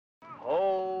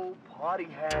party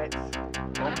hats,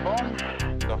 boom boom,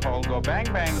 the whole go bang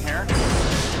bang here.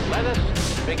 Let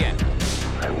us begin.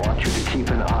 I want you to keep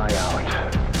an eye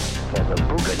out for the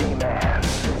Boogity Man.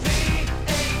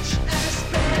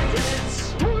 VHS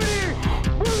Bandits. Boogity!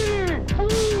 Boogity!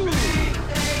 Boogity!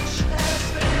 VHS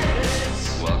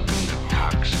Bandits. Welcome to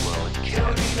Coxwell Don't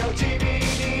Academy. need no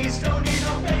DVDs, don't need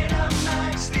no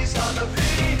Betamax. These are the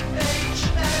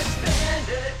VHS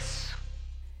Bandits.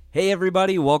 Hey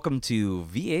everybody, welcome to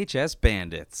VHS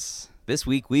Bandits. This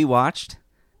week we watched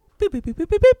beep, beep, beep, beep,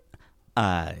 beep, beep.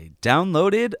 I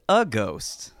downloaded a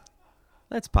ghost.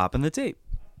 Let's pop in the tape.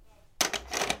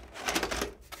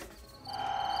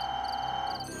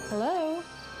 Hello?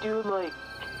 Do you like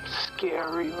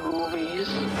scary movies?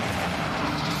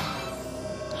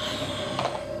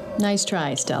 Nice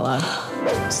try, Stella.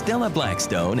 Stella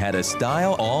Blackstone had a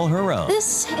style all her own.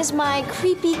 This is my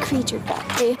creepy creature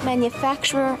factory,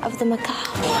 manufacturer of the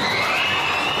macabre.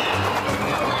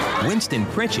 Winston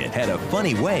Pritchett had a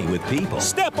funny way with people.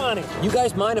 Step on it! You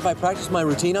guys mind if I practice my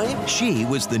routine on you? She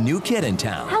was the new kid in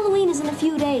town. Halloween is in a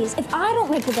few days. If I don't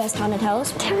make the best haunted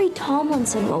house, Terry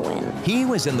Tomlinson will win. He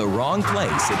was in the wrong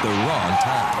place at the wrong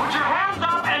time. Put your hands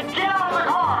up and get out of the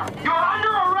car. You're under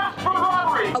arrest for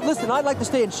robbery. Listen, I'd like to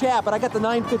stay in chat, but I got the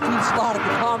 9:15 slot at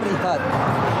the Comedy Hut.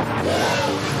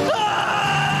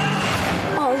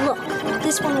 Oh, look.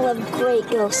 This one will have great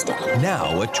ghost stuff.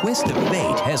 Now a twist of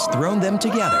fate has thrown them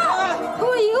together. Who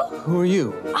are you? Who are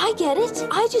you? I get it.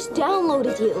 I just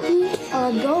downloaded you.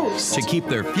 A ghost. To keep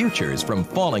their futures from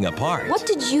falling apart. What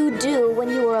did you do when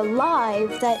you were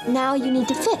alive that now you need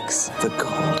to fix? The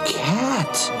gold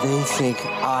cat. They think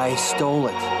I stole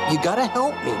it. You gotta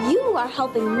help me. You are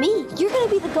helping me. You're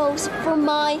gonna be the ghost for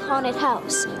my haunted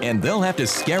house. And they'll have to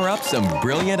scare up some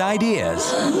brilliant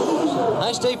ideas.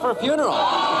 Nice day for a funeral.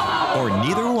 Or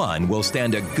neither one will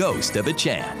stand a ghost of a It's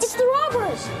chance. the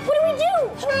robbers. What do we do?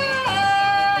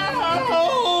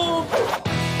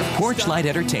 Porchlight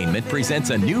Entertainment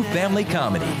presents a new family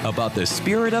comedy about the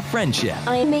spirit of friendship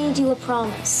I made you a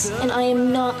promise, and I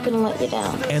am not gonna let you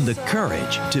down. and the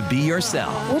courage to be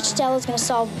yourself. Which Stella's gonna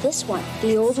solve this one?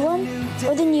 The old one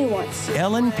or the new one?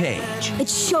 Ellen Page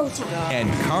It's showtime.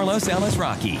 and Carlos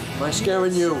Alazraqui. Am I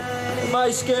scaring you? Am I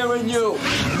scaring you?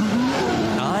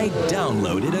 I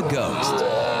downloaded a ghost.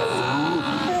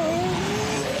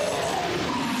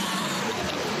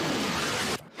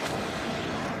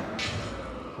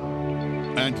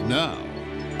 And now,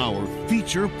 our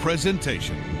feature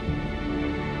presentation.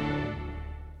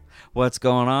 What's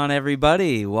going on,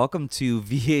 everybody? Welcome to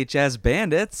VHS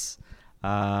Bandits.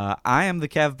 I am the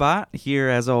KevBot. Here,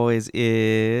 as always,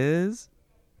 is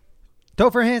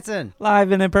Topher Hansen.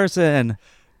 live and in person,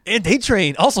 And Day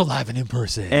Train, also live and in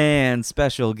person. and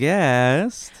special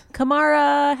guest.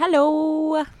 Kamara,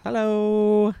 hello.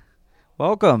 Hello,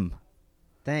 welcome.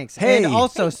 Thanks. Hey. And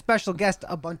also special guest,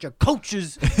 a bunch of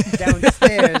coaches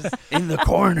downstairs In the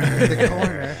corner. in the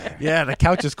corner. Yeah, the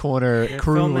Couches Corner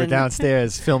crew were filming-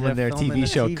 downstairs filming they're their filming TV the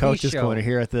show, TV Couches show. Corner,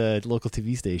 here at the local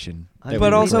TV station. that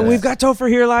But we also, record we've at. got Topher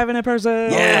here live and in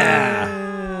person.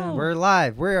 Yeah. We're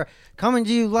live. We're coming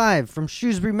to you live from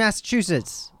Shrewsbury,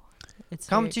 Massachusetts. It's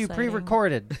Come very to you exciting.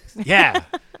 pre-recorded Yeah.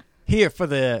 Here for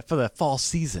the fall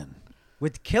season.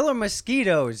 with killer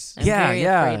mosquitoes. I'm very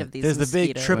afraid of these There's the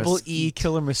big mosquitoes. triple E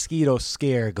killer mosquito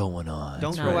scare going on.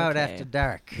 Don't not go out okay. after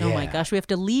dark. Oh my Yeah. gosh, we have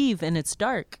to leave and it's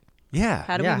dark. Yeah.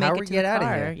 How do Yeah, we make how it we to get the outta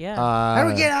car? here? Yeah. How do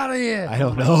we get out of here? I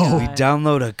don't my know. God. We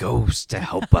download a ghost to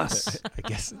help us. I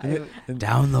guess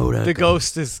Download a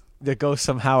the ghost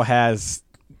somehow has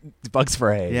bug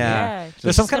spray. Yeah. She's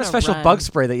There's some kind of gonna special run. bug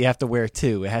spray that you have to wear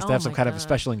too. It has to Oh have some my kind of a God.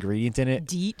 special ingredient in it.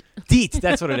 Deet. DEET,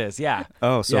 that's what it is. Yeah.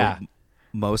 Oh, so Yeah.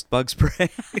 most bug spray.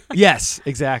 Yes,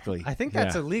 exactly. I think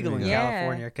that's Yeah. illegal in Yeah.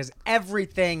 California because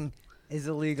everything is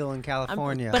illegal in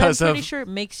California. But I'm 'Cause pretty of- sure it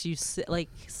makes you sick.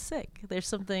 There's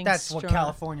something. That's what strong.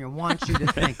 California wants you to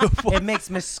think. It makes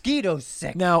mosquitoes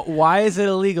sick. Now, why is it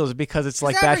illegal? Is it because it's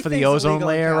like bad for the everything's ozone illegal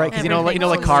in layer, right? Because California. you know,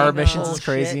 like Everything's car illegal. emissions is Bullshit.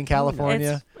 crazy in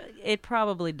California. It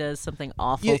probably does something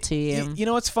awful to you. You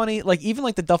know what's funny? Like even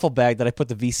like the duffel bag that I put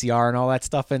the VCR and all that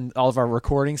stuff and all of our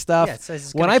recording stuff. Yeah, it says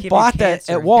it's when gonna I give you bought that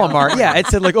cancer at in Walmart, California. yeah, it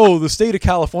said like, oh, the state of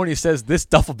California says this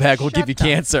duffel bag will give you Shut the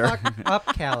cancer. fuck up,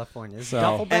 California. This So-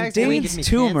 duffel And bag's gonna give Dave's me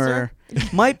tumor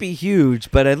might be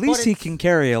huge, but at least he it's- can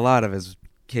carry a lot of his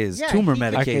Yeah, tumor he-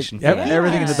 medication. I could- for yeah, that.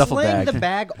 everything in the duffel Sling bag. the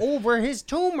bag over his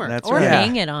tumor. That's or right. Yeah.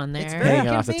 hang it on there. It's very Hanging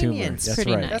off the tumor. convenient. That's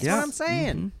Pretty right. nice. That's Yeah. what I'm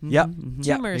saying. Yep.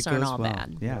 Yep. Tumors It aren't goes all well.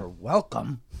 bad. Yeah. You're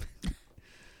welcome.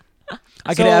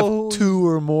 I could have So- 2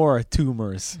 or more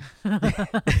tumors.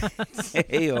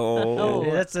 Hey-o. Oh.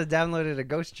 Yeah, that's a downloaded a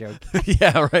ghost joke.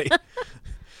 Yeah, right.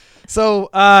 So,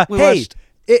 We hey, watched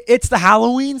It's the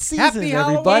Halloween season, Happy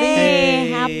everybody. Hey,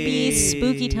 happy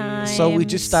spooky time. So we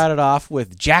just started off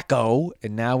with Jacko,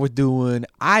 and now we're doing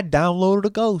I Downloaded a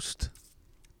Ghost.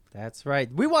 That's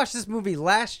right. We watched this movie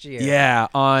last year. Yeah,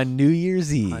 on New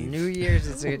Year's Eve. On New Year's,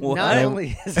 it's a, What? not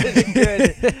only is it a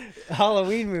good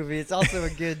Halloween movie, it's also a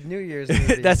good New Year's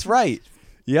movie. That's right.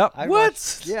 Yep. I What?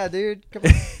 watched- yeah, dude. Come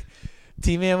on.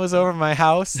 T-Man was over at my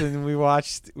house, and we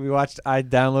watched I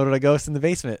Downloaded a Ghost in the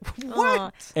basement.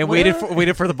 What? And waited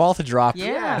for the ball to drop.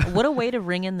 Yeah. What a way to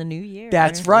ring in the new year.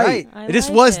 That's right. I This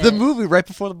like was the it. movie right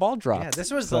before the ball dropped. Yeah, this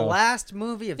was So, the last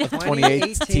movie of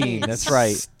 2018. 2018. That's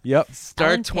right. Yep. Ellen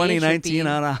Start Page 2019 would be-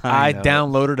 on a high I note.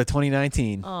 downloaded a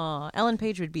 2019. Aw, Ellen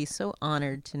Page would be so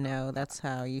honored to know that's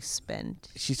how you spent.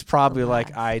 She's probably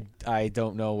like, I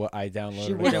don't know what I downloaded.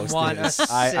 She a wouldn't Ghost want is.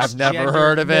 us I've never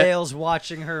heard of it. males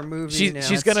watching her movie.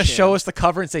 She's now. gonna show us the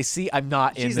cover and say, "See, I'm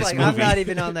not in She's this like, movie." I'm not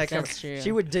even on that cover. That's true. She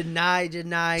would deny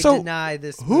So,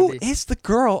 this Who movie. is the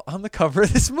girl on the cover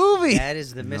of this movie? That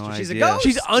is the mystery. She's a idea. ghost.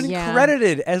 She's Yeah.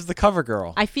 uncredited as the cover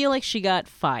girl. I feel like she got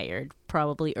fired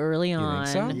probably early on.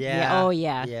 so? Yeah. Oh,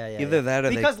 yeah. Yeah. Either that or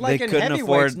because they like in couldn't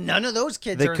heavyweights, afford none of those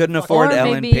kids they are in couldn't the afford Or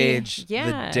Ellen maybe- Page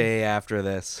yeah. the day after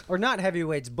this. or not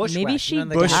heavyweights. Bushwhacked. Maybe she None of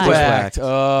the guys- Bushwhacked.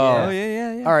 Oh. Oh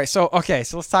yeah. All right. So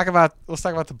let's talk about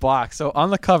the block. So on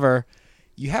the cover,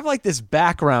 you have like this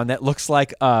background that looks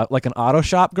like an auto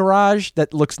shop garage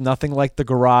that looks nothing like the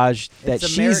garage that It's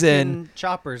she's American in.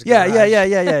 Choppers. Yeah. garage.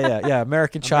 American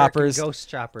American choppers. Ghost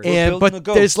choppers. And building a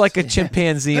but there's ghost. like a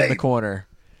chimpanzee in the corner,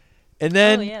 and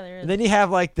then Oh, yeah, there is. and then you have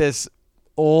like this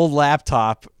old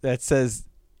laptop that says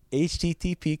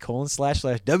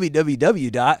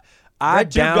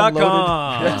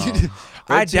http://www.idownloaded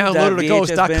I downloaded a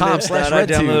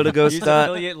ghost.com/redtube. Use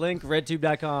affiliate link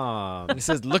redtube.com. It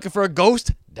says looking for a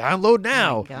ghost, download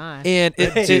now. gosh. And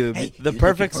RedTube, the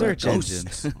perfect search engine.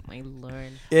 Oh, my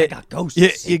Lord. I got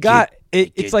ghosts. You got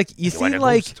it. It's like you see,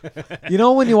 like you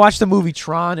know when you watch the movie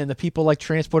Tron and the people like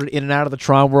transported in and out of the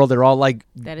Tron world, they're all like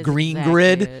That is green exactly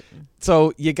grid. it.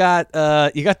 So you got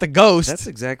the ghost. That's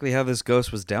exactly how this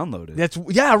ghost was downloaded. That's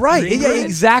right. Green Yeah, grid.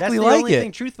 exactly That's the like only it.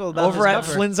 thing truthful about over this at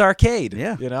cover. Flynn's Arcade.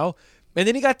 Yeah. You know? And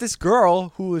then you got this girl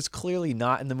who is clearly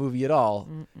not in the movie at all.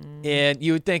 And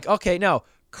you would think, okay, no,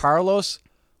 Carlos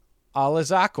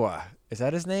Alazacqua. Is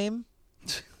that his name?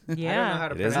 Yeah. I don't know how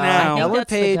to It is pronounce now. I think Ellen that's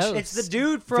the Page. ghost. It's the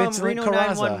dude from Vincent Reno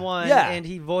Carrazza. 911, Yeah. and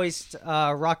he voiced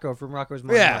Rocco from Rocco's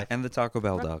Modern Yeah. Life. And the Taco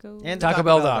Bell dog. Rocco. And Taco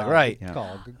Bell dog, right. Good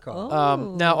call, good call.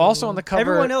 Oh. Now, also on the cover.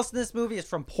 Everyone else in this movie is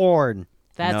from porn.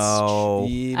 That's No.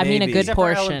 Yeah, I mean, a maybe. good Except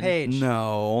for Ellen portion. Page.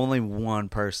 No, only one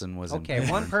person was in Okay, porn.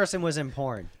 one person was in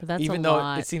porn. But that's Even a though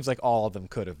lot. it seems like all of them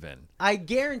could have been. I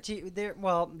guarantee there.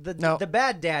 Well, No. the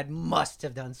bad dad must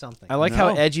have done something. I like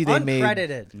how No. edgy they made.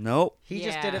 Uncredited. Nope. He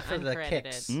just did it for the uncredited.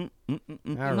 kicks. Mm, mm, mm,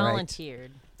 mm. All right.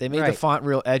 Volunteered. They made the Right. font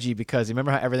real edgy because you remember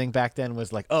how everything back then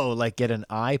was like, oh, like get an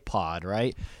iPod,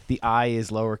 right? The I is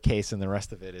lowercase and the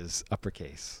rest of it is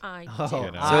uppercase. I Oh, did.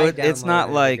 You know. So I it's not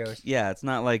downloaded like a ghost. it's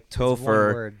not like one Topher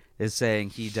word. is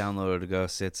saying he downloaded a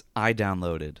ghost. It's I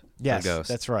downloaded Yes, a ghost.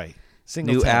 that's right.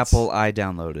 Single New tense. Apple I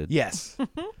downloaded. Yes.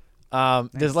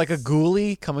 There's like a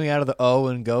ghoulie coming out of the O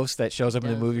in Ghost that shows up in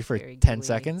the Does movie look for very 10 ghoulie.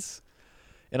 seconds.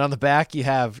 And on the back, you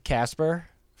have Casper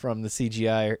from the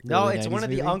CGI. No, early it's 90s one of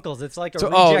the movie. uncles. It's like a So,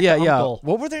 reject yeah. uncle.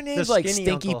 What were their names? The Like skinny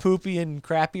Stinky, uncle. Poopy, and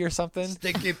Crappy or something?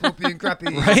 Stinky, poopy, and crappy.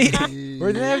 Right?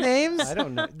 Were they their names? I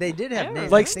don't know. They did have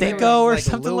names. Like I think they Stinko were or like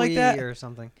something like Louie that? or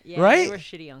something. Yeah, Right? They were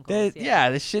shitty uncles. Yeah,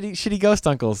 the shitty ghost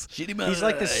uncles. He's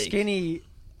like the skinny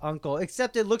uncle,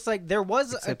 except it looks like there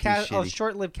was Except a he's shitty.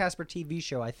 short-lived Casper TV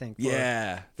show, I think. for-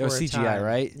 That for was a CGI, time.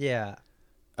 right? Yeah.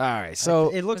 All right, so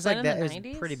it looks Was that like in that. the It was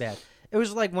 90s? pretty bad. It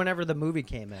was like whenever the movie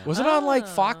came out. was it on like Oh.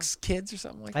 Fox Kids or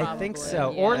something like that? I think Probably,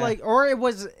 so, yeah. or it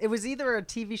was either a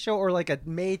TV show or like a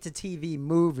made-to-TV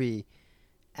movie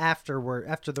after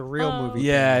the real Oh. movie.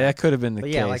 Yeah, came out. that could have been the But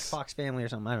case. yeah, like Fox Family or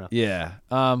something. I don't know. Yeah.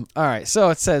 All right. So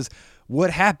it says, what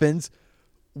happens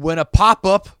when a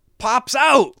pop-up pops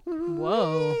out?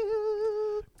 Whoa.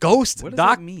 Ghost What does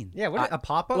doc that mean? Yeah, what a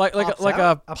pop-up? like pops a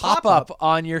out? pop-up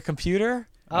on your computer,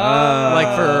 Oh,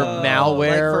 like for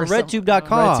malware, or like for something.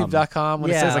 RedTube.com. RedTube.com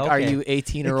when it says like, Yeah, are okay. you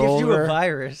 18 It or gives older? you a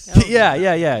virus. Yeah.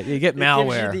 You get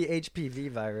malware. It gives you the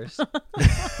HPV virus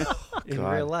in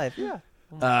God. real life. Yeah.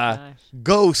 Oh my gosh.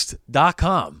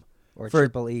 Ghost.com Or For-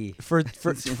 triple E. for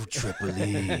triple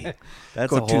E. That's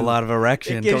Go a whole to- lot of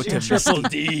erection. It gives Go you to triple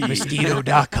D.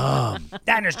 mosquito.com.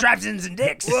 Diners, drive-ins, and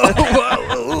dicks.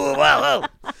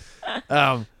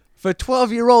 For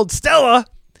 12-year-old Stella,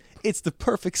 it's the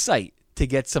perfect site to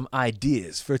get some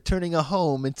ideas for turning a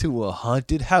home into a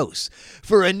haunted house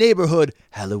for a neighborhood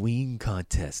Halloween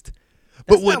contest.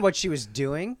 That's not what she was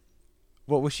doing.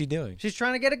 What was she doing? She's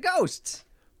trying to get a ghost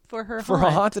For her For a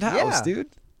haunt. haunted house, Yeah. dude.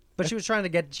 but she was trying to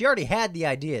get. She already had the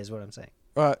idea, is what I'm saying.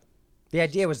 The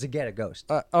idea was to get a ghost.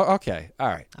 Okay. All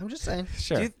right. I'm just saying.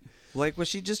 Sure. Was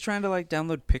she just trying to like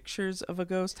download pictures of a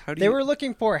ghost? How do They you? were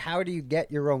looking for how do you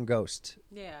get your own ghost.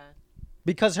 Yeah.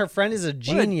 Because her friend is a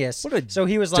genius. what a so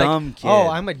he was dumb like, kid. "Oh,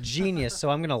 I'm a genius, so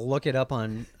I'm gonna look it up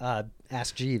on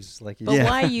Ask Jeeves." Like, But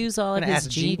why use all of I'm gonna his ask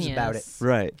Jeeves genius? about it.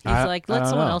 Right. He's like, I let don't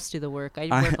someone know. else do the work. I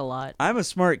work a lot. I'm a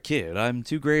smart kid. I'm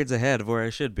 2 grades ahead of where I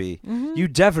should be. Mm-hmm. You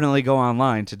definitely go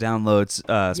online to download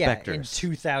Yeah, in Spectres.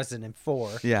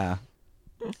 2004. Yeah.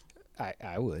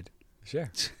 I would.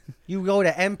 Sure. You go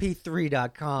to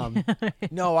mp3.com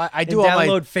No, I and do all my.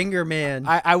 download Fingerman.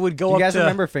 I would go Do you up guys to.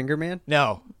 remember Fingerman?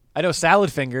 No, I know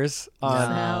Salad Fingers on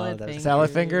Salad that was- fingers. Salad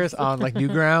Fingers on like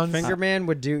Newgrounds. Fingerman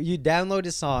would do. You download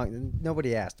his song.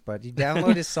 Nobody asked, but you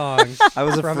download his song. I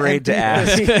was from afraid to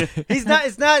MP3. ask. He's not.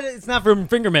 It's not from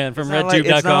Fingerman from RedTube.com.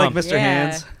 It's not like Mr. Yeah.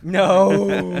 Hands.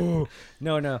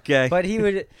 No, no. 'Kay. But he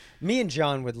would. Me and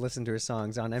John would listen to his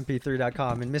songs on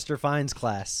mp3.com in Mr. Fine's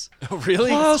class. Oh, really?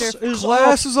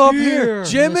 Class is up here.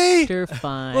 Jimmy. Mr.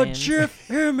 Fine. GIF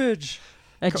image.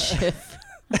 A GIF.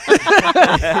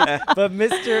 But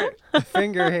Mr.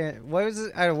 Fingerhand, what was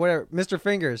it? I don't know, whatever. Mr.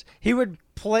 Fingers. He would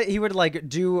play. He would like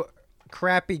do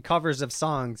crappy covers of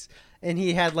songs, and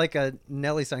he had like a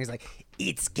Nelly song. He's like,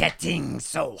 "It's getting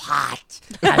so hot.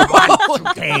 I want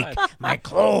to take my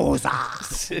clothes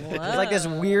off." It's like this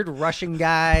weird Russian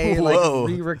guy, Whoa. like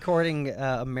re-recording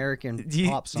American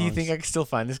pop songs. Do you think I can still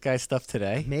find this guy's stuff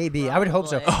today? Maybe I would hope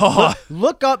so. Probably.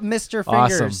 Look up Mr.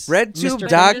 Awesome. Fingers.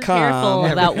 RedTube.com. Be careful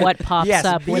about what pops Yes,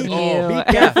 up be- when oh, you.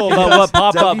 be careful about what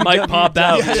pop-up might pop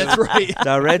out. Yeah, that's right.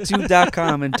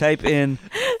 RedTube.com and type in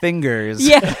fingers.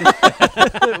 Yeah.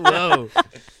 Whoa.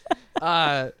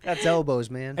 That's elbows,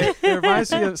 man. It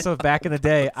reminds me of so back in the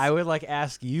day, I would like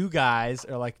ask you guys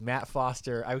or like Matt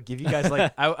Foster. I would give you guys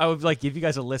like I would like give you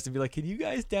guys a list and be like, can you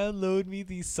guys download me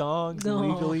these songs No.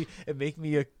 legally and make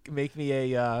me a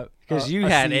Because you a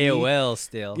had CD? AOL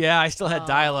still. Yeah, I still had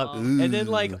dial-up, Oh. and then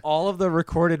like all of the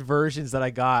recorded versions that I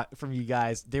got from you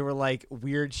guys, they were like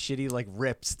weird, shitty like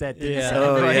rips that didn't Yeah. sound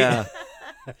Oh right. yeah.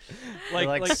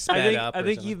 Like sped I think up I or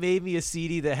think something. you made me a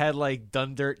CD that had like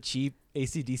Done Dirt Cheap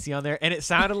AC/DC on there, and it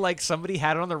sounded like somebody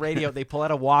had it on the radio. They pull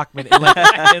out a Walkman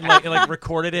and like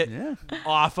recorded it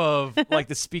off of like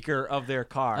the speaker of their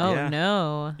car. Oh Yeah.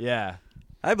 no. Yeah.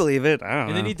 I believe it. I don't know.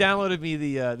 And then he downloaded me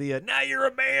the "Now You're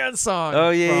a Man" song. Oh,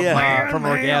 yeah, from, yeah. from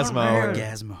Orgasmo.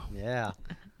 Orgasmo. Yeah.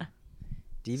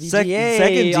 DVDA,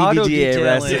 Second auto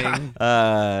DVDA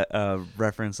detailing.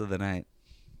 reference of the night.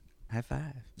 High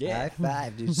five. Yeah. High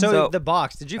five, dude. So, So- the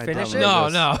box, did you I finish downloaded it? No,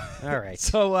 this. no. All right.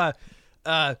 So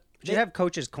We should have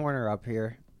Coach's Corner up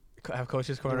here. have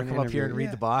Coach's Corner Doing an come up here and interview.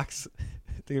 read the box.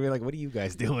 They're gonna be like, "What are you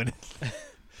guys doing?"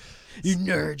 You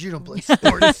nerds, you don't play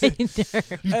sports. You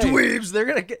dweebs, they're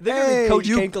gonna Hey, Coach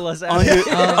you- Kinkle us On out.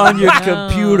 your, on your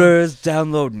computers,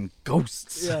 downloading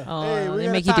ghosts. Yeah. Oh, they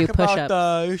make you do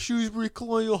push-ups. Shrewsbury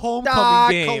Colonial Homecoming Ah,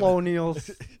 game. colonials.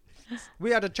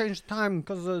 We had to change the time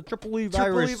because of the Triple E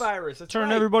virus. virus. That's Turn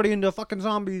right. everybody into fucking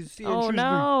zombies. here in Oh Shrewsbury.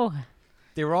 no.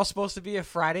 They were all supposed to be a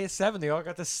Friday at 7. They all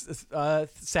got this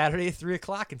Saturday at 3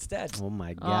 o'clock instead. Oh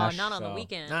my Oh, gosh. not on the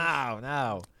weekend.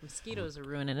 No. Mosquitoes are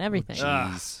ruining everything.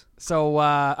 Jeez. So,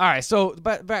 all right. So,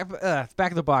 back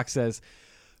of the box says,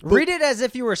 Read it as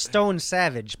if you were Stone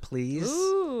Savage, please.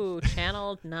 Ooh,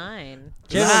 Channel 9.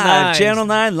 Channel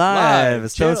 9 live.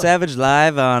 Live. Stone Channel- Savage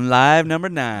live on live number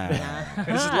 9.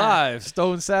 This is live.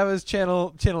 Stone Savage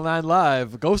Channel 9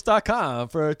 Live. Ghost.com.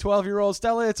 For a 12-year-old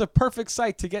Stella, it's a perfect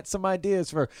site to get some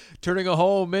ideas for turning a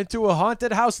home into a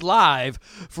haunted house live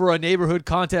for a neighborhood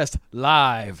contest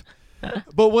live.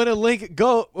 But when a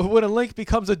link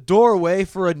becomes a doorway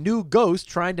for a new ghost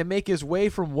trying to make his way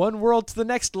from one world to the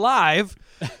next live,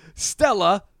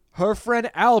 Stella, her friend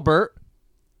Albert,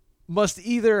 must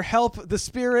either help the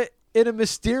spirit in a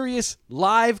mysterious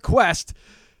live quest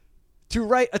to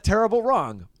right a terrible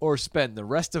wrong or spend the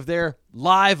rest of their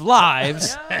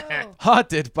lives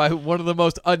haunted by one of the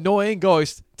most annoying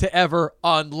ghosts to ever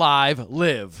on live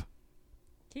live.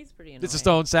 He's pretty annoying. This is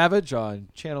Stone Savage on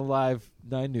Channel Live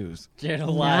 9 News.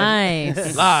 Channel Live.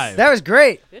 Nice. Live. That was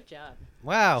great. Good job.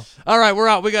 Wow. All right, we're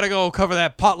out. We got to go cover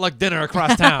that potluck dinner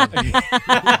across town.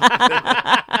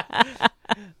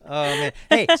 Oh, man.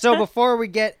 Hey, so before we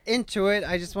get into it,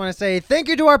 I just want to say thank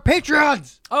you to our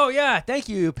Patreons. Oh, yeah. Thank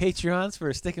you, Patreons,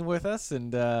 for sticking with us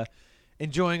and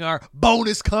enjoying our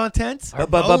bonus content.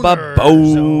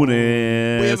 Bonus.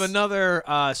 We have another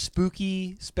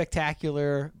spooky,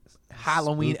 spectacular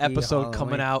Halloween Spooky episode Halloween.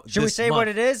 coming out. Should we this say month. what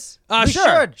it is? Sure. We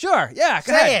should. Sure. Yeah.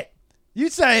 Go Say ahead. it. You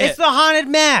say It's the Haunted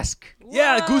Mask.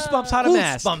 Yeah, Goosebumps Haunted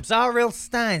Mask. Goosebumps, R.L.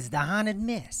 Stein's The Haunted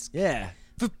Mask. Yeah.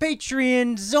 For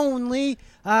Patreons only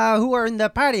who are in the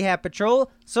Party Hat Patrol.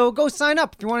 So go sign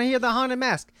up if you want to hear The Haunted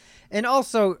Mask. And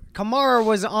also, Kamara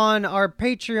was on our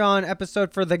Patreon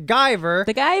episode for The Guyver.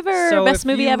 The Guyver, So best if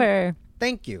movie you- ever.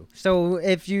 Thank you. So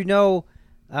if you know,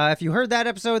 if you heard that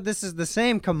episode, this is the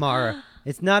same Kamara.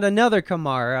 It's not another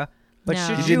Kamara. But No.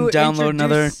 should You you didn't download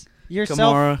another introduce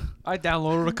yourself? Kamara. I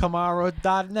downloaded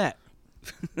Kamara.net.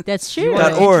 That's You true.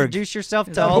 want to .org. introduce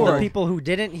yourself to .org. all the people who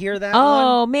didn't hear that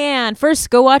Oh one? man!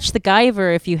 First, go watch The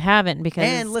Guyver if you haven't, because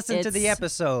And listen to the it's-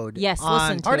 episode. Yes, on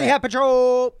listen to Party it. Hat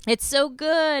Patrol. It's so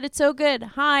good. It's so good.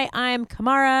 Hi, I'm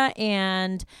Kamara,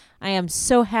 and I am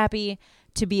so happy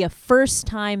to be a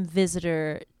first-time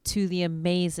visitor to the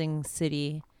amazing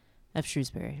city of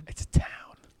Shrewsbury. It's a town.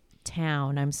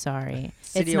 I'm sorry.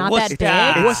 City it's of not that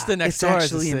Worcester. big. What's the next It's door is a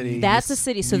actually city? That's a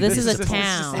city. So this is a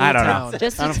town. I don't know.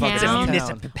 Just I a don't fucking town.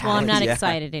 know. Well, I'm not Yeah.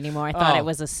 excited anymore. I thought Oh. it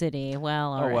was a city.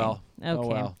 Well, all Oh, right. well. Okay. Oh,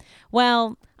 well.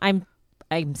 Well, I'm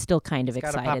still kind of It's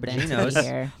got a excited then to Papagino's. be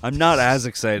here. I'm not as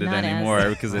excited Not as- anymore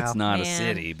because it's Wow. not a Man.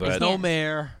 city. There's But no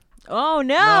mayor. Oh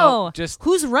no! No, just,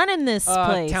 who's running this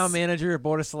place? Town manager,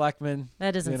 board of selectmen.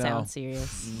 That doesn't you know. sound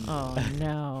serious. Oh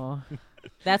no!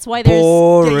 That's why there's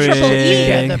Boring. triple E.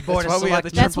 Yeah, the board That's of why we have the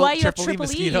Selectmen. That's why you have triple E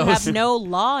triple E. You mosquitoes. have no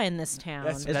law in this town.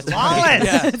 That's It's right. lawless.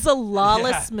 Yeah. It's a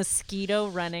lawless mosquito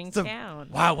running town.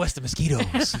 Wow, what's the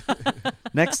mosquitoes?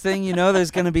 next thing you know,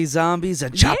 there's gonna be zombies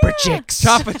and chopper chicks.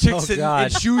 Chopper chicks Oh, in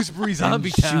God. Shrewsbury Zombie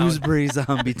Town. Shrewsbury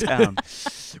Zombie Town.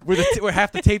 where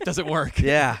half the tape doesn't work.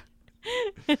 Yeah.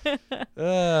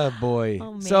 Oh boy.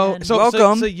 Oh, So man.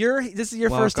 Welcome. So this is your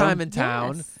first Welcome. time in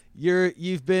town. Yes.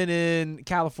 You've been in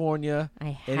California.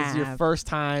 I And this is your have. first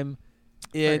time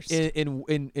in First.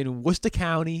 in Worcester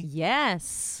County,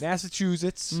 Yes.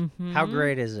 Massachusetts. Mhm. How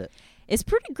great is it? It's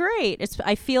pretty great.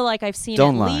 I feel like I've seen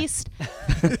Don't at lie. least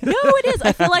No, it is.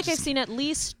 I feel like I've seen at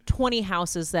least 20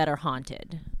 houses that are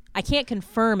haunted. I can't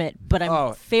confirm it, but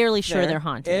I'm fairly sure Fair. they're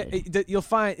haunted. You'll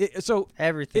find so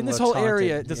Everything in this looks whole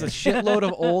area. haunted. There's Yeah. a shitload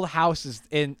of old houses,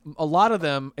 and a lot of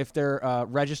them, if they're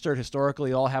registered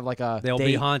historically, all have like a They'll date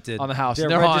be haunted on the house. They're,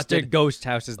 and they're registered haunted. ghost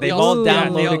houses. They've They all Ooh.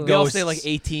 downloaded They'll ghosts. say like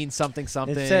 18 something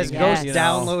something. It says Yes. ghost you know.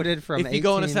 downloaded from. If you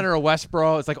go in the 18 center of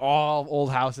Westboro, it's like all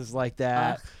old houses like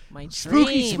that. Ugh, my spooky,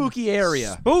 dream. spooky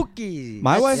area. Spooky.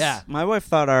 My wife. Yeah. My wife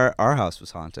thought our house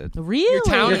was haunted. Really? Your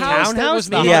townhouse that was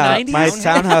made in Yeah, the 90s? my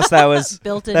townhouse that was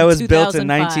Built in that was built in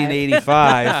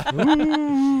 2005.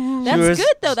 1985. That's was-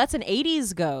 good though. That's an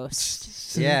 80s ghost.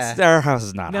 Yeah. Our house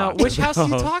is not Now, haunted. which house are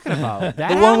you though. talking about?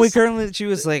 That The one we house? currently. She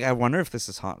was like, I wonder if this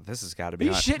is haunted. This has got to be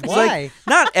You haunted. shitting It's me? like, Why?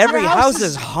 not every Your house house is-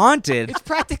 is haunted. It's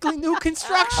practically new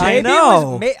construction. I Maybe it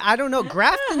know. was I don't know.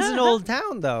 Grafton's an old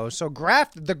town though, so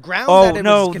the ground Oh that it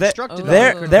no, was they're constructed on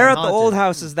they're couldn't they're be at the old haunted.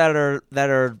 houses that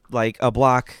are like a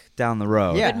block down the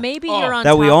road. Yeah. But maybe Oh. you're on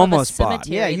That we top almost of a bought.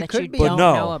 cemetery Yeah, you that could you be. don't But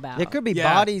no. know about. There could be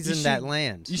Yeah, bodies you in should- that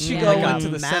land. You should Yeah. go Like a into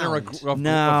the center of, mound. of,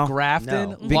 No. of Grafton.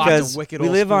 No. Lots Because of wicked we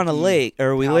old live on a spooky lake,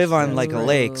 or we live on houses. like a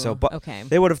lake, so Okay.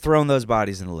 they would have thrown those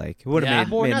bodies in the lake. It would have Yeah.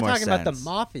 made, Well, we're made not more talking sense. about the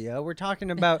mafia. We're talking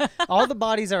about all the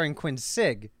bodies are in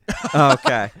Quincy.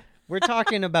 Okay. We're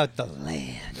talking about the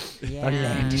land. Yeah. The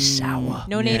land is sour.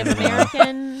 No Native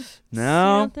American.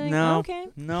 No, Something? no, Okay.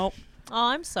 nope. Oh,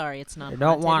 I'm sorry. It's not. You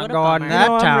don't haunted. want What to a go on bummer. that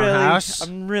No, townhouse.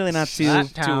 I'm really not too That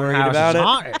too worried townhouse about is it.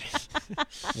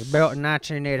 haunted. It built in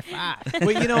 1985.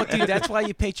 Well, you know, dude, that's why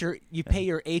you pay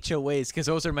your HOAs, because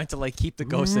those are meant to like keep the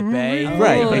ghosts at bay.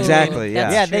 Right, Oh, exactly,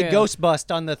 that's yeah. Yeah, they true. ghost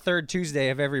bust on the third Tuesday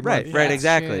of every Right, month. right, That's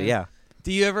exactly, true. yeah.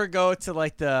 Do you ever go to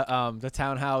like the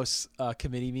townhouse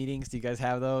committee meetings? Do you guys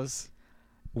have those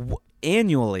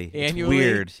Annually, it's annually?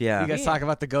 weird, yeah. You guys talk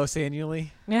about the ghosts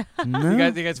annually? Yeah. No,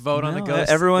 You guys vote on the no.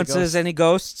 ghosts? Everyone the says ghosts? any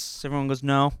ghosts. Everyone goes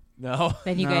no. No.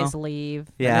 Then you No. guys leave.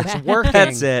 Yeah, It's working.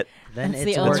 That's it. Then That's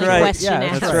it's the That's only right. question Yeah,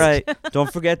 that's asked. right.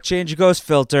 Don't forget to change your ghost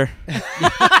filter.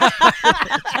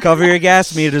 Cover your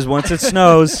gas meters once it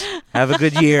snows. Have a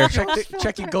good year.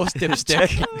 Check your ghost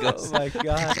dipstick. Oh my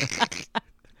god.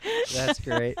 That's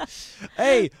great.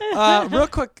 Hey, real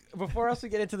quick before else we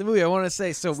get into the movie, I want to say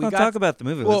Let's we not got talk about the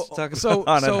movie. well, Let's talk so-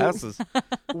 about haunted so- houses.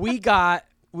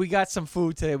 we got some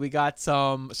food today. We got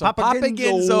some Papa Papa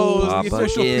Ginzo's. Ginzo's, Papa the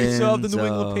official pizza of the New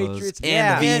England Ginzo's. Patriots,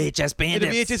 And the and VHS and the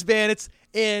Bandits. VHS Bandits,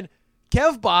 and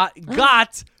KevBot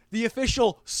got the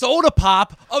official soda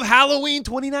pop of Halloween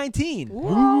 2019.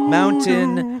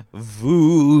 Mountain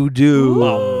Voodoo.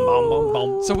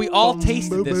 So we all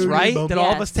tasted this, right? Did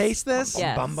all of us Yes. taste this?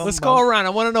 Yes. Let's go around. I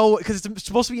want to know, because it's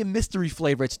supposed to be a mystery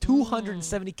flavor. It's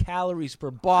 270 calories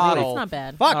per bottle. That's not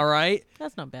bad. Fuck. All right.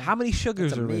 That's not bad. How many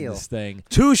sugars That's a are in meal. this thing?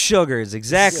 2 sugars,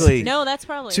 exactly. No, that's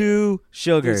probably. 2 There's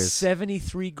sugars.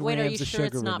 73 grams Wait, are you of sure sugar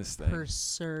it's in not this thing. per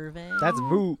serving? That's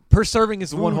Per serving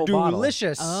is one whole bottle.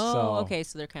 delicious. Oh, So- okay.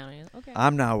 So they're counting it. Okay.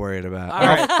 I'm not worried about it. All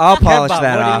right. I'll polish Kemba,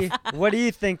 that what off. do you- what do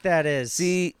you think that is?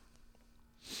 See,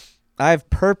 I've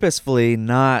purposefully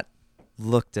not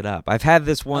looked it up. I've had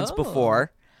this once Oh.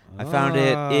 before. I found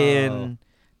it in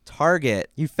Target.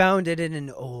 You found it in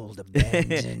an old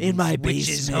abandoned In my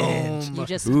witch's basement. home. You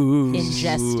just Ooh.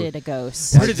 ingested a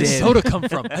ghost. Where did this did. soda come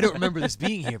from? I don't remember this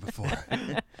being here before.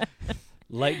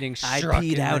 Lightning I struck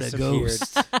peed and out a disappeared.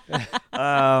 ghost.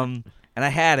 And I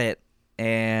had it,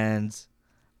 and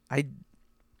I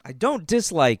don't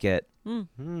dislike it,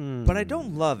 but I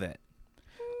don't love it.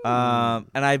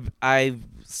 And I've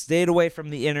stayed away from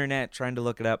the internet trying to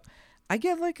look it up. I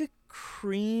get like a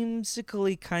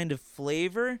creamsicle-y kind of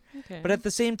flavor, Okay. but at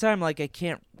the same time, like I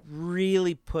can't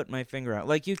really put my finger out.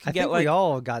 Like you can I get think like we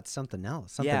all got something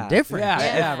else, something Yeah. different.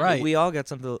 Yeah, right. We all got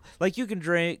something. Like you can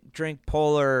drink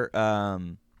Polar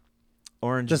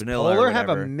orange Does vanilla. or Polar have a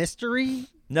whatever. mystery?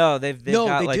 No, they've No,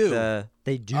 got they like do. the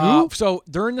They do. So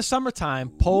during the summertime,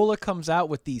 Polar comes out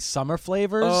with these summer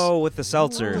flavors. with the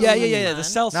seltzers. Yeah, the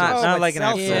seltzer. Not like an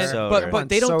seltzer. actual And- soda. but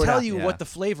they don't Soda. tell you Yeah. what the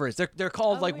flavor is. They're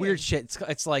called like weird shit.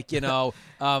 It's like It's called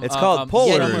Yeti-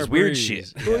 Polar's weird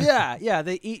shit. Well, yeah.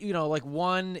 They eat. Like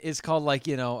one is called like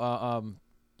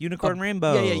Unicorn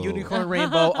Rainbow. Yeah, unicorn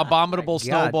rainbow, abominable God.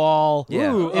 snowball.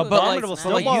 Yeah. Ooh, but like- abominable but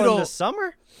like snowball you in the don't-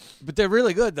 summer. But they're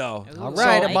really good though. All So-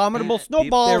 right, abominable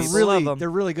snowballs. They're People really love 'em.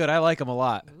 they're really good. I like them a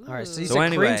lot. All right, so you So said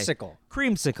anyway. creamsicle.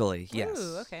 Creamsicle-y, yes.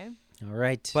 Ooh, okay. All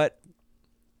right. But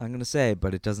I'm gonna say,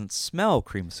 but it doesn't smell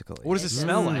creamsicle-y. What does it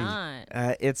smell like?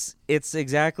 Not. It's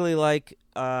exactly like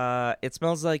it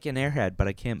smells like an Airhead, but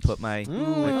I can't put my finger.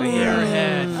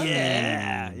 Airhead.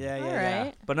 Okay. Yeah. All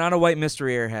right. But not a white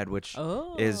mystery Airhead, which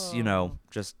Oh. is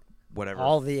just whatever.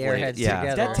 All the flavor- Airheads yeah.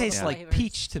 together. That tastes Yeah. like Flavors.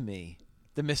 peach to me.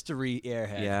 The mystery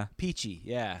Airhead. Yeah. Peachy.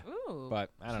 Yeah. Ooh.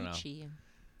 But I don't know. Peachy.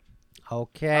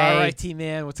 Okay. All right,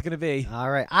 T-Man, what's it gonna be? All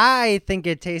right. I think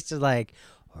it tasted like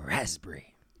raspberry.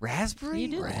 Raspberry? You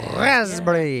do.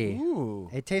 Raspberry. Ooh.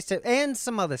 It tasted, and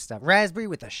some other stuff. Raspberry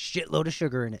with a shitload of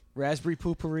sugar in it. Raspberry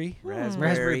poopery.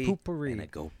 Raspberry poopery. and a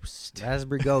ghost.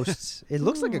 Raspberry ghosts. It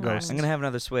looks like a ghost. I'm gonna have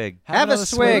another swig. Have a another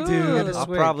swig, dude. Have a I'll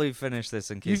swig. probably finish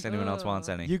this in case anyone else wants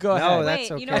any. You go No, ahead.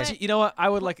 that's Wait, you know okay. what? You know what? I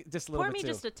would like just a little Pour bit me too.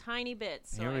 just a tiny bit.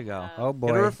 So Here we I go. have- Oh boy.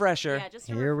 Get a refresher. Yeah, just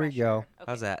a Here we refresher. go. Okay,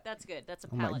 How's that? That's good. That's a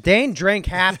Oh my- palate. Dane drank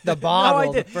half the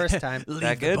bottle the did. first time.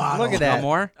 That good? Look at that. No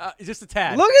more? Just a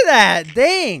tad. Look at that,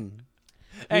 Dane.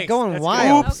 You're Thanks, going that's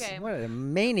wild. good. Okay. What a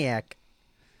maniac.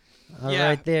 All right,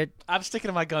 Yeah. there. I'm sticking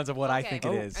to my guns of what I Okay. think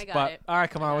Oh, it is. I got But it. all right,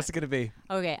 come I on. got What's it gonna be?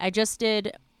 Okay, I just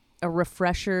did a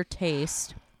refresher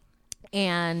taste,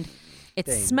 and it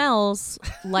Dang. smells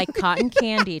like cotton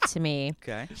candy to me,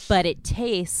 Okay. but it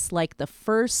tastes like the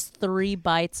first 3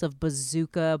 bites of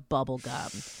Bazooka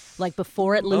bubblegum. Like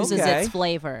before it loses Okay. its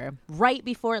flavor. Right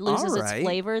before it loses its Alright.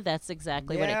 flavor, that's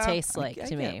exactly what it Yeah, tastes like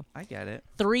to me. I get it.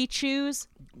 3 chews,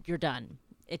 you're done.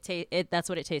 That's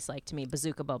what it tastes like to me,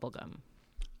 Bazooka bubblegum.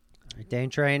 All right, Dane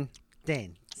train.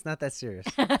 Dane, it's not that serious.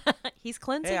 He's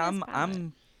cleansing Hey, his I'm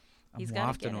palate. He's gotta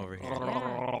wafting get it. over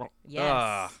here.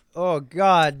 Yeah. Yes. Oh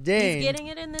God, Dane. He's getting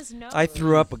it in his nose. I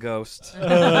threw up a ghost.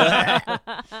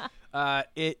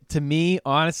 It to me,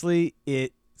 honestly,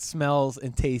 it smells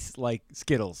and tastes like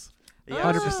Skittles. Yeah,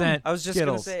 100% I was just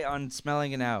Skittles. gonna say on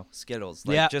smelling it now, Skittles.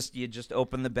 Like Yeah. you just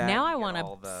open the bag. Now I you get want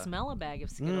all to the- smell a bag of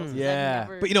Skittles. 'cause I've Yeah,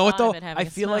 never but you know what thought though? of it having I a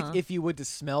feel smell. like if you would to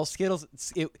smell Skittles,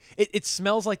 it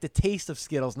smells like the taste of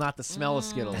Skittles, not the smell of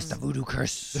Skittles. That's the voodoo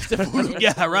curse. It's the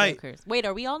Yeah, right. curse. Wait,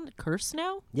 are we on curse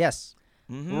now? Yes.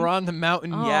 We're on the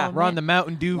mountain. Oh, Yeah, we're on man. the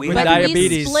Mountain Dew. We with might But be-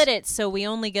 we split it, so we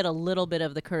only get a little bit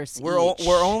of the curse. We're each.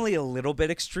 only a little bit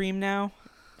extreme now.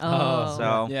 Oh,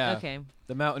 So yeah. Okay.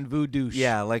 The Mountain Voodoo.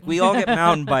 yeah, like we all get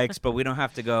mountain bikes, but we don't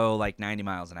have to go like 90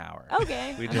 miles an hour.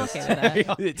 Okay. We I'm just okay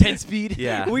with that. 10 speed.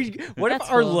 yeah. What That's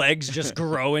if our cool. legs just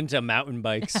grow into mountain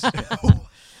bikes?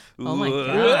 Oh my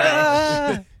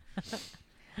god.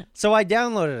 So I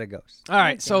downloaded a ghost. All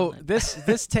right, so Damn it.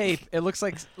 this tape, it looks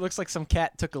like some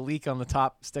cat took a leak on the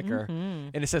top sticker,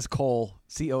 and it says Cole,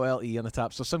 COLE on the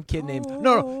top. So some kid named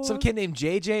some kid named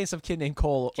JJ and some kid named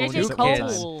Cole. owned this JJ at one time.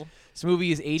 Cole. This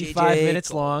movie is 85 JJ minutes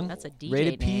Cole. long. That's a DJ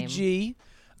rated name. PG,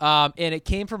 and it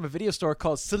came from a video store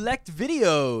called Select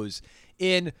Videos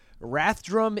in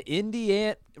Rathdrum,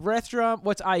 Indiana. Rathdrum,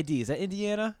 what's ID? Is that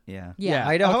Indiana? Yeah. Yeah.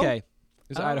 Idaho? Okay.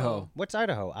 It's Oh. Idaho. What's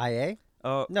Idaho? IA?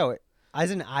 Oh, No,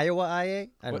 as in Iowa IA?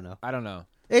 I don't know. I don't know.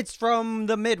 It's from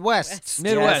the Midwest.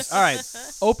 Midwest. Yes. All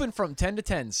right. Open from 10 to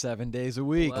 10, 7 days a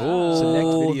week. Wow. Select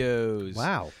Ooh. videos.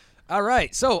 Wow. All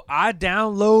right. So I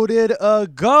downloaded a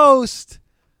Ghost.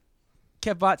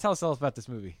 Kevbot, tell us all about this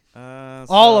movie.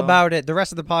 All about it. The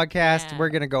rest of the podcast, Yeah. we're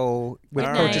going to go with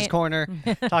Good Coach's night. Corner,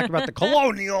 talk about the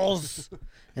Colonials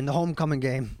and the homecoming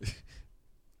game.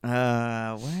 What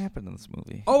happened in this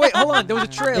movie? Oh, wait. Hold on. There was a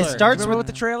trailer. It starts Remember with- what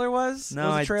the trailer was? No, what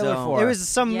was the I trailer don't. for? It was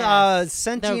some Yes.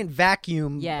 sentient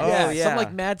vacuum. Yes. Oh, yeah, yeah. some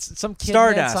like some kid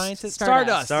Stardust. mad scientist.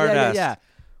 Stardust. Stardust. Yeah.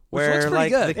 Which Where, looks pretty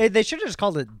like, good. the- They should have just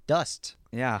called it Dust.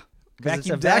 Yeah. 'Cause it's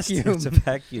a Vacuum dust. vacuum. It's a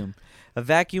vacuum. A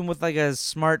vacuum with like a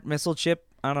smart missile chip.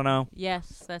 I don't know.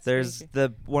 Yes, that's There's very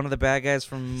the one of the bad guys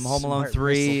from Home Alone Smart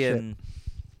 3, missile and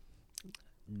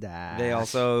Nah. they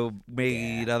also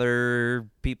made other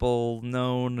people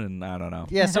known, and I don't know.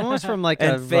 Yeah, someone was from like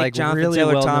and a fake like Jonathan really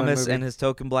Taylor well-known Thomas movie. and his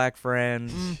token black friend.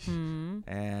 Mm-hmm.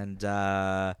 And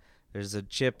there's a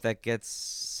chip that gets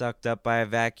sucked up by a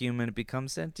vacuum and it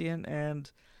becomes sentient. And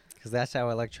because that's how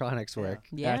electronics work.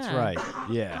 Yeah. That's right.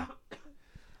 Yeah.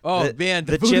 Oh, The- man.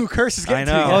 The the voodoo chip- curse is getting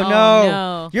I know. to you. Oh, Oh, no.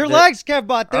 no. Your The- legs,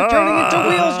 Kevbot, they're turning into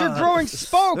wheels. You're growing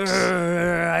spokes.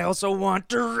 I also want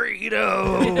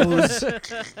Doritos.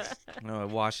 No, I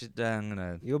wash it down. I'm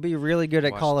gonna. You'll be really good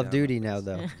at Wash Call of down Duty on now,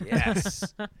 this. though.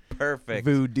 Yes. Perfect.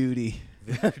 Voodoo duty.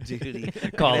 Duty. Call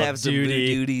We're gonna of have some Duty.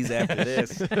 duties after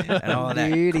this. And all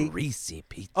that Duty. greasy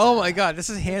pizza. Oh my God, this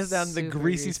is hands down the Super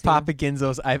greasiest greasy. Papa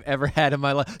Ginzos I've ever had in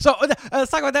my life. So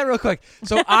let's talk about that real quick.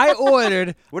 So I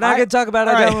ordered. We're not going to talk about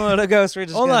all our right. download a ghost. We're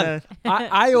just Hold gonna, on.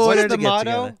 I What ordered is the get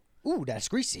motto? together. Ooh, that's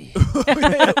greasy.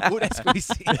 Ooh, that's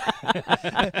greasy.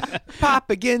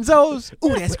 Papa Ginzos.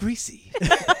 Ooh, that's greasy.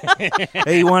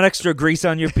 Hey, you want extra grease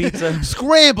on your pizza?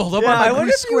 Scrambled. I Yeah, want I my wonder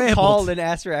grease if you scrambled. called and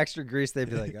asked for extra grease, they'd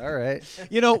be like, all right.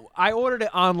 You know, I ordered it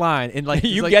online, and like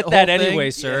You it's like get the that whole thing. anyway,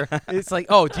 sir. It's like,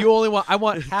 oh, do you only want? I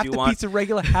want half you the want- pizza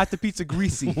regular, half the pizza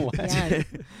greasy. Yeah.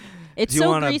 It's Do you so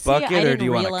want a greasy. bucket I or didn't do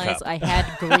you want a realize cup? I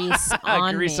had grease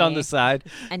on grease me on the side.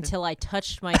 until I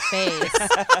touched my face,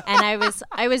 and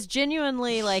I was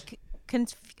genuinely like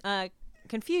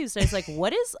confused. I was like,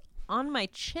 "What is on my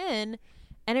chin?"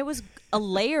 And it was a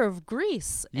layer of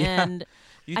grease, and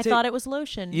You I take- thought it was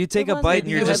lotion. you It take a wasn't. bite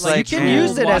and you're It just was like, you can man.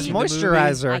 use it as Watching the movie.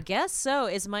 moisturizer. I guess so.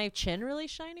 Is my chin really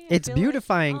shiny? I It's feel like?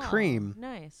 beautifying Oh, cream.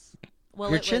 Nice. Well,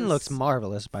 Your it chin was looks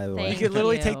marvelous, by the way. You Thank could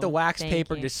literally you. take the wax Thank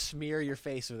paper you. and just smear your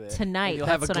face with it. Tonight. and you'll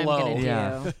That's have a what glow. I'm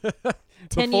gonna Yeah. do.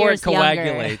 10 Before years it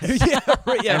coagulates. yeah,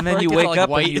 right, yeah, And then before it you gets wake all, like, up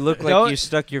white. and you look like Don't- you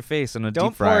stuck your face in a Don't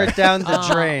deep fryer. pour it down the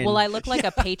younger. drain. Will I look like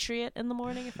a patriot in the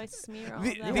morning if I smear all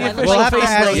The- that? the Will I look official We'll like have to a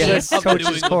ask lady? the of the New Coach's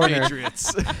England Corner.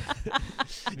 Patriots.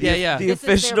 yeah. The This is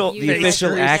their official, beauty the official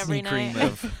sleep acne every cream night.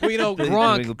 of. Well, you know, the New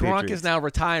Gronk England is Patriots. now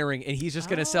retiring, and he's just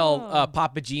going to sell Oh.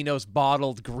 Papa Gino's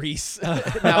bottled grease.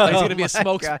 Now he's going to be a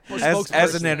spokesperson.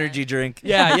 As an energy drink.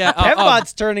 Yeah, yeah.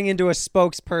 Kevbot's turning into a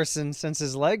spokesperson since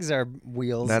his legs are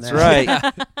wheels. That's now. right.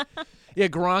 Yeah,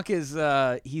 Gronk is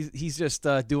he's just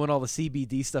doing all the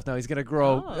CBD stuff now. He's gonna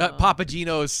grow Oh. Papa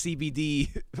Gino's CBD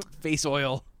face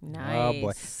oil. Nice. Oh,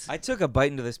 boy. I took a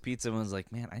bite into this pizza and was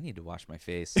like, man, I need to wash my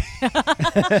face.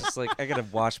 Just like I gotta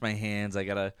wash my hands. I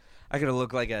gotta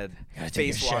look like a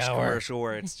face wash commercial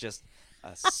where it's just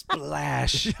a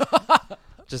splash.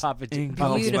 Just Papa G-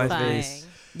 engulfs my Beautifying. face.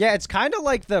 Yeah, it's kind of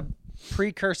like the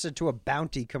precursor to a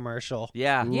Bounty commercial.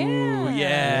 Yeah. Yeah.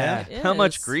 yeah. it How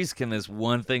much is. grease can this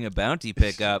one thing of Bounty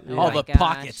pick up? Oh all my the gosh.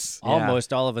 pockets. Yeah.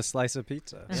 Almost all of a slice of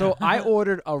pizza. So I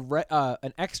ordered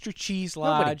an extra cheese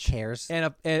Nobody lodge cares.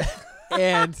 and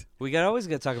and We always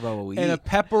gotta talk about what we and a eat.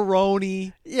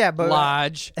 pepperoni Yeah, but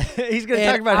lodge. he's going to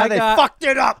And talk about how I they got- fucked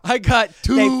it up. I got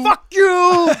two. They fuck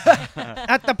you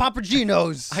at the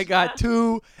Papagino's. I got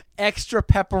two extra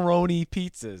pepperoni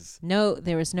pizzas. No,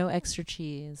 there was no extra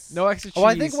cheese. No extra cheese. Oh,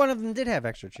 I think one of them did have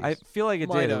extra cheese. I feel like it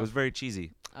Might did. It have. was very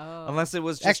cheesy. Oh. Unless it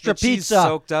was just Extra the cheese pizza.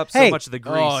 soaked up so Hey. much of the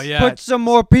grease. Oh yeah. Put some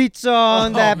more pizza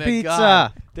on that my pizza.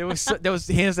 God. There was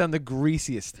hands down the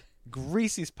greasiest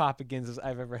Papa Ginzos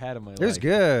I've ever had in my life. It was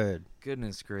good.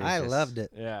 Goodness gracious. I loved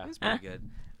it. Yeah. It was pretty good.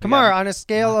 Kamar, on a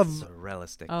scale of Mozzarella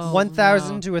sticks. Oh,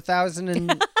 1,000 no. to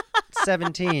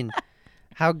 1,017,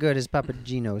 how good is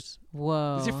Papagino's?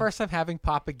 Whoa. This is your first time having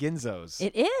Papa Ginzos.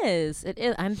 It is. It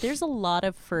is. There's a lot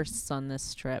of firsts on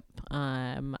this trip.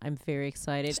 I'm very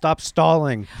excited. Stop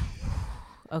stalling.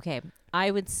 Okay, I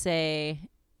would say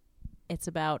it's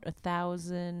about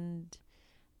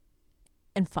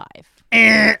 1,005.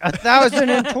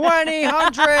 1,020,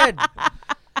 100.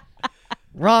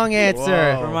 Wrong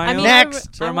answer. For my I mean, own,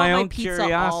 Next. for I my want own my pizza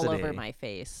curiosity. all over my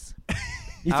face.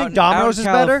 You Out think in- Domino's out is in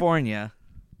better? California.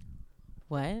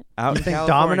 What? Out You in think California.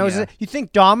 Domino's? You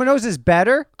think Domino's is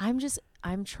better?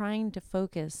 I'm trying to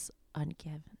focus on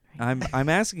Kevin. I'm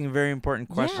asking a very important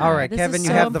question. Yeah, All right, this Kevin, is you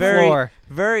so have the very, floor.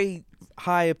 Very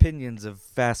high opinions of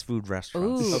fast food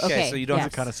restaurants. Ooh, okay, okay, so you don't yes.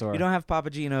 have Connoisseur. you don't have Papa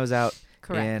Gino's out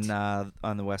Correct. in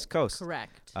on the West Coast.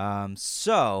 Correct.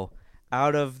 So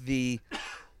out of the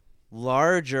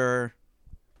larger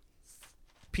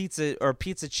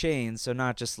pizza chains, so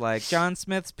not just like John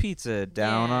Smith's Pizza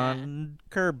down Yeah. on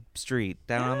Curb Street,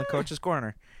 down on the Coach's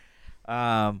Corner.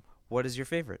 What is your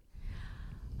favorite?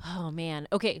 Oh man.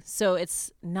 Okay, so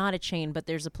it's not a chain, but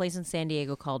there's a place in San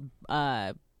Diego called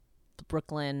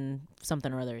Brooklyn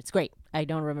something or other. It's great. I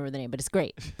don't remember the name, but it's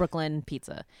great. Brooklyn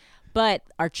Pizza. But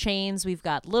our chains, we've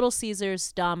got Little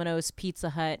Caesars, Domino's,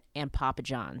 Pizza Hut, and Papa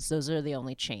John's. Those are the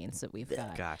only chains that we've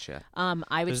got. Gotcha. I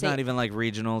would There's say not even like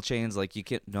regional chains. Like you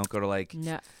don't go to like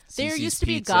no. There CC's used to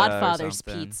be Pizza or Godfather's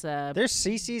something. Pizza. There's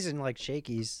CC's and like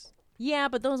Shakey's. Yeah,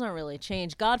 but those aren't really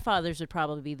changed. Godfather's would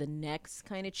probably be the next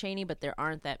kind of chainy, but there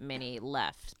aren't that many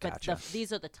left. But Gotcha.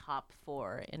 these are the top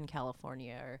 4 in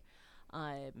California,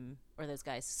 or those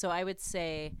guys. So I would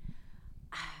say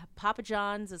Papa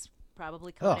John's is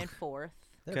probably coming in 4th.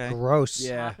 They're Okay. gross.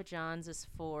 Yeah. Papa John's is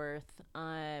 4th.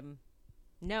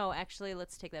 No, actually,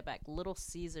 let's take that back. Little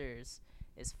Caesars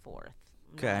is 4th.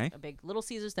 I'm not Okay. a big Little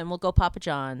Caesars. Then we'll go Papa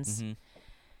John's. Mhm.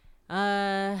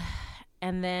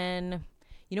 And then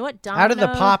you know what? Out of the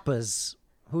Domino- Papas,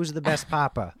 who's the best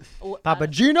Papa? Oh, Papa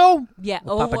Gino? Yeah.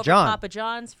 Or Papa over John? Papa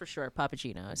John's for sure. Papa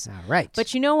Gino's. All right.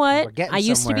 But you know what? We're getting I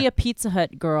used to be somewhere. a Pizza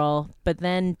Hut girl, but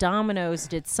then Domino's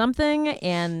did something,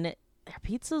 and their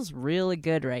pizza's really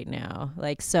good right now.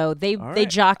 Like so, they All they right.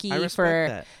 jockey I respect for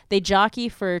that. they jockey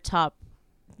for top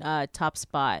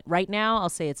spot right now. I'll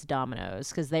say it's Domino's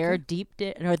because they're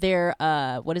or they're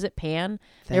what is it They're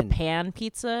Thin. pan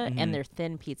pizza and their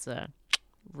thin pizza,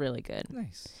 really good.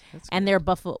 Nice. That's And their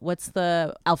buffalo, what's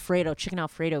the chicken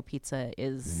Alfredo pizza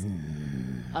is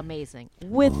amazing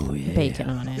with bacon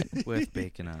on it. with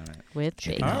bacon on it. With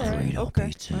bacon. All right.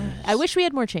 Okay. I wish we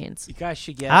had more chains. You guys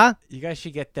should get Huh? you guys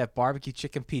should get that barbecue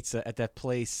chicken pizza at that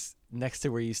place next to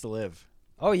where you used to live.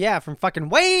 Oh yeah, from fucking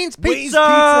Wayne's Pizza,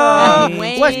 Wayne's Pizza!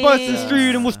 Wayne's. West Boston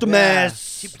Street in Worcester,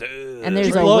 Mass. And there's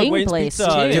a Love wing Wayne's place Pizza.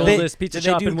 too. The oldest pizza Did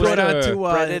shop they do in go down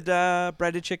Worcester. to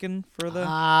breaded chicken for the?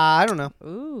 I don't know.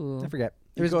 Ooh. I forget.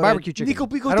 It You was go to barbecue chicken. Nico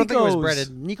Pico I don't think it was Dicos. breaded.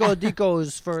 Nico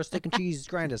Dico's for steak and cheese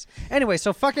grinders. Anyway,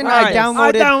 so fucking Right. I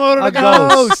downloaded a a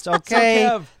Ghost. So, Okay,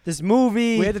 Kev, this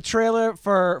movie. we had the trailer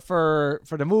for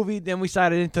the movie, then we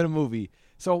started into the movie.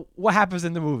 So what happens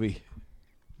in the movie?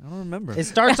 I don't remember. It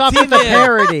starts off with a T-Man.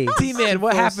 parody. T-Man,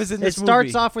 what happens in It this starts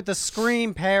movie? off with a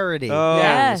Scream parody. Oh,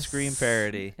 Yes. the Scream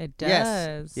parody. It does.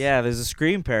 Yes. Yeah, there's a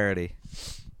Scream parody.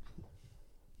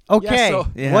 Okay, so-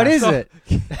 Yeah. what is So- it?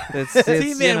 It's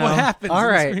T-Man, what happens All in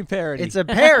right. the Scream parody? It's a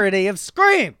parody of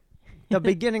Scream. The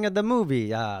beginning of the movie,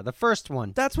 the first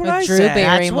one. That's what With I Drew said.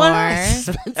 Barrymore. That's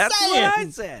what I That's what I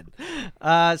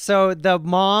said. So the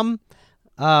mom,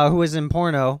 who was in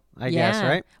porno, I guess, Yeah.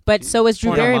 right? But so was Drew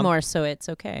Porno mom. Barrymore, so it's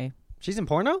okay. She's in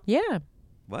porno. Yeah.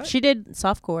 What? She did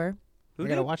softcore. Who I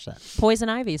gotta did? watch that. Poison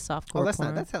Ivy's softcore. Oh, that's porn.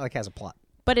 not. That's not like has a plot.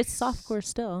 But it's softcore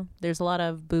still. There's a lot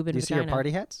of boob and Do you see her vagina. party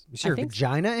hats? You see I her think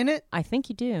vagina in it? I think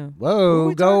you do. Who are Whoa!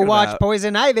 we Go talking watch about?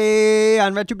 Poison Ivy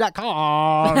on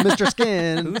RedTube.com, Mr.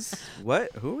 Skin. Who's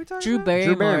what? Who are we talking Drew about?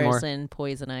 Barrymore's Barrymore. in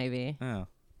Poison Ivy. Oh,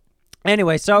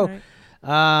 Anyway, so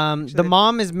Alright. the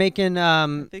mom is making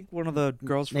I think one of the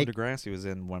girls from Make- Degrassi was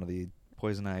in one of the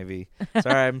Poison Ivy.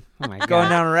 Sorry, I'm oh my going God.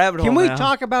 down a rabbit hole. Can we now.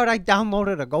 talk about I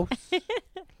downloaded a Ghost?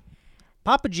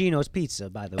 Papa Gino's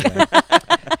Pizza, by the way,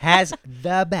 has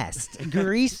the best,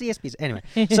 greasiest pizza. Anyway,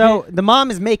 so the mom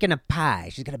is making a pie.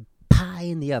 She's got a pie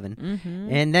in the oven,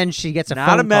 and then she gets a Not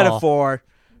phone a call metaphor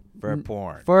for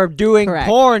porn. for doing Correct.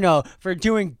 porno, for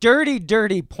doing dirty,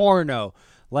 dirty porno,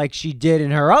 like she did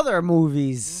in her other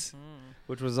movies.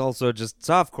 Which was also just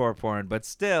softcore porn, but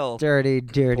still. Dirty,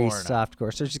 dirty Porno.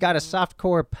 softcore. So she's got a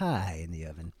softcore pie in the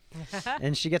oven.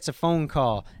 And she gets a phone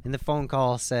call, and the phone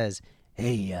call says,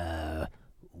 "Hey,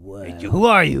 who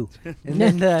are you?" And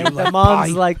then the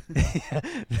mom's like,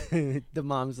 the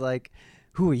mom's like,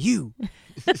 "Who are you?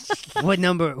 What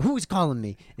number? Who's calling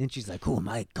me?" And she's like, "Who am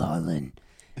I calling?"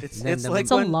 It's And then it's the- like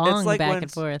It's a when, long it's like back when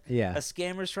and forth. Yeah. a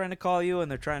scammer's trying to call you and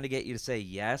they're trying to get you to say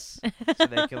yes, so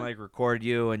they can like record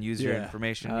you and use your Yeah.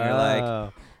 information. And you're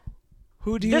like,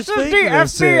 Who do you This is think the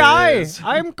this FBI. is?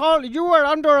 I'm called. You are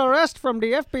under arrest from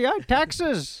the FBI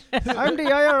taxes. I'm the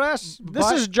IRS.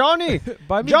 This is Johnny.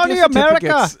 Buy me Johnny gift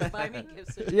America. certificates. Buy me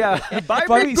gift certificates. Yeah. Buy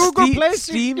Buy me me Google Steam- Play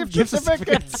Steam gift gift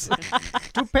certificates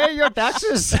to pay your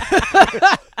taxes.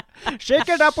 Shake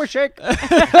it up with shake.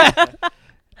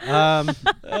 Mom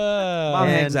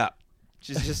hangs and- up.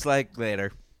 She's just like,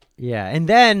 later. Yeah, and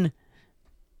then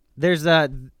there's a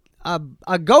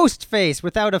ghost face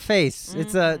without a face.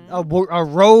 It's a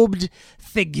robed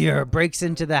figure breaks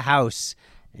into the house,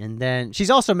 and then she's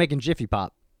also making Jiffy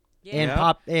Pop and Yeah.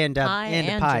 pop and Pie and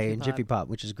and pie Jiffy and Pop. Jiffy Pop,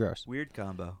 which is gross. Weird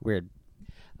combo. Weird.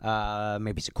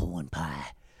 Maybe it's a corn pie.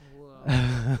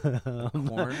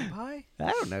 Corn pie?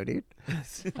 I don't know, dude.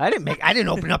 I didn't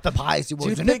open up the pie. See what Do you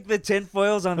was in think the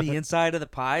tinfoil's on the inside of the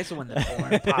pie, so when the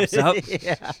corn pops up,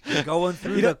 Yeah. going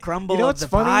through the crumble You know of what's the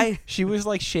funny? pie? She was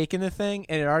like shaking the thing,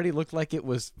 and it already looked like it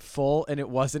was full, and it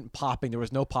wasn't popping. There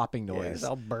was no popping Yeah, noise. it's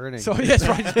all burning. So yeah, it's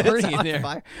right, it's burning in on there.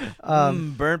 fire.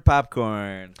 Burnt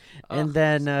popcorn. And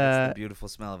then That's the beautiful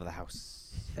smell of the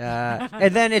house.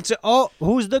 and then it's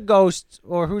who's the ghost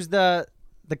or who's the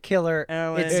killer?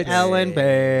 Ellen It's Page. Ellen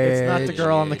Page. It's not the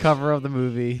girl on the cover of the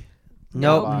movie.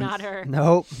 Nope, No, not her.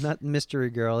 Nope, not mystery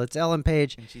girl. It's Ellen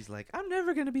Page. And she's like, I'm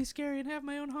never going to be scary and have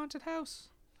my own haunted house.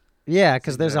 Yeah,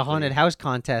 because there's a exactly- haunted house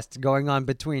contest going on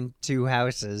between two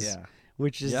houses. Yeah.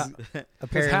 Which is Yeah. Because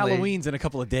apparently Halloween's in a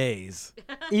couple of days.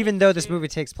 even though this movie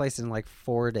takes place in like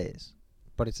 4 days,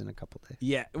 but it's in a couple days.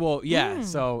 Yeah. Well, yeah.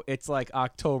 So it's like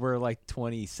October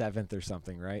 27th or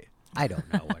something, right? I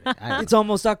don't know what it, I don't It's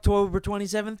almost October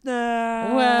 27th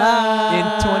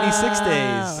now. In 26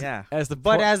 days. Yeah. As the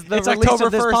But po- as the it's release October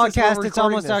of this 1st is when podcast, we're it's recording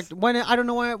almost this. when I don't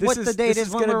know what This the date this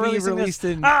is when gonna we're be releasing released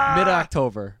this. in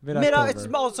mid-October. It's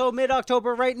also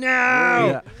mid-October right now.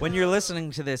 Yeah. When you're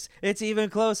listening to this, it's even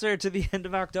closer to the end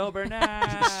of October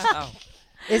now.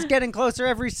 It's getting closer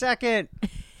every second.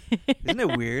 Isn't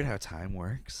it weird how time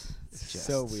works? It's just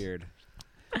So weird.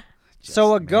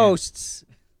 So a man. ghost.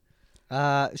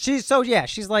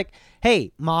 She's like,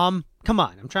 hey, Mom, come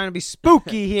on. I'm trying to be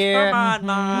spooky here. Come on,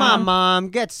 Mom. Come on, Mom.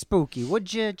 Get spooky,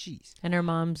 would you? Jeez. And her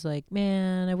mom's like,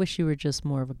 man, I wish you were just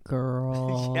more of a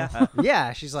girl. Yeah.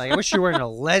 Yeah, she's like, I wish you weren't a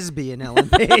lesbian, Ellen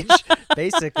Page,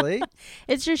 basically.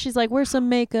 It's just, she's like, wear some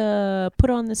makeup, put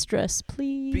on this dress,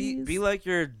 please. Be like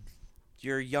your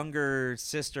younger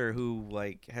sister who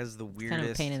like has the weirdest. Kind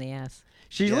of a pain in the ass.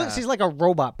 She's like a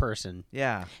robot person.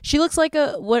 Yeah. She looks like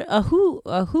a who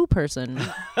person.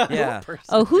 Yeah.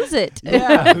 Oh, who's it?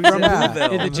 Yeah. From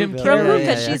Whoville. In the Jim From From Carrey. who? Yeah,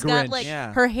 Because yeah, she's The got Grinch. like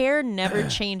Yeah. her hair never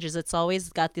changes. It's always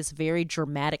got this very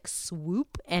dramatic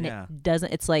swoop, and Yeah. it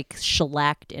doesn't. It's like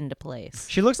shellacked into place.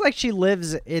 She looks like she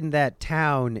lives in that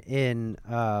town in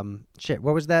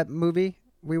what was that movie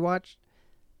we watched?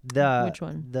 Which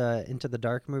one? The Into the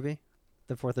Dark movie,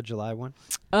 the 4th of July one.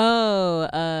 Oh,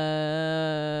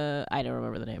 I don't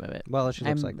remember the name of it. Well, she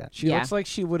looks I'm- like that. She Yeah. looks like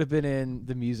she would have been in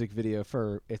the music video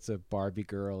for "It's a Barbie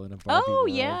Girl in a Barbie Oh World."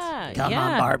 yeah, Come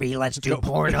yeah. on, Barbie, let's do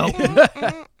porno.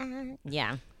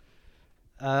 Yeah,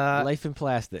 Life in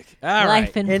Plastic. All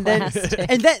life right. in and then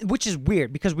plastic. which is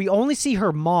weird because we only see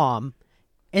her mom,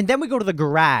 and then we go to the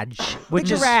garage, which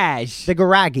is the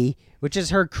garage, which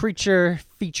is her creature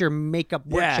feature makeup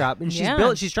Yeah. workshop, and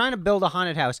Yeah. she's trying to build a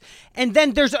haunted house, and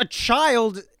then there's a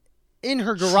child in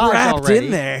her garage Trapped already.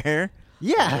 in there.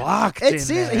 Yeah, Locked it in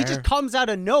seems he there. just comes out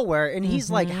of nowhere, and he's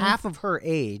like half of her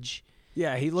age.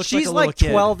 Yeah, he looks She's like a like little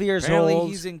kid. 12 years Apparently, old.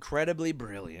 he's incredibly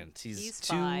brilliant. He's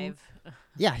too, 5.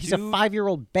 Yeah, he's a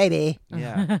 5-year-old baby.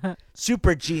 Yeah.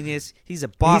 Super genius. He's a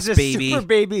boss He's a baby. super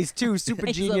babies too, super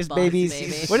He's a genius boss babies.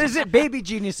 baby. What is it? Baby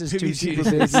geniuses too, super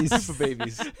babies. Super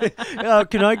babies.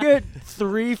 Can I get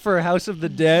 3 for House of the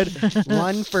Dead?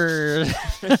 1 for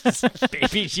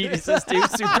Baby Geniuses too,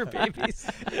 super babies.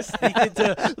 Sneak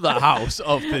into the House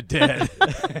of the Dead.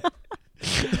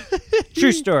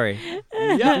 True story.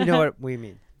 Yeah. You know what we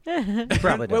mean.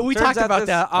 Probably Well, don't. we Turns talked out about this-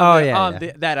 that Oh, on, yeah, on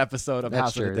yeah. that episode of That's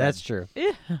House true. of the Dead. That's true.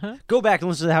 Go back and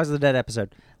listen to the House of the Dead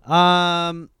episode.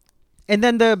 And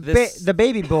then This the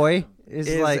baby boy is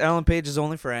Is like, Ellen Page's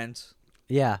only friend.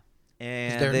 yeah.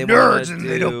 And They're they nerds wanna and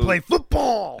they don't do- play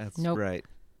football. That's Nope. right.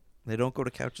 They don't go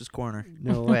to Couch's Corner.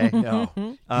 No way. No.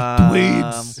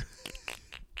 Dweebs.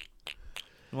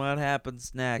 What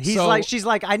happens next? She's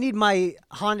like, I need my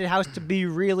haunted house to be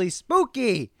really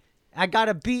spooky. I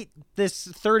gotta beat this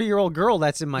 30-year-old girl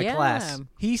that's in my class.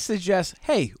 He suggests,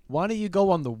 hey, why don't you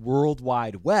go on the World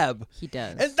Wide Web He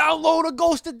does. and download a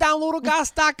ghost at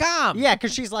downloadaghast.com? Yeah,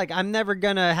 because she's like, I'm never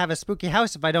gonna have a spooky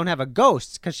house if I don't have a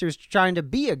ghost. Because she was trying to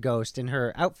be a ghost in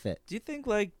her outfit Do you think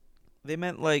like they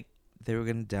meant like they were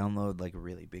gonna download like a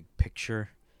really big picture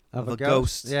of a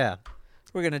ghost? Yeah.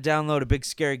 We're gonna download a big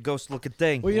scary ghost-looking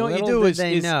thing. Well, you know what you Little do did is,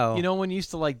 they know. you know when you used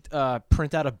to like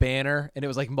print out a banner and it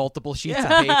was like multiple sheets of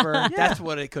paper. That's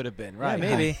what it could have been, right?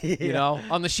 maybe. You know,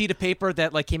 on the sheet of paper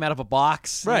that like came out of a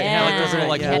box. Right. It had like those little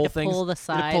like You had hole to things. pull the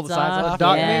You had to pull the sides sides off. off.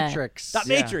 Dot Yeah. Matrix. Dot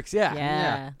Matrix, yeah.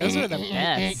 Yeah. Those are the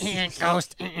best.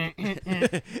 Ghost.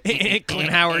 Clint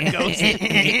Howard Ghost.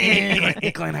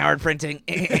 Clint Howard printing.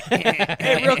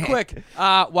 Hey, real quick,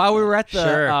 while we were at the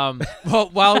Sure.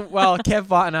 while Kev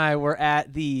Vaught and I were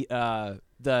at the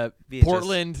VHS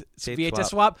Portland tape VHS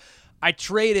swap, I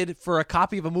traded for a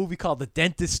copy of a movie called The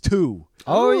Dentist 2.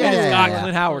 Oh, yeah. And it's got yeah.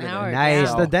 Clint Howard in it. Howard, Nice.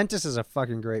 yeah. The Dentist is a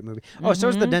fucking great movie. Oh, so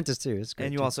is The Dentist, too. It's great.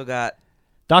 And you too. also got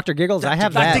Dr. Giggles. I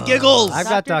have that. Dr. Giggles. I've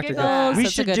got Dr. Dr. Giggles. Giggles. We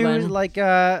That's a should good do one. like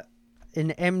an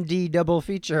MD double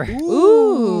feature.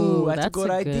 Ooh, that's a good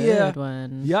a idea. Good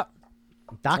one. Yep.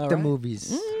 Doctor All right.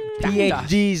 movies.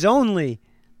 PhDs only.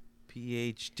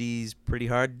 PhDs, pretty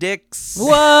hard dicks. Whoa!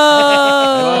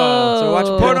 So watch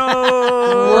porno.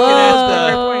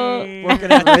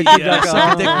 Working at the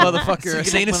suck a dick motherfucker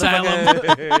insane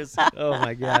asylum. Oh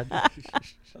my god.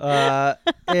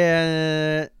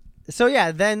 And so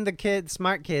yeah, then the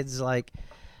smart kids like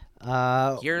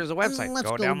Here's a website. Let's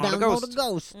Go go download a download ghost. a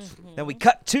ghost. Then we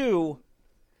cut to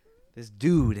this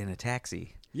dude in a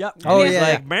taxi. Yep. And Oh, he's yeah.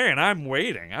 like, man, I'm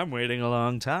waiting a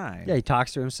long time. Yeah, he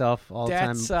talks to himself all the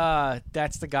time.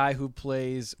 That's the guy who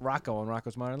plays Rocco on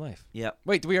Rocco's Modern Life. Yep.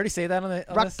 Wait, did we already say that on the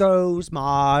this? Rocco's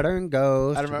Modern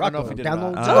Ghost. I don't know if we did or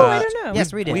Download not. Oh, I don't know.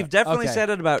 Yes, we did. We've definitely Okay. said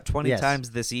it about 20 Yes.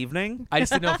 times this evening. I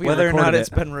just didn't know if we Whether or not recorded it's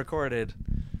it. been recorded.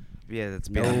 Yeah, it's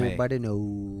been me. Nobody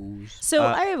knows. So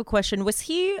I have a question.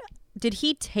 Did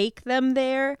he take them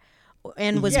there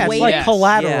and was Yeah, it's waiting? like Yes.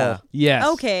 collateral. Yeah. Yes.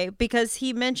 Okay, because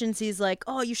he mentions he's like,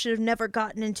 oh, you should have never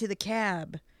gotten into the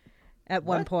cab at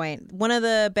one point. One of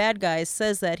the bad guys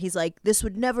says that. He's like, this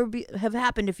would never have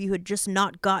happened if you had just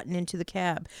not gotten into the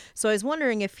cab. So I was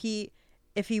wondering if he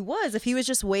was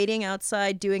just waiting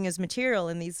outside doing his material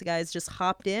and these guys just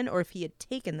hopped in, or if he had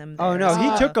taken them there. Oh no,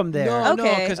 he took them there. No,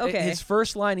 Okay, because okay. his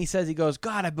first line he says, he goes,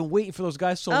 God, I've been waiting for those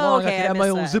guys so Oh, long. okay, I could I have my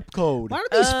missed own that. zip code. Why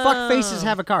do these fuck faces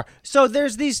have a car? So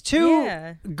there's these two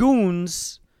Yeah.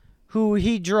 goons who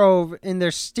he drove, and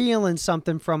they're stealing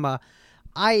something from a.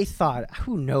 I thought,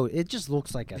 who knows? It just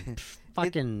looks like a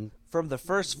fucking From the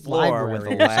first floor with a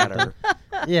library or ladder.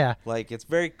 yeah. Like, it's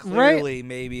very clearly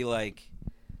maybe like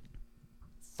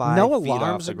 5 No feet off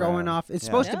alarms the are going ground. off. It's Yeah.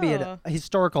 supposed to be No. a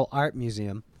historical art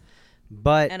museum,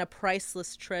 but And a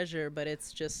priceless treasure, but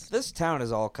it's just This town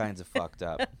is all kinds of fucked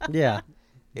up. yeah,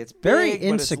 It's Very big, but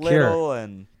it's insecure. little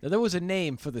and Now, there was a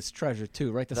name for this treasure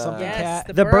too, right? The something Yes,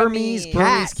 cat. the Burmese Burmese.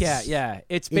 Burmese cat. cat, yeah.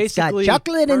 It's It's got basically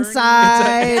chocolate Burmese-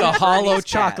 inside. It's a hollow Burmese cat.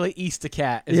 chocolate Easter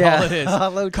cat. Is Yeah, all it is.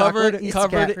 hollow covered chocolate Easter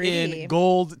covered cat. Pretty. in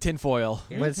gold tinfoil.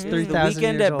 What's the 3,000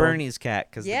 weekend years at old. Bernie's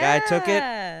cat because the guy took it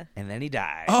and then he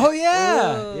died. Oh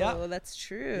yeah, Oh, yeah. that's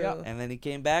true. Yeah. And then he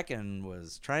came back and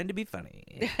was trying to be funny.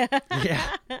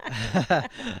 Yeah.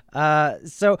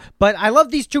 But I love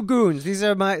these two goons. These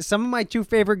are some of my two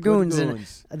favorite goons,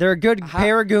 goons. and they're a good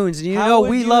pair of goons. And you how know would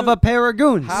we you- love a pair of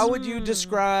goons. How would you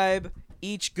describe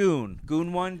each goon?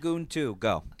 Goon 1, goon 2,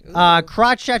 go.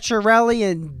 Crotch Etcherelli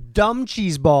and Dumb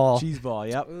Cheeseball. Cheeseball.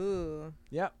 Yep. Ooh.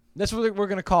 Yep. That's what we're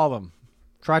gonna call them.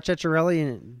 Crotch Etcherelli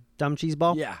and Dumb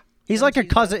Cheeseball. Yeah. He's like a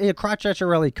cousin, a Crotch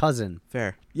Etcherelli cousin.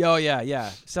 Fair. Yo,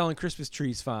 yeah. Selling Christmas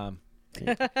trees farm.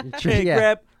 Hey,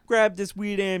 Yeah. grab this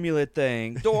weed amulet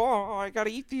thing. Oh, I gotta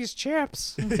eat these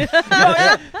chips.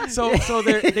 So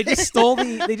they just stole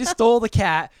the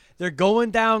cat. They're going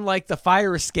down like the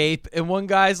fire escape, and one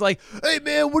guy's like, "Hey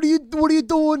man, what are you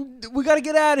doing? We gotta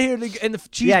get out of here." And the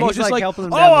cheese Yeah, ball's he's, just like, like, helping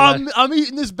him "Oh, down the I'm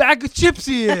eating this bag of chips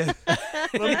here,"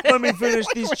 let me finish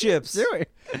these chips.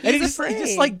 and he just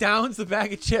like downs the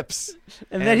bag of chips.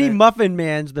 And then he muffin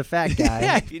mans the fat guy.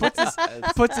 Yeah, he puts his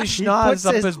puts schnoz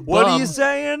up his What bum. are you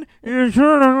saying? You're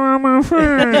turning on my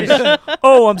face.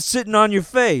 Oh, I'm sitting on your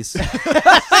face.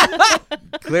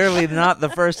 Clearly not the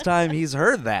first time he's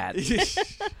heard that.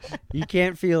 You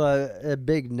can't feel a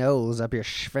big nose up your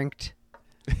sphinct.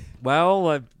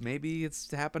 Well, maybe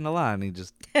it's happened a lot, and he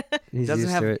just He's doesn't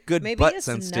used have to it. good Maybe butt it's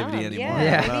sensitivity numb. anymore. Yeah, I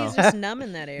don't maybe know. he's just numb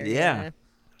in that area. Yeah.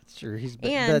 Sure, he's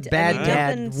And, the bad I mean, dad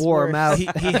nothing's wore him worse.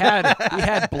 out. he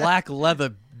had black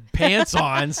leather pants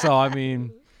on, so I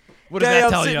mean, what does Hey, that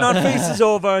I'm tell sitting you? on faces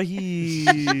over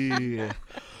here.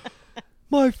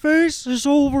 My face is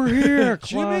over here,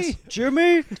 Jimmy.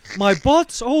 Jimmy, my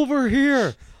butt's over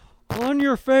here, on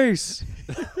your face.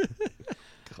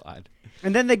 God.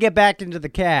 And then they get back into the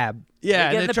cab.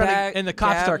 Yeah, They get and, in the trying back, and the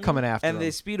cops cab, start coming after and them.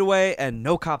 they speed away, and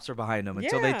no cops are behind them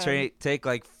until they Yeah. take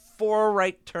like 4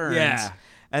 right turns. Yeah.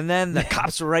 And then the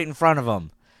cops are right in front of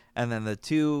them. And then the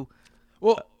two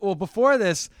Well, before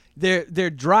this, they're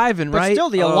driving, But right? still,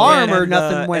 the alarm or and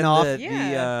nothing went off.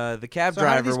 The cab So how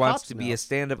do driver these wants cops to be know? a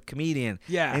stand-up comedian.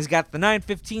 Yeah. And he's got the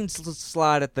 9:15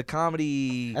 slot at the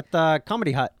comedy At the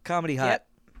Comedy Hut. hut.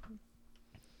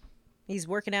 He's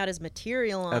working out his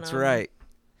material on That's him. right.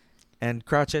 And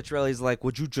Crouch Etcherelli's like,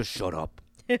 "Would you just shut up?"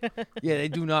 Yeah, they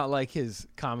do not like his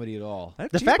comedy at all.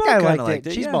 The fat guy kinda liked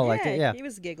it. yeah. Cheeseball liked it, yeah. He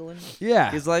was giggling.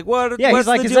 Yeah. He's like, "What? Yeah, what's he's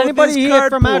like, the is deal with anybody these here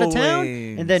from out of carpool town?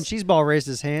 wings?" And then Cheeseball raised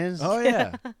his hands. Oh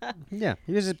yeah. Yeah,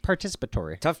 he was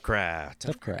participatory. Tough crowd.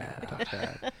 Tough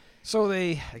crowd. So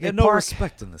they I get no park,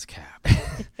 respect in this cab.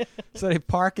 So they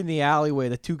park in the alleyway.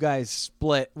 The two guys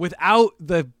split without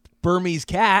the Burmese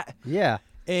cat. Yeah.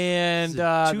 And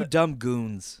Two dumb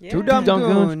goons. Yeah. Two dumb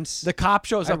goons. The cop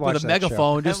shows I'd up with watch a that show.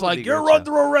 megaphone, just That would like, be a "You're good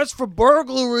under arrest for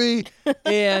burglary."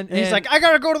 And he's like, I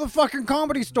gotta go to the fucking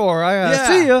Comedy Store. I Yeah.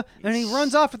 see ya. And he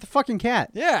runs off with the fucking cat.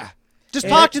 "Yeah." Just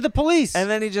And talk then- to the police. And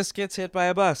then he just gets hit by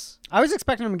a bus. I was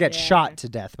expecting him to get shot to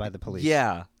death by the police.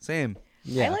 Yeah, same.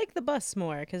 Yeah. I like the bus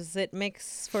more because it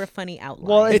makes for a funny outline.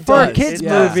 Well, It for a does. kids It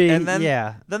does. movie, And then,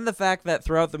 yeah. then the fact that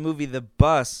throughout the movie the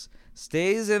bus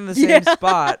stays in the same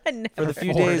spot for the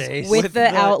few 4 days days. With the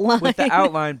outline. with the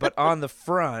outline, but on the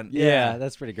front. Yeah,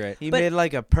 that's pretty great. He But- made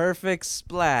like a perfect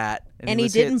splat, and he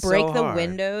was hit didn't break so the hard.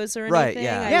 windows or anything. Right,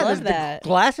 yeah. I love the that.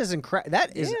 glass is incredible.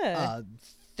 That is Yeah. a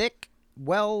thick,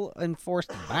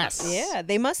 well-enforced bus. Yeah,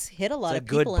 they must hit a lot It's a of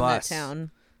good people in that bus.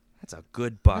 town. That's a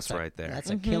good bus That's a- right there.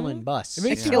 That's a killing bus. It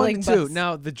makes A you killing wonder too. bus.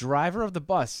 Now, the driver of the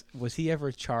bus, was he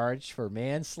ever charged for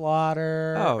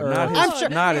manslaughter? Oh, or- not his, I'm sure-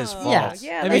 not his fault. Yeah,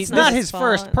 Yeah, I that's mean, it's not his his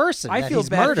first fault. person. I that feel he's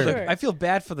bad. murdered. Sure. I feel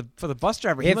bad for the bus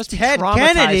driver. he If must be Ted traumatized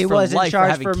Kennedy for was in life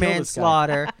charge having for killed this guy.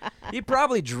 manslaughter, He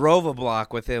probably drove a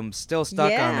block with him still stuck on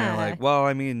there. Yeah. Like, well,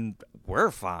 I mean,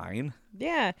 we're fine.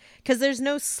 Yeah, because there's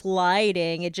no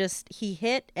sliding. It just, he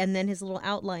hit and then his little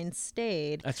outline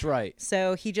stayed. That's right.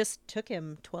 So he just took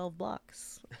him 12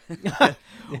 blocks.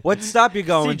 What stop you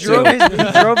going he drove, to?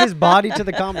 he drove his body to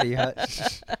the Comedy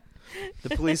Hut. The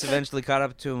police eventually caught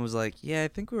up to him and was like, yeah, I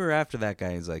think we were after that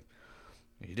guy. He's like,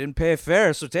 he didn't pay a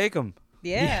fare, so take him.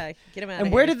 Yeah, get him out And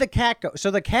of where here. did the cat go? So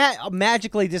the cat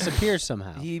magically disappears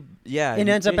somehow. Yeah. It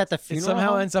ends up at the It funeral somehow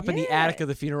home? ends up in the attic of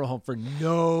the funeral home for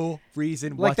no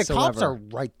reason Like the whatsoever. cops are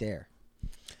right there.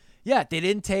 Yeah, they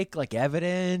didn't take like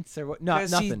evidence or what. No,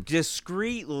 Because he nothing.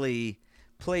 discreetly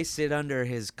placed it under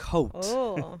his coat.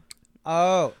 Oh.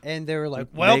 Oh, and they were like,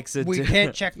 It well, makes it we di-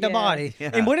 can't check the Yeah. body. Yeah.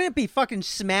 And wouldn't it be fucking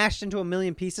smashed into a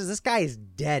million pieces? This guy is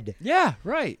dead. Yeah,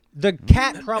 right. The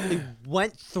cat probably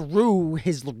went through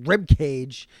his rib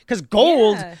cage because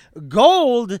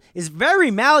gold is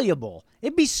very malleable.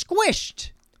 It'd be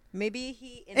squished. Maybe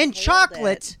he And inhaled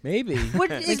chocolate Maybe.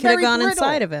 would, It is could have very gone brittle.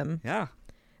 inside of him. Yeah.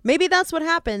 Maybe that's what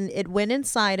happened. It went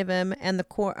inside of him, and the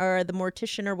the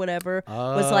mortician or whatever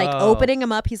was like opening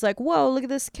him up. He's like, "Whoa, look at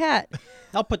this cat!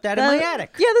 I'll put that in my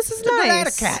attic." Yeah, this is It's a good nice.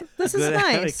 attic cat. This is Good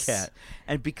nice. cat.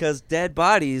 And because dead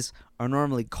bodies are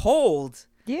normally cold,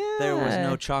 Yeah, there was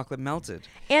no chocolate melted.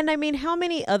 And I mean, how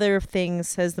many other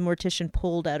things has the mortician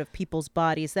pulled out of people's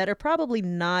bodies that are probably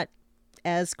not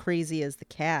as crazy as the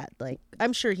cat? Like,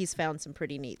 I'm sure he's found some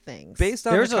pretty neat things. Based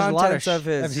on There's the a lot of contents of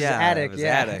his, attic,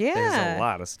 yeah. There's Yeah. a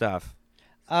lot of stuff.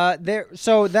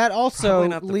 So that also Probably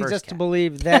not the leads first us to cat.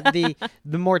 believe that the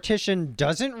mortician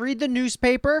doesn't read the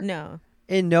newspaper No.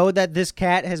 and know that this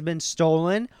cat has been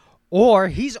stolen, or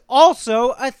he's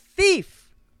also a thief.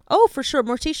 Oh, for sure.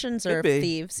 Morticians are Could be.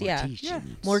 thieves. Yeah.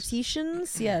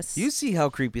 Morticians, yes. You see how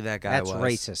creepy that guy That's was.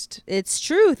 racist. It's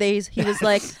true. He was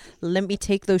like, let me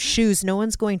take those shoes. No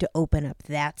one's going to open up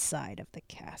that side of the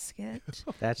casket.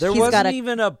 That's There He's wasn't got a-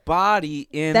 even a body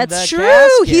in That's the true.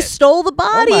 casket. He stole the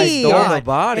body. Stole the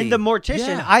body. And the mortician,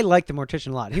 Yeah. I like the mortician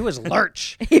a lot. He was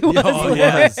Lurch. He was. Oh,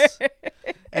 yes.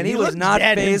 And he was looked not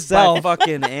dead phased himself. by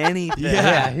fucking anything.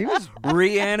 Yeah, he was.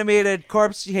 Reanimated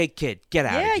corpse. Hey, kid, get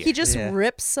out of Yeah, here. he just Yeah.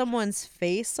 rips someone's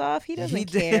face off. He doesn't He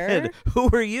care. did. Who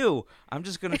are you? I'm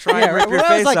just going to try Yeah, and rip your I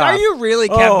face was like, off. are you really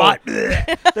Oh,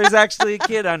 Kevbot? there's actually a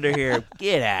kid under here.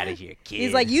 Get out of here, kid.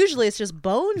 He's like, usually it's just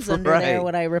bones under there Right.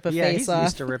 when I rip a Yeah, face he's off.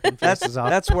 used to ripping that's faces off.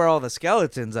 that's where all the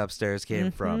skeletons upstairs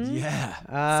came from.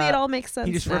 Yeah. See, it all makes sense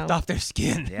He just now. ripped off their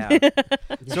skin. Yeah.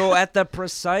 So at the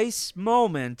precise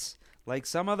moment, like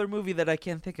some other movie that I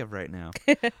can't think of right now,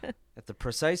 at the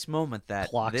precise moment that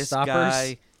Clock this stoppers?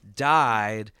 guy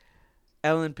died,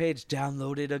 Ellen Page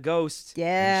downloaded a ghost.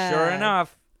 Yeah. And sure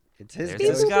enough, It's his there's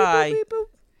ghost. this guy.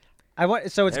 I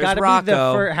want, so it's There's got to be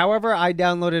Rocco. however I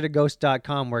downloaded a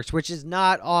ghost.com works, which is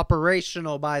not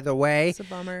operational, by the way. It's a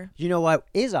bummer. You know what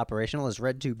is operational is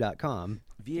redtube.com.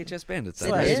 VHS Bandits.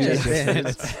 It I is.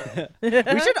 guess. We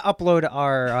should upload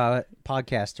our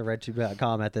podcast to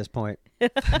RedTube.com at this point.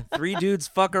 3 dudes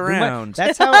fuck around.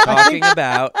 That's how talking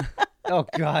about. Oh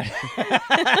God.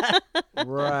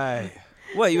 Right.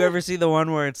 What, you ever see the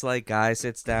one where it's like guy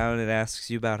sits down and asks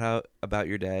you about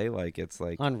your day? Like it's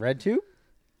like On RedTube?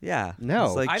 yeah, No.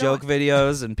 it's like I joke don't-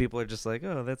 videos and people are just like,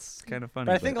 oh, that's kind of funny.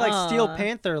 But I think like Steel Aw.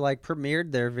 Panther like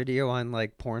premiered their video on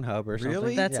like Pornhub or something.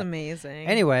 Really? That's Yeah. amazing.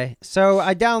 Anyway, so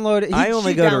I downloaded. I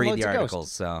only she go to downloads read a the Ghost.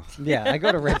 articles, so Yeah, I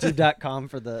go to RedTube.com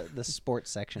for the sports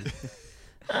section.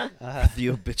 the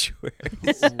obituaries.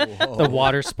 The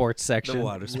water sports section. The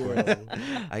water sports.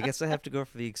 I guess I have to go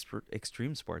for the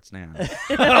extreme sports now.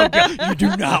 Oh, God. You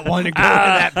do not want to go to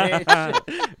that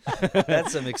page.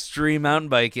 That's some extreme mountain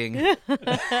biking.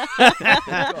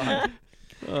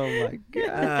 Oh my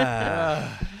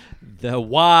God. The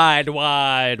wide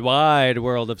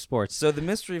world of sports. So the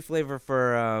mystery flavor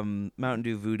for Mountain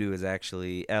Dew Voodoo is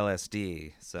actually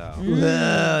LSD. So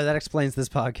That explains this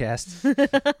podcast.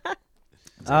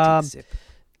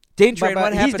 Dane Train, but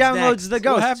what he happens downloads next? the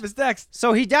ghost. What happens next?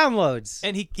 So he downloads.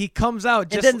 And he comes out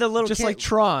just, then the little just kid- like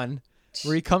Tron,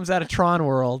 where he comes out of Tron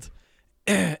world,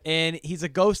 and he's a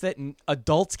ghost that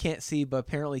adults can't see, but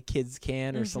apparently kids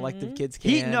can, or selective kids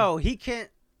can. He can't.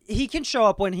 He can show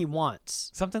up when he wants.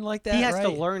 Something like that. He has to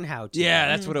right? learn how to. Yeah,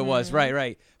 that's what it was.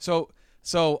 Right. So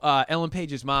Ellen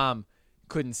Page's mom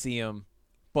couldn't see him,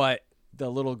 but the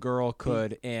little girl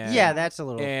could, and Yeah, that's a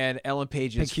little and Ellen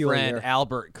Page's peculiar. friend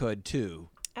Albert could too.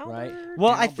 Right?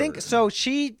 Well, I think so.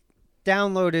 She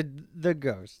downloaded the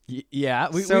ghost. Yeah,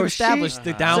 we So established she-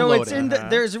 the So downloading. it's in the,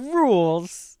 there's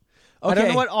rules. I don't Okay.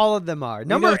 know what all of them are. We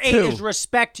Number know 8 two. is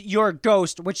respect your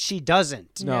ghost, which she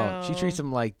doesn't. No, she treats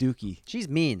him like Dookie. She's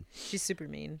mean. She's super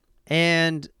mean.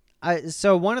 And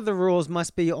so one of the rules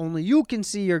must be only you can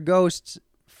see your ghost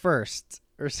first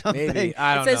or something. Maybe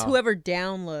I don't It says know. whoever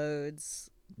downloads.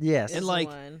 Yes. is And the like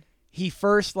one. he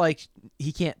first like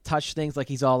he can't touch things, like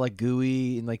he's all like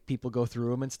gooey and like people go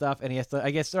through him and stuff, and he has to. I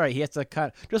guess he has to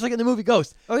cut just like in the movie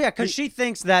Ghost. Oh yeah, because she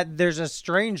thinks that there's a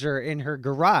stranger in her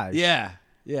garage. Yeah.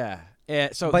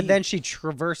 So But then she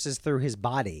traverses through his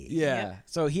body. yeah,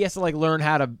 so he has to like learn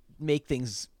how to make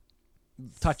things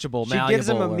touchable. She gives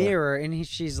him a malleable, or- mirror, and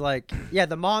she's like, yeah,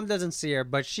 the mom doesn't see her,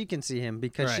 but she can see him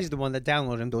because Right. she's the one that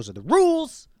downloaded him. Those are the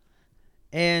rules.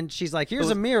 And she's like, here's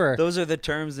a mirror. Those are the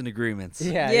terms and agreements.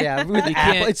 Yeah. With You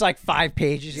Apple, can't- it's like 5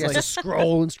 pages. You have to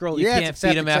scroll and scroll. You yeah, can't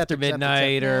accept, feed him accept, after accept,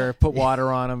 midnight accept. or put water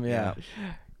on him. Yeah.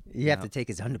 You have to take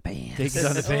his underpants. Take his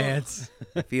underpants.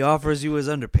 If he offers you his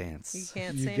underpants, You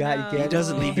can't You say got- no. you he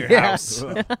doesn't leave your Yeah. house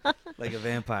like a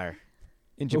vampire.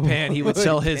 In Japan, he would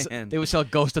sell his. Man. They would sell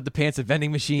Ghost of the Pants at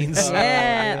vending machines.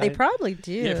 Yeah, they probably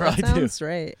do. Yeah, That probably do. sounds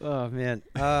right. Oh man.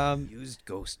 Used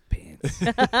ghost pants.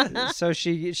 So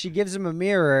she gives him a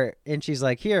mirror, and she's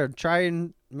like, here, try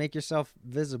and make yourself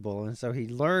visible. And so he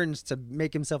learns to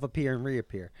make himself appear and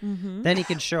reappear. Then he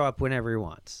can show up whenever he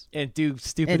wants. And do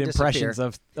stupid And impressions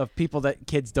disappear. of people that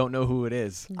kids don't know who it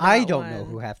is. I Not don't know one.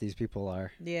 who half these people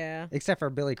are. Yeah. Except for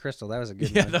Billy Crystal. That was a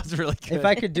good Yeah, one. that was really good. If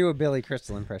I could do a Billy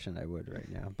Crystal impression, I would right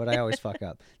now. But I always fuck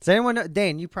up. Does anyone know?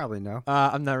 Dane, you probably know.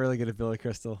 I'm not really good at Billy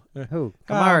Crystal. Who?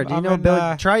 Kamara, do you I'm know in,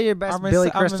 Billy? Try your best I'm in Billy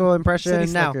I'm in Crystal impression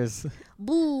City now. Slickers.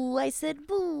 Boo! I said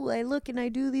boo. I look and I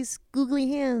do these googly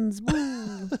hands.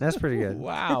 Boo! That's pretty good.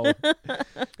 Wow,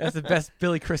 that's the best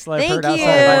Billy Crystal I've Thank heard outside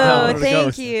of I Downloaded a you. Thank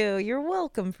Ghost. you. You're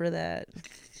welcome for that.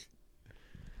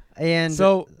 And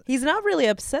So He's not really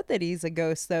upset that he's a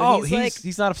ghost, though. Oh, he's like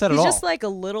he's not upset at he's all. just like a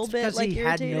little bit because like he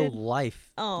had irritated. no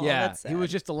life. Oh, yeah, that's he was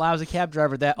sad. just a lousy cab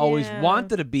driver that always Yeah.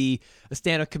 wanted to be a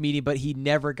stand-up comedian, but he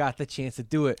never got the chance to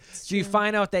do it. So you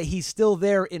find out that he's still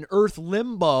there in Earth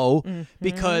limbo Mm-hmm.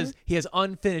 because he has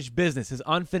unfinished business. His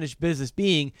unfinished business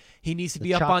being he needs to The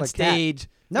be up on chocolate cat. stage.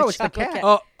 No, it's the chocolate cat. cat.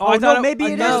 Oh, I no, thought maybe I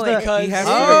it know is the- because He has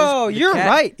Oh, the you're cat-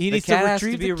 right. he the needs cat to has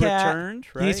retrieve to be the cat. returned,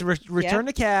 He needs to return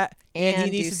the cat, and he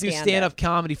And needs do to do stand-up. stand-up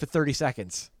comedy for 30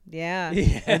 seconds, Yeah.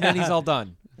 and then he's all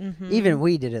done. Even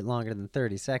we did it longer than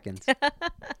 30 seconds.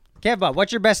 Kevbot,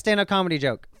 what's your best stand-up comedy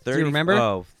joke? Do you remember?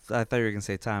 Oh, I thought you were gonna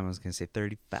say time. I was gonna say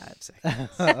 35 seconds.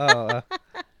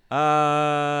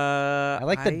 I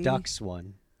like the ducks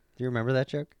one. Do you remember that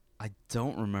joke? I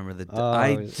don't remember the. Oh, I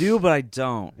it was- do, but I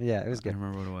don't. Yeah, it was I good. don't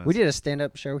remember what it was. We did a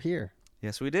stand-up show here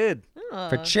Yes, we did.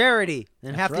 for charity,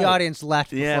 and half the audience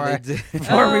left Yeah, before, they did.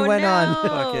 before we went no. on.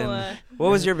 Fucking. What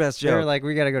was your best They were joke? like,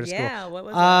 "We gotta go to school." Yeah. What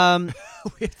was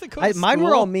We have to go to Mine were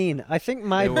school? all mean. I think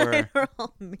my They were. it? They're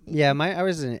all mean. yeah, I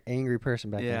was an angry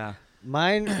person back then. Yeah.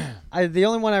 Mine, the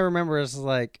only one I remember is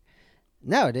like,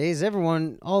 nowadays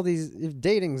all these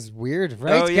dating's weird,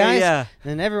 right, Oh, yeah, guys? yeah.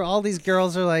 And all these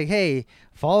girls are like, hey,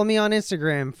 follow me on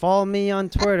Instagram, follow me on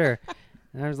Twitter.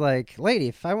 And I was like, lady,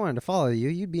 if I wanted to follow you,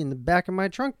 you'd be in the back of my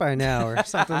trunk by now, or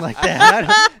something like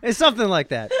that. It's something like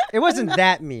that. It wasn't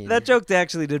that mean. That joke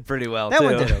actually did pretty well, That too.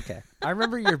 one did okay. I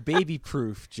remember your baby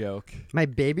proof joke. My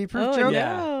baby proof Oh, joke?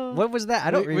 Yeah. What was that?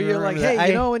 I don't Where remember. you're like, that. hey,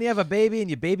 you know when you have a baby and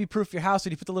you baby proof your house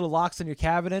and you put the little locks on your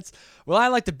cabinets? Well, I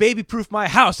like to baby proof my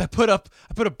house. I put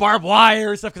a barbed wire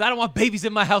and stuff because I don't want babies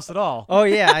in my house at all. Oh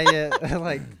yeah,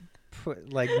 I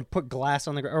put glass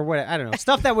on the ground or what? I don't know,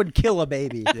 stuff that would kill a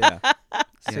baby. Yeah.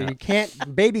 So Yeah.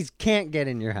 babies can't get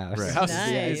in your house. Right. House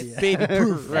Nice. is baby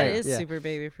proof. That Right, is yeah. super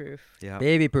baby proof. Yeah.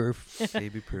 Baby proof.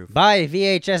 Baby proof. Buy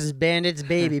VHS Bandits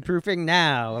baby proofing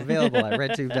now. Available at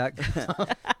redtube.com.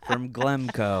 From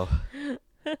Glemco.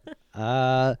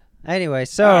 Anyway,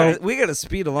 so All right, we got to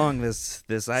speed along this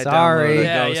I Sorry. downloaded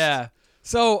Yeah, ghost yeah.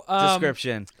 So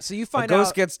description. So you A find ghost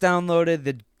out. gets downloaded.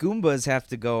 The Goombas have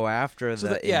to go after So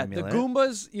the the amulet.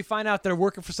 Goombas, you find out they're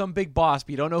working for some big boss, but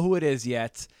you don't know who it is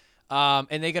yet.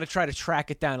 And they got to try to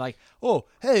track it down. Like, oh,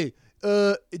 hey,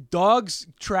 dogs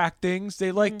track things.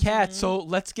 They like cats, so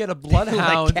let's get a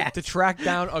bloodhound to track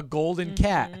down a golden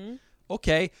cat.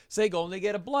 Okay, so they go and they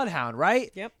get a bloodhound, right?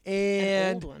 Yep.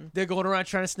 And old one. they're going around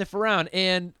trying to sniff around.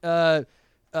 And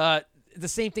the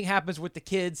same thing happens with the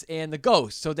kids and the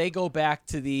ghost. So they go back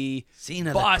to the Scene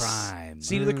of bus. the crime.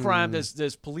 Scene of the crime.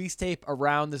 There's police tape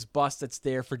around this bus that's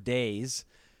there for days.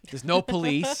 There's no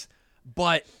police,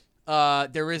 but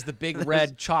there is the big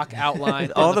red chalk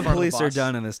outline. All on the front of police are bus.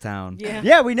 done in this town.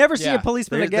 yeah, we never see Yeah. a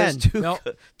policeman There's again. two, Nope.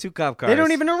 two cop cars. They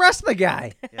don't even arrest the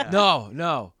guy.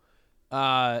 No.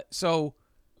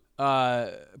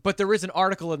 But there is an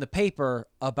article in the paper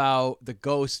about the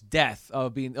ghost's death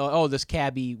of being. Oh, this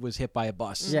cabbie was hit by a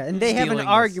bus. Yeah, and they have an Stealing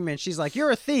this. argument. She's like,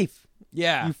 "You're a thief.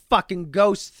 Yeah. You fucking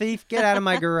ghost thief. Get out of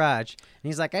my garage." And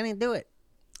he's like, "I didn't do it."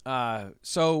 At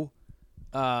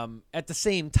the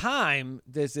same time,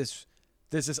 there's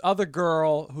this other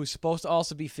girl who's supposed to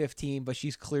also be 15, but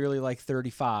she's clearly like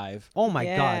 35. Oh my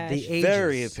Yeah, god, the she's ages.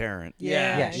 Very apparent.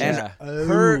 Yeah, she's And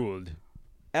her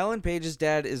Ellen Page's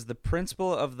dad is the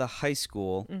principal of the high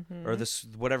school or the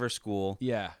whatever school.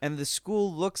 Yeah. And the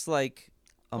school looks like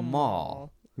a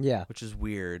mall. Yeah. Which is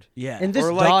weird. Yeah. And this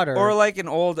or daughter, like an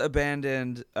old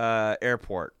abandoned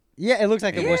airport. yeah, it looks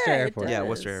like a Worcester it Airport. Yeah, does.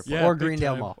 Worcester Airport. Yeah, or big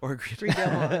Greendale time. Mall. Or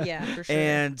Greendale Mall, yeah, for sure.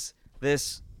 And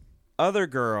this other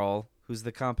girl who's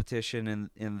the competition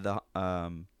in the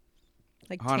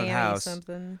like haunted Tammy house,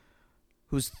 something.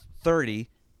 who's 30.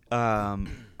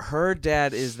 Her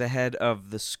dad is the head of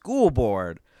the school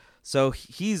board, so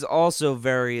he's also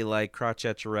very like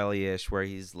Crocettarelli-ish, where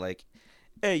he's like,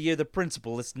 "Hey, you're the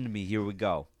principal. Listen to me. Here we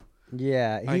go.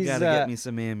 Yeah, I he's, gotta get me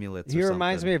some amulets." He or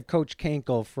reminds something." me of Coach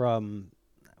Kankle from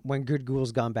When Good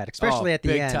Ghouls Gone Bad, especially at the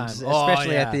big end. time.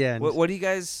 Especially at the end. What do you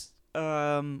guys?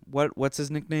 What's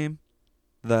his nickname?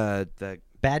 The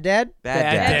Bad Dad? Bad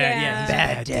Dad. Yeah,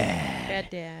 Bad Dad. Bad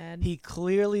dad. He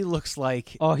clearly looks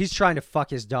like Oh, he's trying to fuck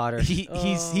his daughter. he's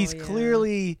yeah.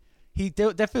 clearly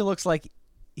definitely looks like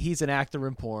he's an actor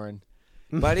in porn.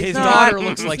 But he's His not. daughter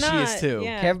looks like He's she is not, too.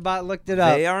 yeah. Kevbot looked it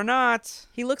up. They are not.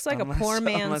 He looks like Unless- a poor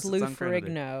unless man's it's Lou uncredited.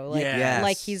 Ferrigno. Like, Yes.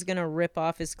 like he's gonna rip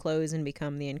off his clothes and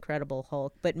become the Incredible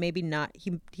Hulk, but maybe not.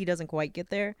 He doesn't quite get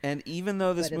there. And even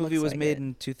though this But it movie looks was like made it.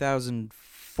 in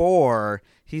 2004,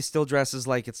 he still dresses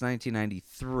like it's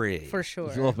 1993. For sure.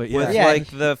 A little bit, With Yeah. like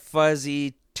the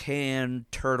fuzzy tan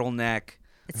turtleneck.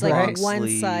 It's like Right. one long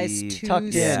size sleeve, too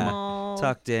Tucked in. small.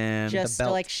 tucked in, Just to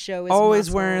belt. like show his always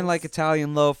wearing muscles. like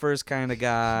Italian loafers kind of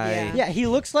guy. Yeah. Yeah, he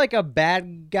looks like a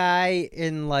bad guy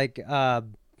in like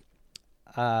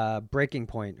Breaking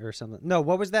Point or something. No,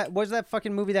 what was that? What was that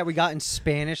fucking movie that we got in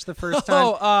Spanish the first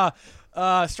time?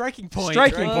 Striking Point.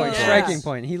 Striking Point. Yes. Striking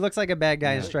Point. He looks like a bad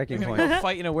guy in Striking Point. Go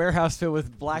fight in a warehouse filled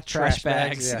with black trash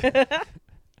bags. Yeah.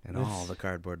 And all the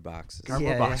cardboard boxes.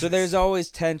 Cardboard boxes. So there's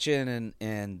always tension,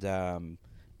 and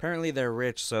apparently they're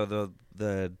rich. So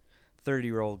the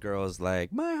 30-year-old girl is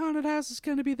like, "My haunted house is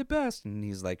gonna be the best," and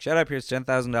he's like, "Shut up! Here's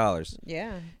 $10,000."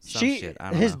 Yeah. Shit.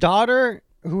 I don't his know. daughter,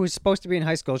 who is supposed to be in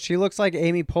high school, she looks like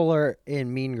Amy Poehler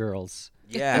in Mean Girls.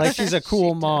 Yeah. Like she's a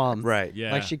cool mom. Right.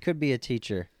 Yeah. Like she could be a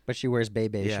teacher, but she wears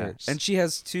Bebe shirts. And she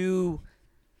has two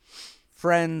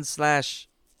friends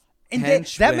 / And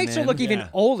that makes her look even Yeah.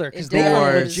 older because It they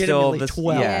are does. legitimately Still this-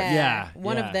 12. Yeah. Yeah,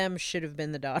 One yeah. of them should have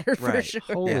been the daughter for Right. sure.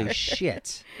 Holy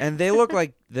shit. And they look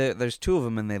like there's two of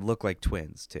them, and they look like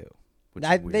twins too. Which is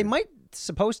They weird. might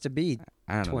supposed to be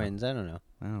I don't know. twins. I don't know.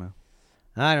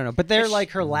 I don't know. But they're like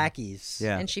her lackeys.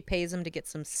 Yeah. And she pays him to get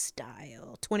some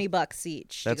style. $20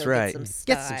 each. to That's go right. Get some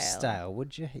style. Get some style,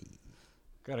 would you?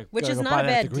 Which gotta is go not buy a that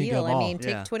at bad the Greendale deal. I Mall. mean,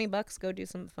 take Yeah. $20, go do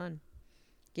something fun.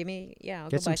 I'll Get go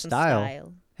buy some some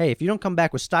style. Hey, if you don't come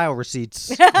back with style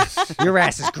receipts, your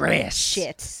ass is grass.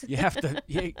 Shit. You have to.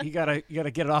 You gotta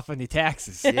get it off on your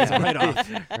taxes. Yeah. It's a write-off.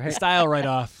 Right. Style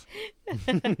write-off.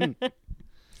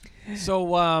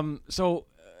 So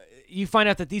you find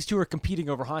out that these two are competing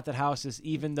over haunted houses,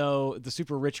 even though the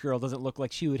super rich girl doesn't look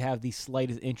like she would have the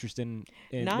slightest interest in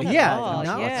Not making at haunted all. houses.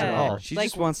 not at all. She Like,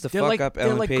 just wants to They're fuck like up they're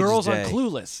Ellen like Page's girls day. on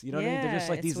Clueless. You know what I mean? They're just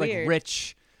Yeah, like these it's like weird.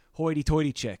 rich,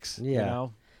 hoity-toity chicks. You Yeah.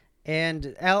 know?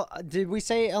 And did we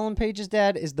say Ellen Page's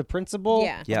dad is the principal?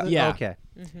 Yeah. Yeah. Yeah. Okay.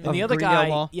 And Of the other Greendale guy,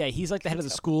 Mall? yeah, he's like the head of the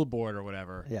school board or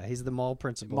whatever. Yeah, he's the mall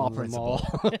principal. Mall in the principal.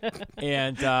 mall.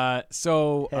 And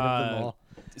so Head of the mall.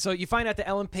 so you find out that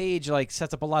Ellen Page like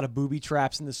sets up a lot of booby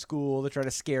traps in the school to try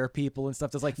to scare people and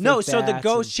stuff. There's like No, fake so the bats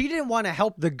ghost, and- she didn't want to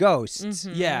help the ghosts.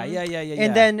 Mm-hmm. Yeah.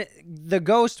 And then the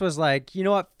ghost was like, you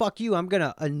know what? Fuck you. I'm going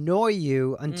to annoy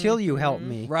you until you help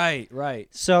me. Right.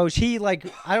 So she, like,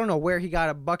 I don't know where he got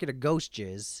a bucket of ghost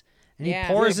jizz. And Yeah.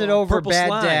 he pours Yeah, it over purple Bad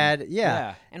slime. Dad.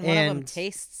 Yeah. And one of them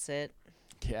tastes it.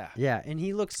 Yeah. Yeah, and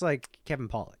he looks like Kevin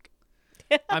Pollak.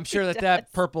 I'm sure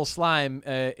that purple slime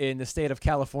in the state of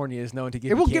California is known to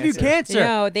give It will give you cancer.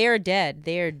 No, they are dead.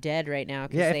 They are dead right now.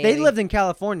 'cause Yeah, if they lived in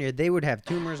California, they would have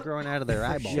tumors growing out of their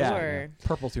eyeballs. Yeah. Sure.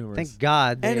 Purple tumors. Thank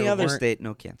God. Any they other weren't- state,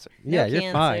 no cancer. Yeah, No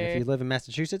you're fine. If cancer. you live in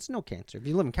Massachusetts, no cancer. If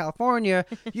you live in California,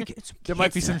 you get some There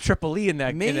might be some triple E in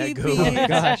that. Maybe, in that goo. Oh,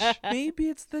 gosh. maybe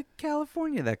it's the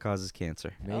California that causes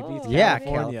cancer. Maybe it's Yeah,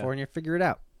 California. California. Figure it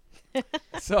out.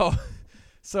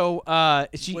 So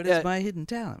she. What is my hidden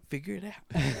talent? Figure it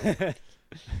out.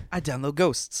 I download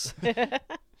ghosts.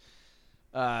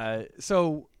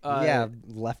 Yeah,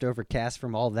 leftover cast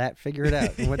from all that. Figure it out.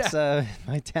 What's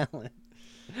my talent?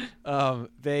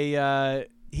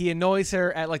 He annoys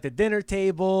her at like the dinner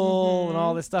table and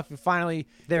all this stuff, and finfinally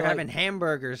They're like- having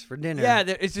hamburgers for dinner. Yeah,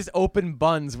 it's just open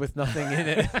buns with nothing in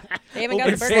it. They haven't got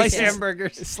Open a burger slices- yet.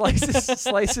 hamburgers.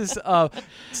 slices of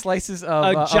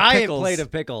A giant pickles. plate of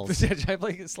pickles. Giant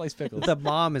plate of sliced pickles. The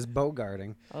mom is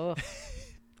bogarting. Oh,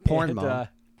 Porn And, mom.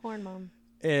 porn mom.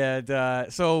 And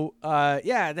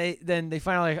they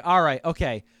finally all right,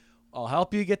 okay, I'll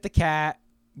help you get the cat.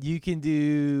 You can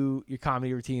do your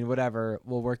comedy routine, whatever.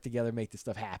 We'll work together, make this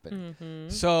stuff happen. Mm-hmm.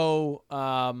 So,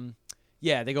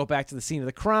 they go back to the scene of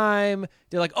the crime.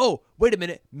 They're like, oh, wait a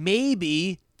minute.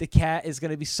 Maybe the cat is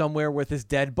going to be somewhere with his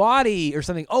dead body or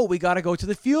something. Oh, we got to go to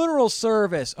the funeral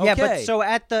service. Okay. Yeah, but so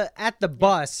at the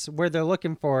bus where they're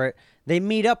looking for it, they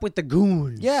meet up with the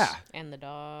goons. Yeah. And the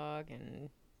dog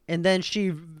And then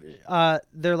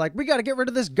they're like, we got to get rid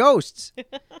of this ghost.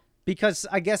 Because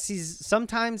I guess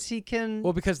sometimes he can.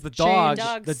 Well, because the change-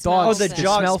 dog, the smell dog, the can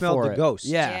dog smell smelled for the it. ghost.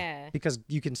 Yeah. Because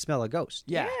you can smell a ghost.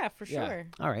 Yeah. for Yeah. sure.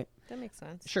 All right. That makes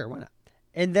sense. Sure, why not?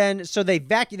 And then so they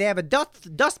have a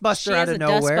dustbuster She out has of a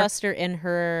nowhere. dustbuster in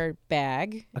her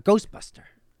bag. A ghostbuster.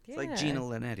 It's like Gina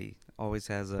Linetti always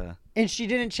has a. And she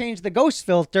didn't change the ghost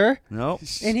filter. Nope.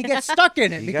 And he gets stuck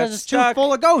in it He because got it's stuck. too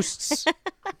full of ghosts.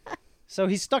 So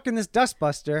he's stuck in this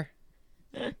dustbuster.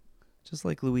 Just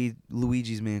like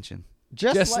Luigi's Mansion.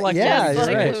 Just like Just you're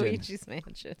like right. Luigi's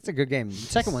Mansion. It's a good game. The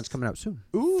second one's coming out soon.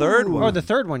 Third one. Or the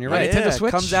third one, you're Yeah, right. Nintendo Yeah,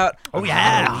 Switch? comes out. Oh,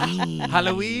 yeah.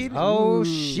 Halloween. Oh,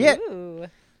 shit. Ooh.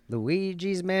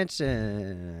 Luigi's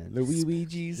Mansion.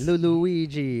 Luigi's.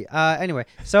 Luigi. Anyway,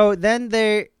 so then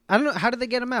I don't know, how did they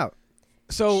get him out?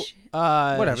 So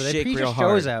Whatever. shake He real just hard.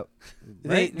 shows out.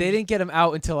 They didn't get him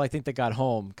out until I think they got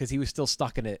home because he was still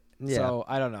stuck in it. Yeah. So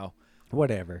I don't know.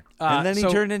 Whatever. And then he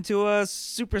turned into a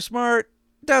super smart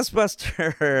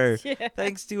dustbuster. Yeah.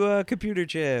 Thanks to a computer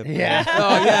chip. Yeah.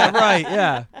 Oh yeah, right,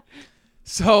 yeah.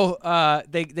 So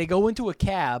they go into a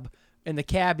cab, and the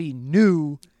cabbie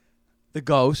knew the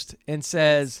ghost and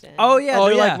says, Oh, yeah. "Oh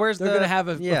they're yeah, like, where's they're the... gonna have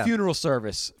a yeah. funeral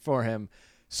service for him."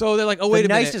 So they're like, "Oh the wait a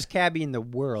minute." nicest cabbie in the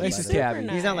world. Nicest by the way. cabbie.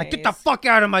 He's not like, get nice. the fuck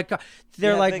out of my car.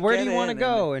 They're Yeah, like, they where do get you want to in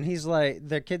go? And he's like,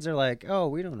 their kids are like, oh,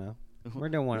 we don't know. We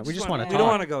don't want to. We just want to talk. We don't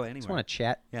want to go We just anywhere. want to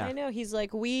chat. Yeah. I know. He's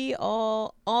like, we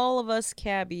all of us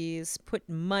cabbies put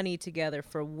money together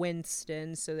for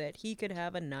Winston so that he could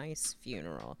have a nice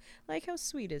funeral. Like, how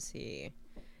sweet is he?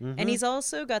 Mm-hmm. And he's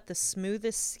also got the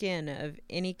smoothest skin of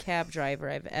any cab driver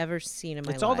I've ever seen in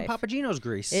my It's life. all the Papagino's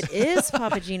grease. It is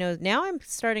Papagino's. Now I'm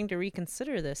starting to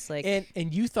reconsider this. Like,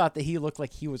 And you thought that he looked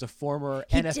like he was a former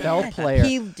He NFL did. player.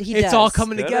 He it's does. all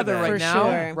coming Could together have right been. now,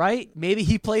 For sure. right? Maybe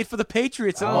he played for the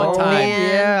Patriots at oh, one time. man.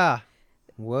 yeah.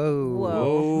 Whoa.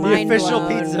 Whoa. The Mind official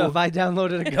blown. pizza if I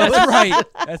downloaded a That's ghost. right.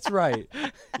 That's right.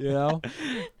 You know.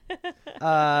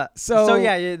 So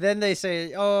yeah, then they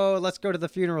say, "Oh, let's go to the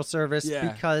funeral service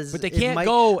Yeah. because." But they it can't might-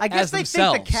 go I guess as they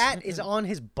themselves. think the cat is on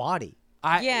his body.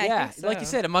 I think like you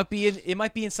so. said, it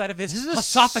might be inside of his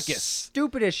esophagus.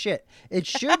 Stupid as shit. It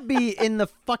should be in the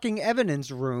fucking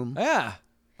evidence room. Yeah.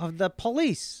 Of the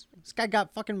police. This guy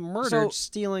got fucking murdered So,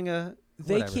 stealing a.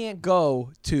 They whatever. can't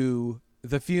go to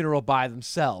the funeral by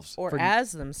themselves Or for,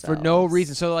 as for themselves. no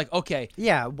reason. So they're like, okay,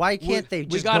 Yeah, why can't they we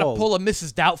just gotta go? pull a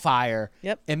Mrs. Doubtfire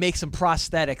Yep. and make some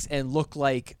prosthetics and look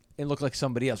like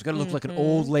somebody else. We gotta look like an Mm-hmm.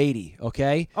 old lady,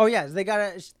 okay? Oh yeah, they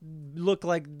gotta look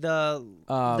like the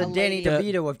Danny the-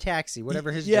 DeVito of Taxi,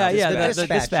 whatever his Yeah, job is. yeah, the the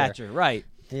dispatcher, right?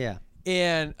 Yeah.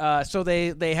 And so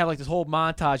they have like this whole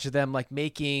montage of them like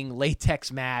making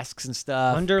latex masks and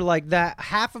stuff. Under like that,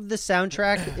 half of the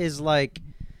soundtrack is like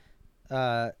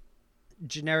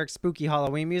generic spooky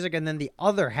Halloween music, and then the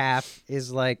other half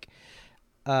is like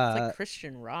It's like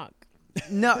Christian rock.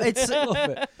 no, it's a little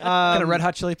bit. Kind of Red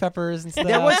Hot Chili Peppers and stuff.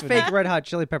 There was and- fake Red Hot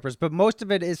Chili Peppers, but most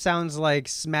of it sounds like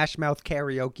Smash Mouth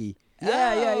karaoke.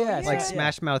 Yeah. Like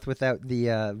Smash Mouth without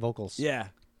the vocals. Yeah.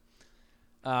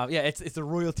 It's the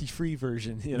royalty free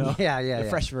version, you know. Yeah. The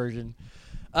fresh version.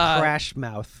 Crash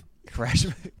Mouth.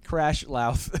 Crash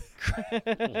Louth.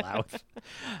 Louth.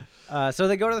 So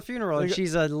they go to the funeral, and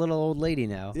she's a little old lady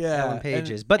now. Yeah, Ellen Page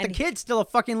and- is. But the kid's still a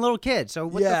fucking little kid. So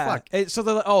what the fuck? And so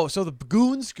the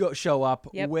goons show up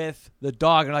with the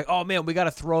dog, and they're like, oh man, we got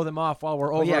to throw them off while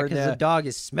we're Oh over. yeah, because the dog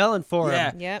is smelling for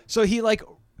Yeah. him. Yep.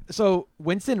 So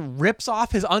Winston rips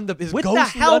off his With ghostly the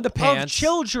help underpants. of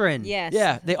children. Yes.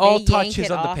 Yeah, they all touch yank his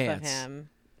it off of underpants. him.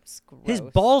 It's His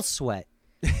gross. balls sweat.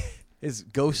 His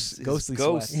ghostly ghost-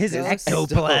 sweat. His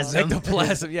ectoplasm.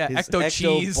 Ectoplasm, yeah. His Ecto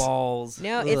cheese. balls.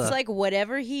 No, it's Ugh. like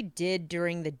whatever he did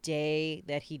during the day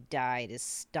that he died is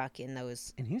stuck in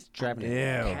those. And he's driving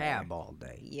a cab all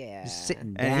day. Yeah. Just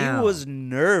sitting And down. he was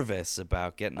nervous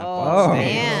about getting up Oh, on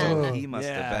stage. man. So he must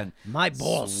have been. My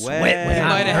balls sweat. sweat when He I'm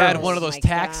might have had nervous. one of those my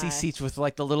taxi God. seats with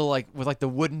like the little with the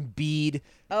wooden bead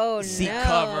Oh seat no!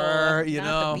 cover, you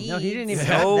not know. The No, he didn't even beads.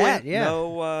 have No, that. Yeah.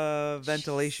 no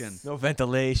ventilation. No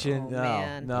ventilation. Oh, no,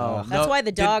 man. no. That's no. why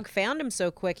the Didn't- dog found him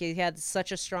so quick. He had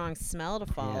such a strong smell to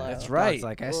follow. That's Dog's right.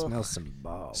 like, I smell some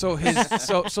balls. So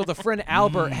so the friend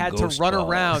Albert had to ghost run balls.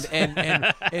 around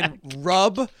and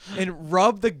rub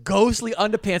the ghostly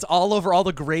underpants all over all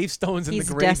the gravestones in He's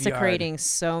the graveyard. desecrating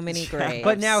so many graves.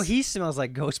 But now he smells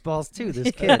like ghost balls too.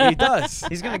 This kid. He does.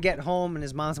 He's gonna get home and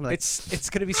his mom's gonna be like, It's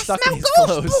gonna be stuck in his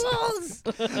clothes.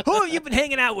 Who have you been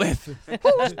hanging out with?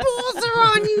 "Whose balls are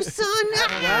on you, son? What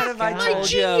have I My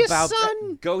told you genius about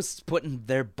son." ghosts putting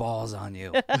their balls on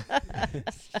you?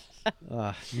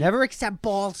 Never accept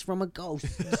balls from a ghost.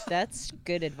 that's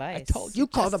good advice. You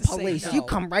call the just to say police. no. You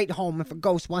come right home if a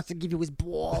ghost wants to give you his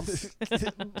balls.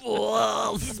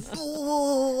 balls.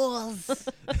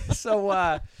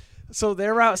 So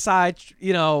they're outside,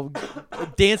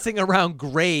 dancing around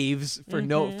graves for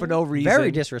no reason.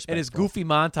 Very disrespectful. And his goofy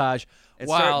montage And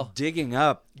while start digging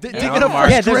up. digging up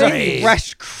fresh Yeah, there's a graves.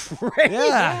 fresh grave.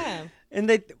 Yeah.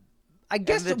 And I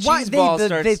guess the why cheese ball they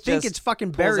starts think just it's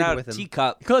fucking pulls buried out with him.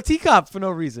 teacup. Call it teacup for no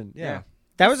reason. Yeah.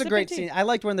 That was a Sipping great tea. scene. I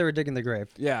liked when they were digging the grave.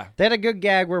 Yeah. They had a good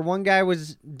gag where one guy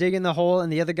was digging the hole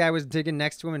and the other guy was digging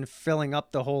next to him and filling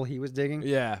up the hole he was digging.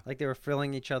 Yeah. Like they were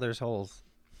filling each other's holes.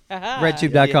 Aha.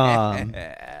 RedTube.com.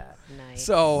 Nice.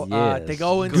 So Yes. they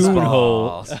go Goon inside.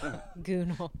 hole. Goon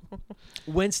hole.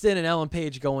 Winston and Ellen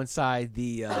Page go inside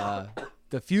the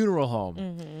funeral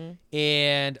home,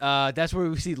 and that's where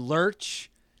we see Lurch.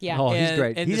 Yeah. Oh, he's And-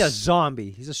 great. and He's the a s- zombie.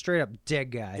 He's a straight up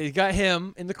dead guy. They got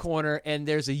him in the corner, and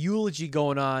there's a eulogy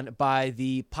going on by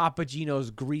the Papagino's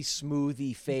grease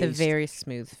smoothie face. The very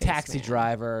smooth face taxi man.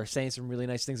 driver saying some really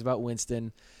nice things about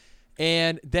Winston.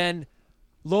 And then,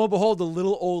 lo and behold, the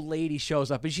little old lady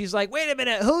shows up, and she's like, wait a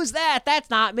minute, who's that?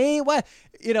 That's not me. What?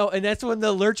 And that's when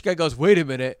the Lurch guy goes, wait a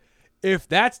minute. If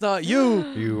that's not you,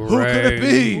 who could it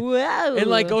be? Whoa. And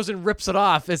like goes and rips it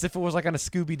off as if it was like on a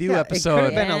Scooby-Doo Yeah, episode. It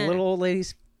could have been Yeah. a little old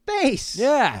lady's face.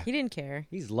 Yeah. He didn't care.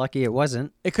 He's lucky it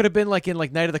wasn't. It could have been like in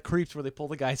like Night of the Creeps where they pull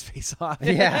the guy's face off.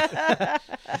 Yeah.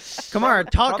 Kamara,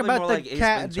 talk Probably about more the like Ace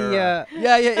cat. Ventura.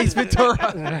 Yeah, Ace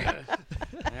Ventura.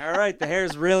 All right, the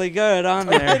hair's really good on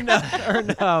there.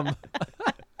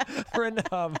 Or in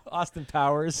Austin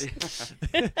Powers.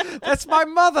 That's my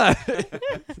mother.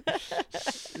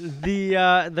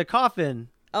 The coffin.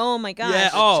 Oh my gosh. Yeah.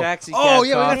 Oh. taxi Oh cab yeah. We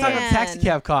gotta talk coffin. about taxi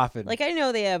cab coffin. Like I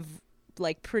know they have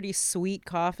like pretty sweet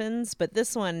coffins, but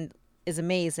this one is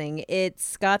amazing.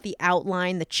 It's got the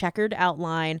outline, the checkered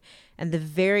outline, and the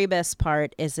very best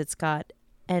part is it's got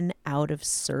an out of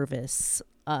service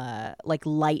like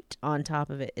light on top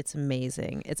of it. It's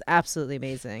amazing. It's absolutely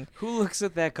amazing. Who looks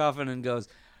at that coffin and goes,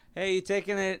 "Hey, you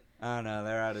taking it?" Oh no,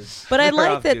 they're out of. But I they're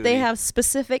like off that they duty. have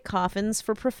specific coffins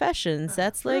for professions.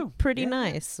 That's like pretty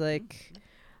nice. Like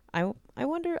I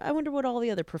wonder what all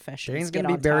the other professions. Dane's get gonna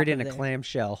be on buried top in of a there.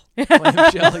 clamshell.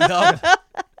 Clamshell, yup.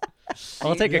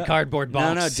 I'll take a cardboard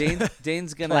box. No,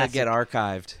 Dane's gonna Classic. get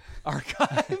archived.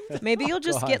 Maybe you'll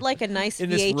just get like a nice In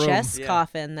this room. VHS Yeah.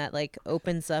 coffin that like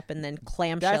opens up and then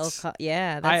clamshell. That's-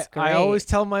 Yeah, that's great. I always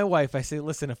tell my wife, I say,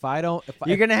 listen, if I don't,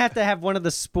 You're gonna have one of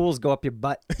the spools go up your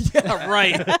butt. yeah,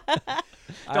 right.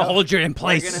 To hold you in We're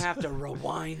place. gonna have to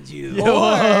rewind you.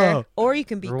 or you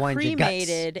can be Rewind your guts.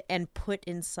 cremated and put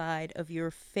inside of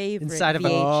your favorite Inside of a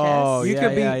VHS. Oh, you yeah,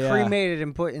 could be yeah, yeah. cremated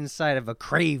and put inside of a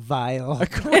crave vial.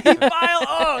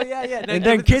 Oh, yeah, yeah. And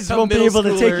then kids some won't be middle able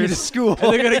to take you to schoolers, school.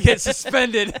 And they're going to get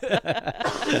suspended. And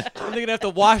they're going to have to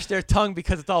wash their tongue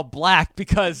because it's all black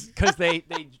because they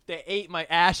ate my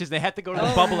ashes. They had to go to the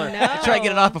bubbler and try to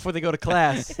get it off before they go to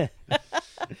class.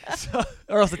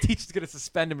 Or else the teacher's going to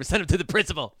suspend him or send him to the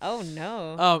principal. Oh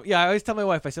no. Yeah, I always tell my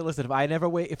wife, I said, listen,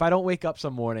 if I don't wake up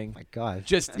some morning, My God.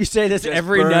 just You say this Just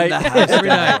every burn night. the house every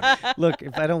down. night. Look,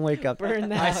 if I don't wake up, Burn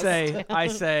the I house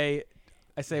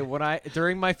say when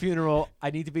during my funeral,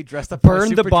 I need to be dressed up. burn in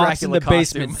my the Super box Dracula in the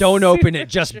basement. costume. Don't open it.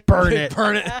 Just burn it.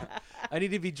 Burn it. I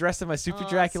need to be dressed in my Super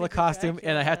Dracula Super costume,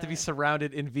 and I have to be Dracula.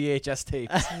 surrounded in VHS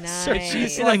tapes. Nice.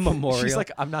 She's In a like, memorial. she's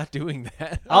like, I'm not doing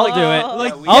that. I'll do it.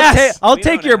 Like, I'll We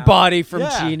take know your now. body from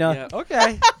yeah, Gina. yeah,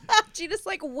 okay. Gina's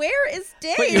like, where is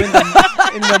Dave? Put you in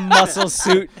the muscle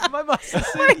suit. My muscle suit.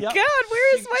 Oh my Yep. God,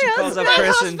 where is my She calls husband? up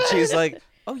Chris and she's like,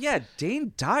 "Oh yeah,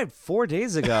 Dane died 4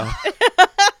 days ago.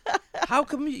 How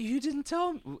come you didn't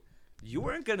tell him? You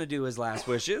weren't gonna do his last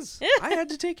wishes. I had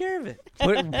to take care of it.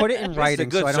 Put it in Just a writing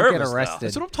good so I don't get service, though. arrested.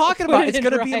 That's what I'm talking about. It's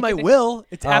going to be in my will.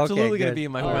 It's Oh, okay, absolutely going to good. be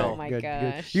in my Oh will. my Good.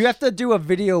 gosh. You have to do a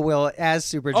video will as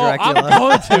Super Oh, Dracula. I'm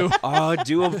going to. Oh,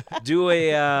 do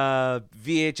a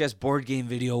VHS board game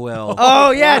video will. Oh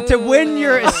yeah, to win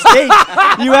your estate,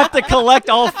 you have to collect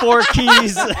all 4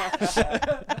 keys.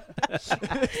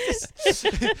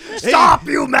 Stop,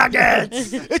 you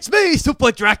maggots! It's me,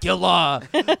 Super Dracula,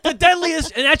 the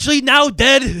deadliest and actually now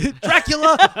dead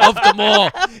Dracula of them all.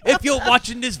 If you're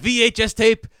watching this VHS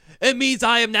tape, it means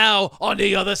I am now on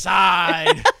the other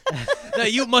side. Now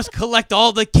you must collect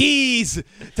all the keys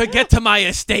to get to my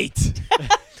estate.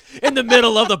 In the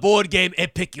middle of the board game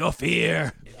and pick your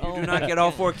fear. If you do not get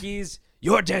all 4 keys,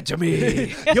 you're dead to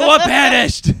me. You are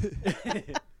banished.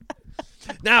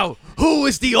 Now, who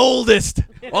is the oldest?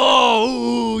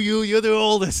 Oh, you're the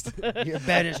oldest. You're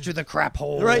banished to the crap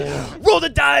hole. Right? Roll the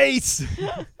dice.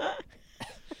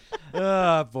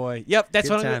 Oh boy. Yep, that's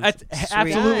Good what I'm. times. That's Sweet.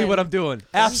 absolutely what I'm doing.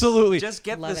 Absolutely. Just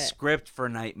get Love the it. script for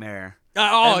Nightmare.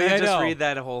 Oh, and then yeah, I just know. read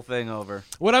that whole thing over.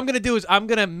 What I'm gonna do is I'm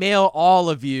gonna mail all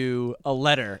of you a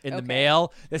letter in the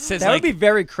mail that says That like. would be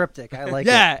very cryptic. I like it.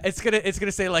 yeah, it's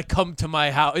gonna say like come to my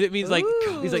house. It means like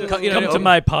he's like you know, Come to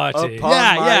my party. Upon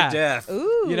Yeah, my yeah. death.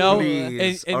 Ooh. you know,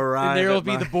 Please and arrive there will at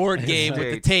be my the board game with the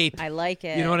estate. tape. I like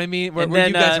it. You know what I mean? Where, And where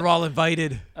you then, guys are all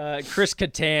invited. Chris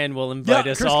Kattan will invite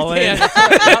us Chris all Kattan, in. That's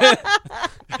right.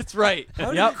 Yep. That's right.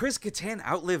 How Yep. did Chris Kattan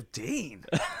outlive Dane?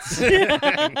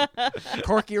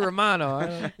 Corky Romano. I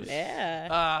don't know.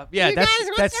 Yeah. Yeah, You that's guys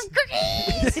want that's some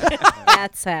cookies?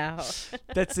 That's how.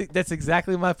 that's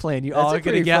exactly my plan. You That's all a are gonna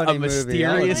pretty get a funny movie,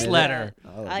 I'll mysterious admit it. letter.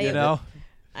 I You am- know.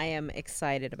 I am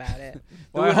excited about it.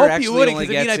 Well, I winner hope you actually wouldn't, only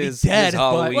 'cause it mean gets I'd be his dead, but-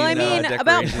 Halloween, Well, I mean, about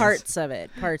decorations. parts of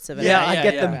it. Parts of it. Yeah, I yeah,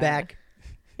 get yeah. them back.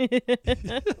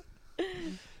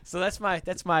 So that's my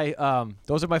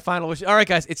those are my final wishes. All right,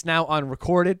 guys, it's now on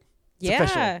recorded. It's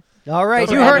official. Yeah. All right,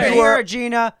 Those you are heard happening. it here,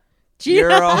 Gina.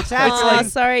 You're all It's happening.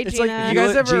 Sorry, It's Gina. like you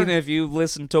guys ever- Gina, if you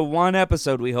listen to one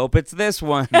episode, we hope it's this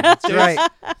one. That's right.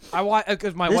 I watch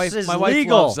because my This wife is my wife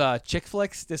legal. loves chick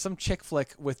flicks. There's some chick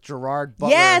flick with Gerard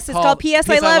Butler. Yes, it's called P.S.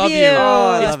 I Love You.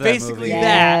 Oh, I It's love that basically movie.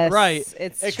 that, Yes, right?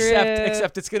 it's except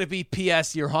true. it's gonna be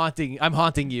P.S. I'm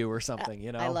haunting you or something.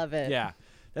 You know. I love it. Yeah,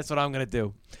 that's what I'm gonna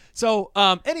do. So,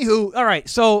 anywho, all right.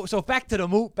 So back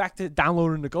to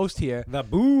downloading the Ghost here. The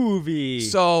movie.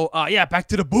 So, back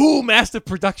to the Boom Master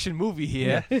Production movie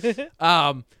here.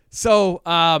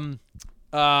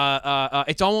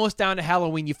 It's almost down to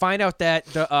Halloween. You find out that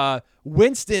the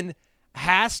Winston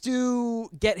has to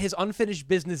get his unfinished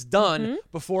business done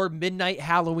before midnight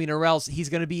Halloween, or else he's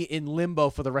going to be in limbo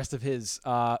for the rest of his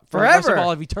for the rest of Forever.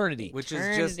 all of eternity. Which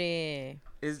is just Eternity.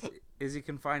 is he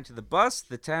confined to the bus,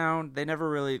 the town? They never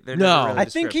really. They're No. never really I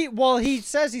think described. he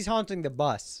says he's haunting the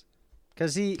bus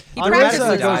because he practices automatically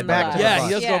on goes the back bus. to the Yeah, bus.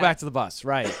 he does Yeah. go back to the bus,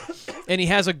 right? And he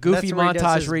has a goofy That's where he does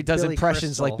montage his where he does Billy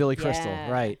impressions like Crystal. Billy Crystal, Yeah.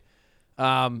 right?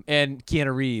 And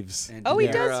Keanu Reeves. And Oh, he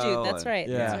De does do. Niro That's and- right.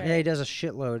 Yeah. That's right. Yeah, he does a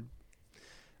shitload.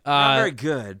 Not very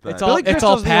good, but it's all- Billy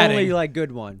Crystal's the padding. only like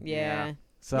good one. Yeah.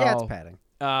 So Yeah, it's padding.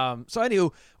 So anyway,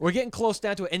 we're getting close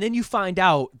down to it, and then you find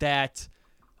out that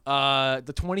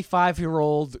the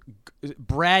 25-year-old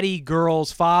bratty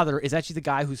girl's father is actually the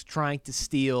guy who's trying to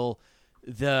steal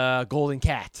the golden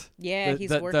cat. Yeah, the, he's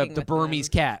the, working the with Burmese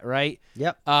cat, right?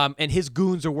 Yep. And his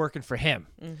goons are working for him.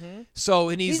 Mm-hmm. So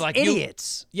and he's These like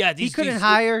idiots. Yeah, He couldn't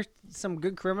hire some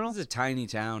good criminals. It's a tiny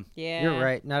town. Yeah. You're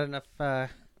right. Not enough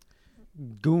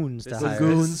goons to This hire. is,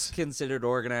 goons. this is considered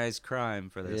organized crime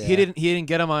for this. He didn't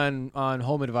get him on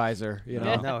Home Advisor. You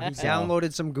know. No, he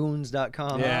downloaded some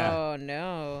goons.com. Yeah. Oh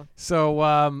no.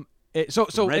 So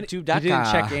so RedTube.com. He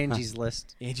didn't check Angie's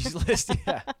list. Angie's List.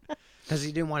 Yeah. Because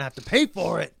he didn't want to have to pay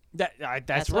for it.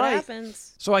 That's what right.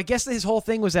 happens. So I guess his whole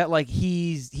thing was that like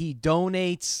he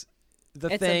donates the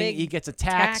It's a thing, big he gets a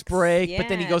tax tax, break, but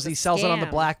then he yeah, goes it's and a he sells it on the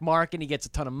scam. black market and he gets a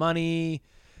ton of money,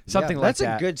 something Yeah, like that.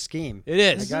 That's a good scheme. It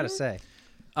is. I gotta say.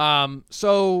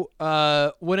 So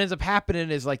what ends up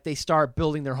happening is like they start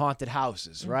building their haunted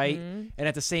houses, right? Mm-hmm. And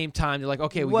at the same time, they're like,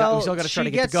 okay, we well, still got to try she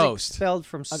to get gets the ghost. expelled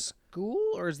from school,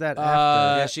 or is that Uh,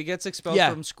 after? Yeah, she gets expelled yeah.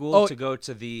 from school Oh, to go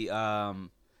to the. No.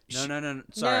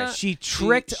 Sorry. No. She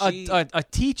tricked she- a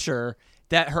teacher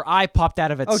that her eye popped out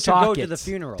of its Oh, to socket go to the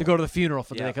funeral. To go to the funeral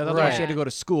for the Yeah. day, because otherwise Right. she had to go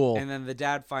to school. And then the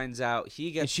dad finds out.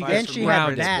 He gets she fired gets Then from she the had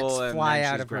grounded. bats principal, and fly then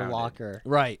out she's of her grounded. locker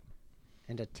Right.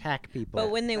 and attack people.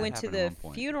 But when they That went to happened at the one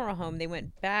point. funeral home, they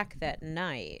went back that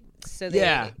night. So they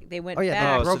Yeah. they went Oh, yeah,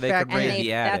 back. Oh, so broke they back could and raid they, the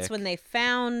that's attic. when they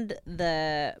found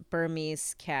the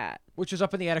Burmese cat. Which was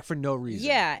up in the attic for no reason.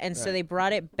 Yeah, and so they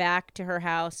brought it back to her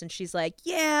house, and she's like,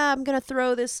 "Yeah, I'm gonna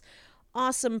throw this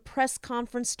awesome press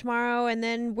conference tomorrow, and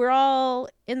then we're all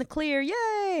in the clear,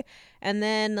 yay!" And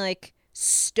then like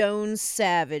Stone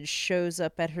Savage shows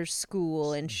up at her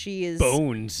school, and she is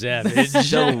Bone Savage.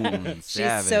 Stone She's so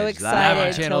Savage, live excited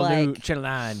on to Channel like Channel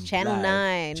 9. Channel Live.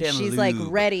 9. Channel She's like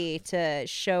Lube. ready to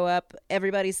show up.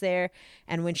 Everybody's there,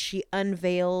 and when she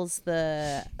unveils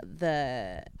the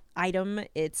item,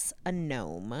 it's a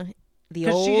gnome. The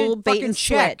 'Cause she didn't old bait fucking and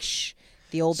check. switch.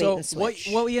 The old bait So and switch.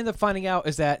 what we end up finding out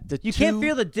is that the you two, can't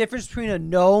feel the difference between a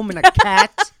gnome and a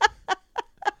cat.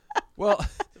 well.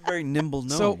 A very nimble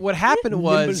gnome. So what happened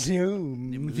was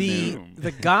Gnome.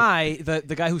 the guy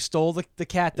the guy who stole the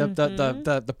cat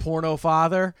the porno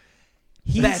father.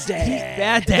 Bad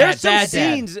dad. There's some bad dad.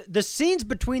 scenes. The scenes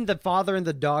between the father and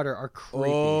the daughter are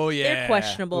creepy. Oh yeah, They're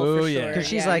questionable oh, for yeah. sure. Because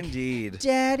she's Yeah. like, Indeed.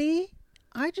 "Daddy,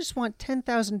 I just want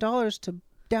 $10,000 to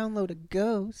download a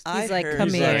ghost." He's like, heard "Come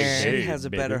that here." She Hey, has a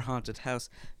baby. better haunted house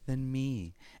than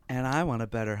me, and I want a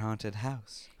better haunted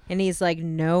house. And he's like,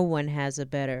 "No one has a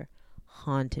better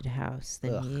haunted house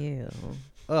than Ugh. you."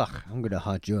 Ugh, I'm gonna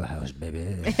haunt your house, baby.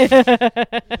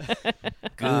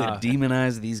 Good,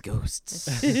 demonize these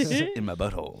ghosts in my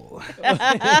butthole.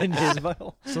 In his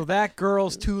butthole. So that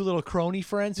girl's two little crony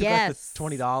friends who Yes. got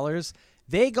the $20.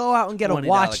 They go out and get a $20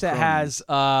 watch that cronies. has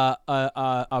a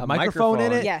microphone in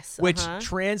microphone. it, Yes, which uh-huh.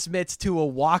 transmits to a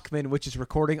Walkman, which is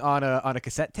recording on a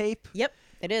cassette tape. Yep,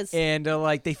 it is. And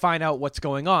like they find out what's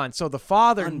going on. So the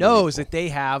father knows that they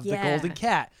have the Yeah. golden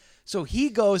cat. So he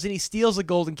goes and he steals the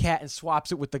golden cat and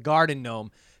swaps it with the garden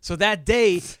gnome. So that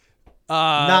day,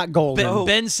 Not golden. Ben, Oh,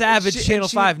 Ben Savage, she- Channel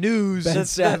and she- 5 News. Ben Ben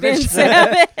Savage.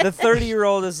 Savage. The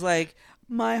 30-year-old is like,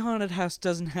 my haunted house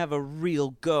doesn't have a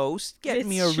real ghost. Get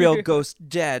me a It's real true. ghost,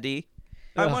 Daddy.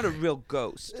 I want a real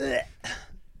ghost.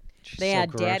 Yeah,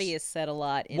 gross. Daddy is said a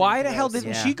lot. In Why the hell gross.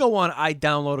 didn't Yeah. she go on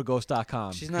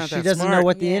idownloadaghost.com? She's not She that doesn't smart. know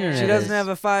what the Yeah. internet She is. doesn't have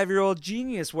a 5-year-old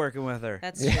genius working with her.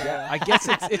 That's true. I guess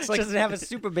it's like doesn't have a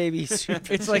super baby.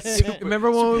 it's like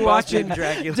remember when we were watching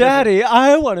Dracula. Daddy,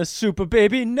 I want a super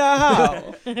baby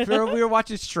now. remember we were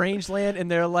watching Strangeland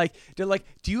and they're like,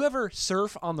 do you ever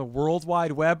surf on the World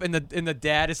Wide Web? And the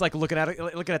dad is like looking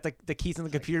at the keys on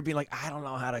the computer, being like, I don't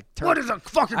know how to turn. What is a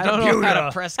fucking I don't computer? know how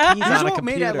to press keys These on a were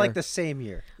made computer. at like the same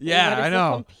year. Yeah, What is I a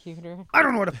know. computer? I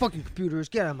don't know what a fucking computer is.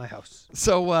 Get out of my house.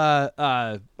 So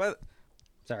But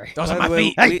Sorry. those by are the my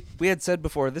way, feet. we had said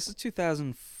before, this is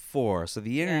 2004, so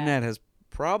the internet has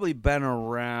probably been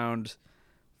around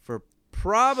for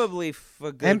probably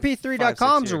a good 5-6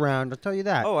 MP3.com's years. around. I'll tell you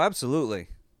that. Oh, absolutely.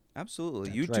 Absolutely.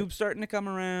 That's YouTube's right. starting to come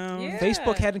around. Yeah.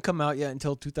 Facebook hadn't come out yet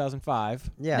until 2005.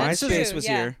 Yeah. That's MySpace true. was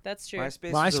Yeah, here. that's true.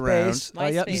 MySpace was around.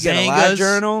 MySpace. Yep. MySpace. You get a live Zangas.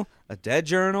 journal, a dead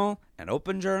journal, an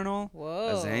open journal,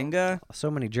 Whoa. a Zanga. So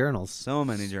many journals. So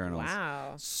many journals.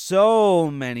 Wow.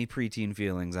 So many preteen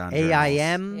feelings on journals.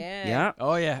 AIM. Yeah. Yeah.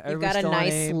 Oh yeah, You've everybody's got a still on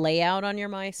nice AIM. layout on your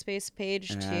MySpace page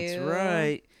too. That's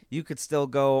right. You could still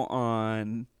go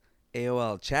on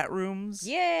AOL chat rooms and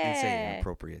say Yeah.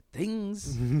 inappropriate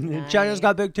things. China's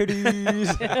got big titties.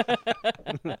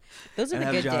 Those are And the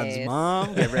have good John's days.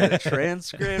 mom get read a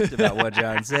transcript about what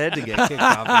John said to get kicked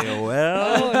off AOL.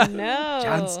 Oh no.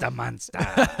 John's the monster.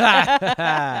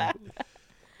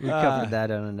 We covered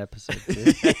that on an episode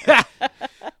too.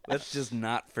 Let's just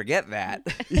not forget that.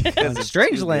 on It's too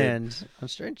Strangeland. On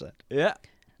Strangeland. Yeah.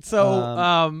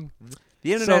 So,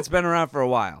 the internet's been around for a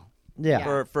while.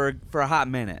 Yeah. For a hot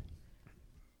minute.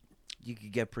 You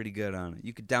could get pretty good on it.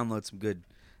 You could download some good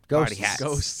Ghosts. party hacks.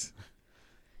 Ghosts.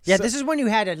 Yeah, So- this is when you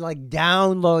had to like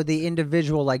download the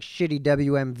individual like shitty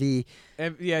WMV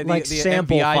Yeah, like the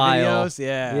sample MVI file. videos.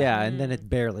 Yeah. Yeah, and then it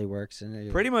barely works.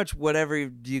 And Pretty much whatever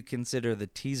you consider the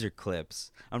teaser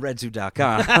clips on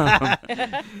RedZoo.com.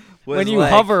 When you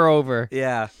hover over.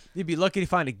 Yeah. You'd be lucky to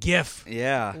find a GIF.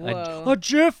 Yeah. a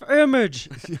GIF image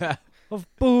Yeah. of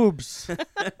boobs.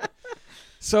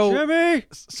 So Jimmy,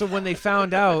 so when they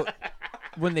found out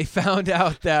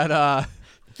that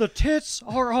the tits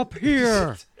are up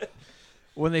here.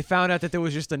 when they found out that there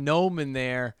was just a gnome in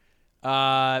there,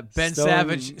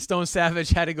 Stone Savage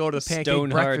had to go to the pancake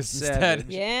Stoneheart breakfast Savage.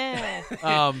 instead. Yeah.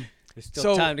 There's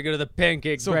still time to go to the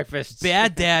pancake breakfast.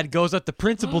 Bad Dad goes up to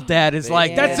Principal Dad is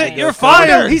like, Yeah. "That's it, You're you're Oh, no,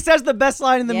 fired." he says the best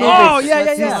line in the Yeah. movie. Oh, yeah, What's yeah,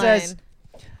 the He yeah. says, line?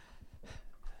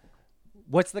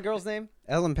 "What's the girl's name?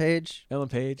 Ellen Page. Ellen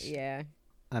Page. Yeah.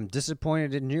 I'm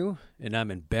disappointed in you." And I'm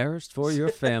embarrassed for your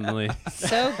family.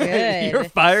 So good. You're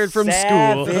fired from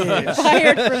school. Savage.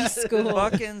 Fired from school.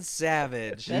 Fucking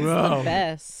savage. That's Whoa. the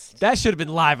best. That should have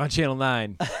been live on Channel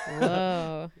 9.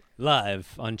 Whoa.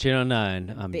 Live on Channel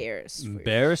 9. I'm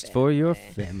Embarrassed for your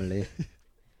family.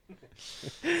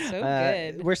 So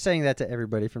good. We're saying that to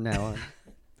everybody from now on.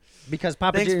 Because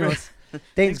Papa Thanks for- Gino's. thanks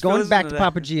Dane's for going listening back to to that.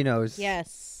 Papa Gino's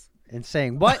Yes. and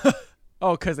saying, "What?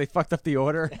 Oh, because they fucked up the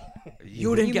order.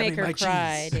 You didn't You get make me her my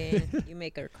cry, cheese. Dane. You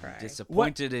make her cry.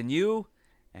 Disappointed in you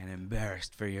and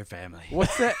embarrassed for your family.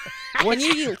 What's that?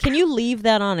 Can you leave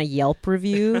that on a Yelp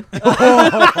review?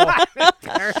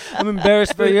 I'm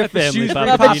embarrassed for your At the family, Shrewsbury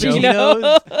Papa Gino.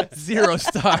 Papagino's, 0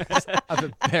 stars. I'm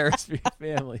embarrassed for your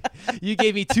family. You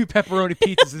gave me 2 pepperoni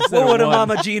pizzas instead What of would a 1.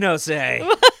 Mama Gino say?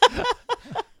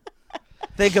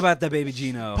 Think about the baby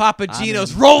Gino. Papa I'm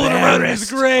Gino's rolling around in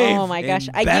his embarrassed. grave. Oh my gosh!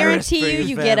 I Embarrassed guarantee for you, your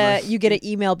you get family. an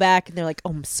email back, and they're like, "Oh,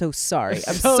 I'm so sorry.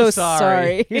 I'm So so sorry.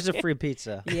 sorry." Here's a free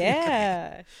pizza."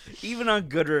 Yeah. Even on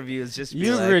good reviews, just be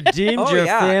You like, redeemed oh, your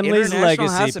yeah, family's International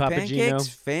legacy, House of Papa Pancakes, Gino.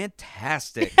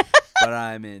 fantastic, but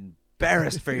I'm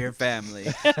embarrassed for your family.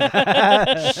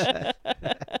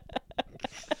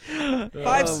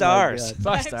 5 stars.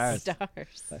 5 stars.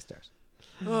 5 stars.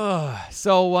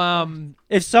 So,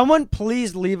 If someone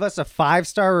please leave us a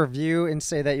 5-star review and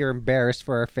say that you're embarrassed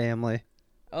for our family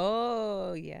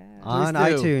Oh yeah. on do.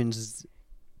 iTunes.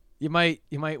 you might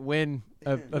win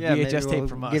a Yeah, maybe VHS tape we'll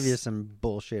from us. give you some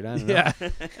bullshit. I don't know. Yeah.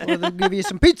 Or they'll give you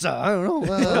some pizza. I don't know.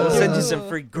 We'll send you some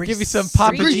free grease. Give you some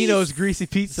Papa Grease. Gino's greasy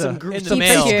pizza Some in grease. the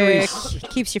mail.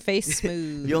 Keeps your face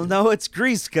smooth. You'll know it's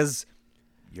grease because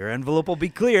your envelope will be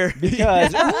clear.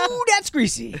 Because ooh, that's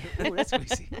greasy. Ooh, that's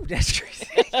greasy. Ooh, that's greasy.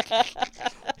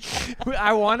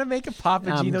 I want to make a Papa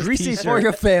I'm Gino's greasy t-shirt for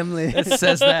your family. that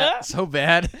says that so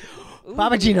bad.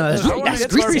 Papa Gino's. I want That's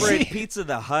to incorporate greasy. Pizza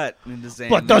the Hut into saying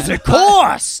But does that. it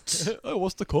cost?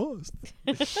 What's the cost?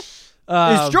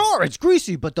 It's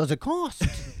greasy, but does it cost?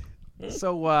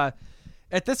 So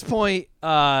at this point, What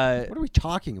are we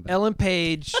talking about? Ellen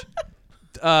Page,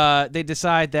 they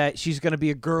decide that she's going to be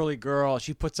a girly girl.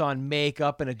 She puts on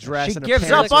makeup and a dress. She and her gives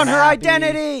parents up on are her happy.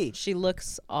 identity. She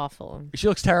looks awful. She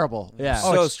looks terrible. Yeah.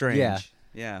 So it's- strange. yeah.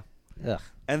 Yeah. Ugh.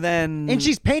 And then And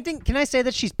she's painting. Can I say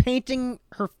that she's painting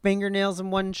her fingernails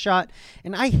in one shot?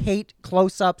 And I hate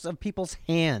close-ups of people's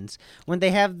hands when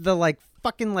they have the like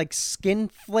fucking like skin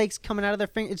flakes coming out of their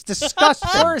fingers. It's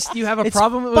disgusting. First, you have a It's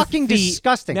problem with fucking feet.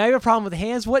 disgusting. Now you have a problem with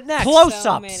hands. What next?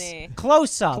 Close-ups. many.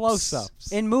 Close-ups.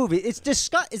 Close-ups. in movies. It's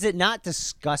Is it not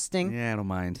disgusting? yeah, I don't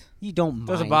mind. You don't mind.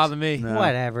 Doesn't bother me. No.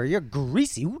 Whatever. You're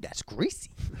greasy. Ooh, that's greasy.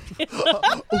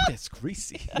 Oh, that's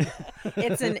greasy.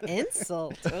 It's an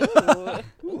insult. Ooh.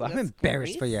 Ooh, I'm That's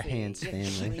embarrassed for your greasy. hands, You're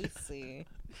family. greasy.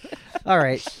 All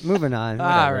right, moving on. All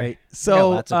Whatever. right. I got So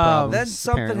lots of problems, Then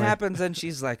something apparently. happens, and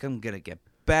she's like, "I'm gonna get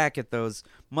back at those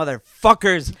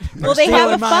motherfuckers." Well, they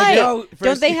have a fight.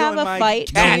 Don't they have a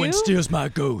fight cat. too? steals my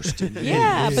ghost.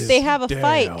 Yeah, but they have a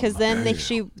fight because then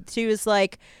she was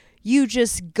like, "You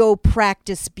just go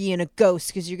practice being a ghost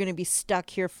because you're gonna be stuck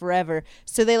here forever."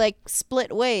 So they like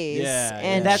split ways, Yeah,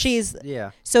 and That's- she's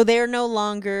yeah. so they're no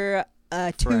longer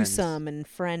twosome and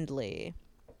friendly.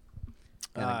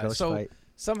 And a ghost so fight.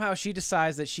 somehow she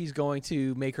decides that she's going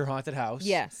to make her haunted house.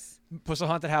 Yes. puts a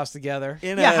haunted house together.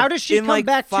 How does she come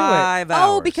back to it? 5 hours.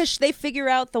 Oh, because they figure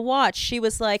out the watch. She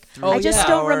was like, Oh, I just yeah.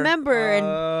 don't remember. And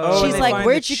and she's they like, find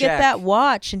where'd the you get check. that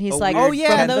watch? And he's A like,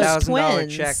 weird from those $10,000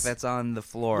 twins. check that's on the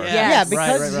floor. Yeah, Yes.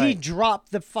 because Right. he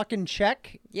dropped the fucking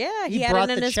check. Yeah, He he had brought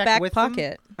it in the his check back with him?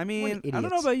 pocket. I mean, What I don't know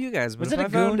idiots. about you guys, but Was if it I a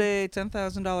found goon? a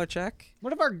 $10,000 check,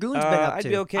 What have our goons been up I'd to?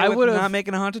 be okay I with would've- not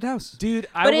making a haunted house. Dude,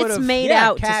 I But would it's have. made Yeah,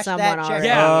 out to cash someone that check. already.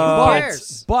 Yeah, Who but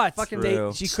cares? fucking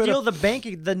True. she could Steal have. the bank,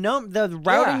 the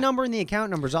routing number and the account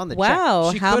numbers on the check.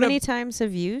 Wow, She how could've- many times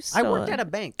have you I stolen? worked at a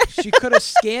bank. She could have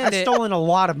scanned I've it. stolen a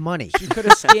lot of money. She could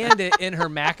have scanned it in her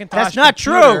Macintosh. That's not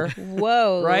computer, true.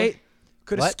 Whoa. Right?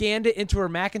 Could have What? scanned it into her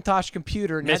Macintosh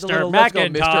computer and had the Mr. little logo,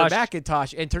 Mr. Macintosh.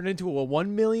 Macintosh, and turned it into a $1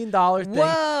 million thing.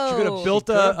 Whoa. She could have built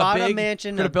She could've a bought a big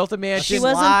mansion, Could have built a mansion. She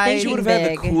wasn't slide. thinking She would have had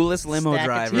the big. coolest limo Stack of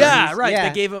driver. TVs. Yeah, right. Yeah.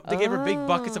 They gave her big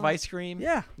buckets of ice cream.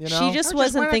 Yeah. You know? She just Or just why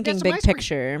wasn't not thinking get some big ice cream?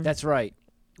 picture. That's right.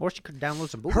 Or she could download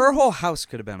some boobies. Her whole house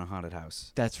could have been a haunted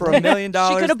house. That's For right. $1 million. She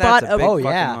could have that's bought a a- big Oh, fucking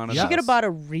yeah. haunted She house. could have bought a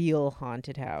real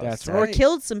haunted house. That's Or right.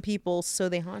 killed some people so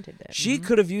they haunted it. She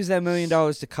could have used that $1 million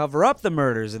to cover up the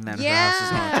murders, and then her house is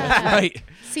haunted. Yeah. Right.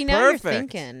 See, now Perfect. you're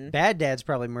thinking. Bad Dad's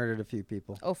probably murdered a few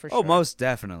people. Oh, for sure. Oh, most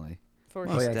definitely. For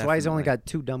Oh, sure. yeah, that's why he's only definitely. got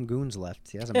 2 dumb goons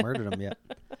left. He hasn't murdered them yet.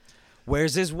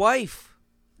 Where's his wife?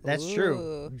 That's Ooh.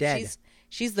 true. Dead.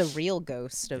 She's the real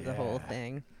ghost of the whole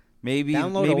thing. Maybe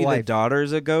Download a maybe the wife.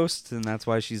 daughter's a ghost, and that's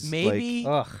why she's Maybe,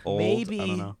 like Ugh. old. I maybe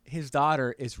don't know. his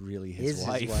daughter is really his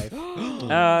wife.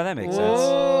 That makes sense.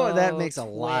 Oh, that makes a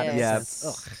lot of Yeah. sense.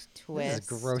 Ugh. This is Twist.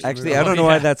 gross. Actually, movie. I don't know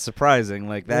why that's surprising.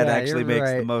 Like that Yeah, actually you're makes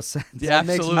the right. most sense. Yeah, That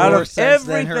makes absolutely. Out more of sense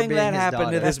than her everything being that his happened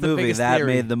daughter. to That's this the movie, biggest that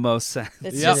theory. made the most sense.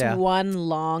 It's Yep. just Yeah. one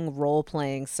long role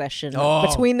playing session Oh.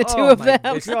 between the two Oh of my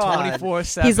them. It's God.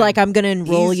 24/7. He's like, I'm going to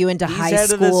enroll He's- you into he's high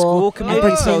head of the school school committee,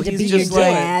 and so pretend to he's be your just like-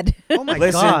 dad. Oh my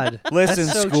Listen, God. listen,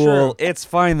 That's so school. true. It's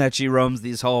fine that she roams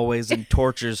these hallways and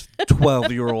tortures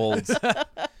 12-year-olds,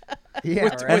 Yeah,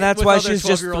 With- right. and that's with why other she's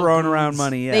just 12-year-old throwing around goons.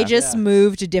 money. Yeah. They just Yeah.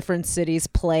 moved to different cities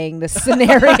playing this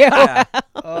scenario. Yeah.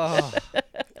 Oh,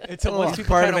 until once It's people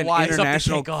part kind of an wise up, they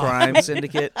international take off. crime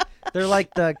syndicate. they're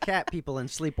like the cat people in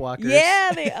Sleepwalkers.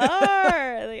 Yeah, they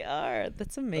are. They are.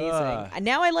 That's amazing. Ugh.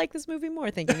 Now I like this movie more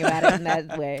thinking about it in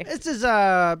that way. This is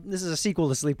a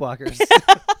sequel to Sleepwalkers.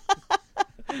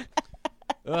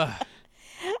 Ugh.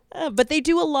 But they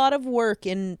do a lot of work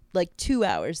in like 2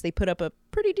 hours. They put up a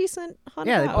pretty decent haunted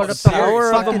Yeah, they house. put The up the power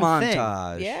of a fucking thing.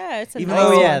 montage. Yeah, it's a Even nice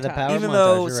though, Oh, yeah, the montage. power even montage,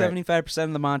 though you're right. 75%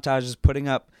 of the montage is putting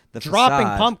up the Dropping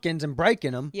facade. pumpkins and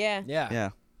breaking them. Yeah. Yeah. Yeah,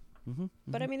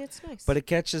 But I mean, it's nice. but it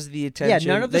catches the Yeah, attention.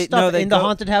 none of the They- stuff no, they in the go-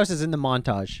 haunted house is in the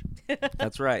montage.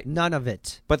 That's right. None of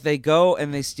it. But they go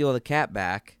and they steal the cat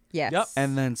back, yes. Yep.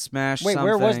 and then smash. Wait, something.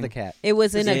 where was the cat? It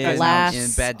was in a glass.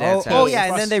 in Bad Dad's Oh, house. yeah, and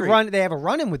Across then the they street. They have a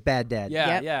run-in with Bad Dad. Yeah,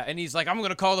 Yep. yeah. And he's like, I'm going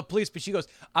to call the police. But she goes,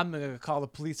 I'm going to call the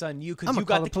police on you because I'm you gonna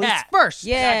got call the the police cat. first.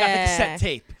 And I got the Yeah. cassette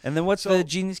tape. And then what's the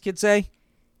genius kid say?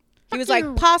 He was like,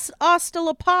 hasta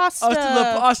la pasta. Hasta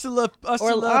la Hasta Pasta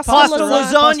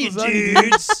lasagna. lasagna,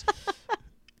 dudes.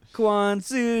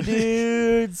 Kwanzaa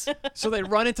dudes. So they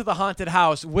run into the haunted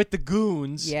house with the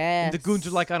goons. And the Yes. goons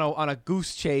are like on a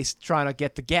goose chase trying to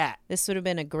get the gat. This would have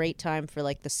been a great time for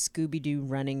like the Scooby Doo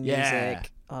running Yeah.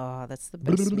 music. Oh, that's the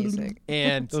best music.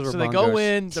 And Those are so they go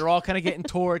bongos. in. They're all kind of getting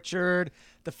tortured.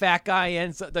 The fat guy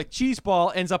the cheese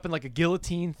ball ends up in like a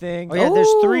guillotine thing. Oh, yeah, there's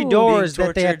 3 Ooh. doors Being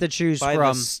that they have to tortured choose by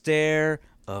from. the stare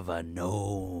of a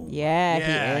gnome. Yeah,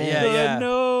 Yeah, he is. yeah, yeah. A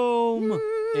gnome.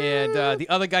 And the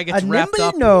other guy gets a wrapped nimble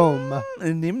up. gnome.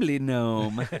 A nimbly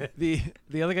gnome. The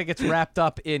other guy gets wrapped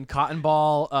up in cotton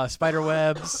ball spider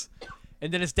webs.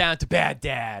 And then it's down to Bad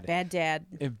Dad. Bad Dad.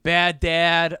 And Bad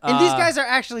Dad. And these guys are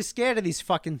actually scared of these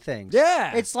fucking things.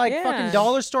 Yeah. It's like Yeah. fucking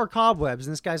dollar store cobwebs,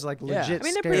 and this guy's like Yeah. legit I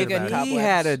mean, they're scared pretty good about it. cobwebs. He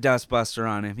had a dustbuster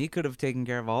on him. He could have taken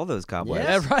care of all those cobwebs.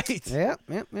 Yeah, right.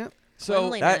 Yeah. So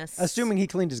Cleanliness. Assuming he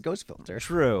cleaned his ghost filter.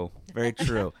 True. Very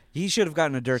true. He should have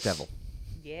gotten a dirt devil.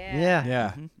 Yeah.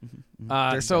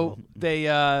 yeah. Dirt So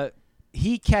they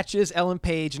he catches Ellen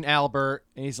Page and Albert,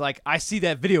 and he's like, "I see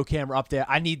that video camera up there.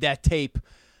 I need that tape.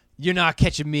 You're not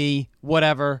catching me.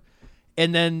 Whatever."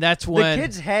 And then that's when The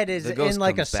kid's head is The ghost in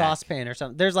like a comes back. saucepan or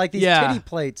something. There's like these Yeah. titty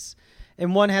plates,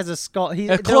 and one has a skull. a They're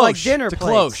like cloche. dinner It's a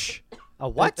plates. cloche. A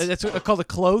what? That's called a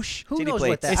cloche. Who titty knows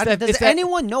plates. what It's that? that- Does it's that-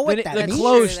 anyone know what that the means?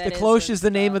 cloche. That The is cloche what is the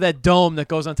it's name of that dome that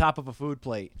goes on top of a food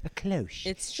plate. A cloche.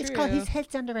 It's true. It's called his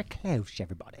head's under a cloche.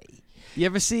 Everybody. You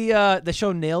ever see the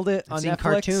show Nailed It on I've seen Netflix?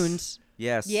 cartoons.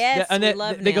 Yes. Yes, Yeah, and we then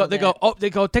love they go, Nailed they go, It. oh, they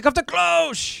go, take off the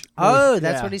cloche. Oh,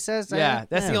 that's Yeah. what he says. Yeah,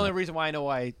 that's the Yeah. only reason why I know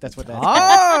why. That's what that.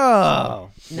 Oh,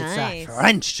 Nice. It's a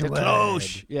French The word.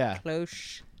 cloche. Yeah.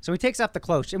 Cloche. So he takes off the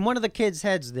cloche, and one of the kids'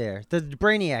 heads there, the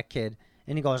Brainiac kid,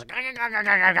 and he goes, "Gah, gah, gah,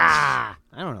 gah, gah, gah."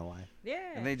 I don't know why. Yeah.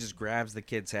 And then he just grabs the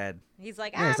kid's head. He's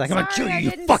like, Yeah, he's I'm like, "I'm gonna kill sorry, you, I you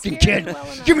didn't fucking scare kid. you well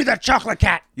enough." Give me that chocolate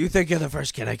cat." You think you're the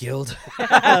first kid I killed?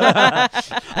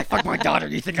 I fucked my daughter.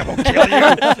 You think I'm gonna kill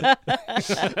you?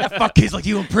 I fuck kids like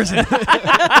you in prison.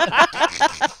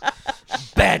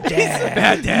 Bad dad.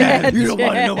 Bad dad. You don't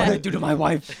want to know what I do to my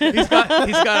wife. He's got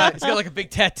like a big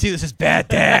tattoo that says "Bad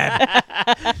Dad."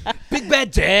 Big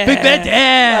bad dad. Big bad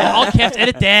dad. All caps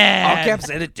edit dad. All caps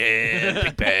edit dad.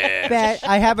 Big bad. Bad.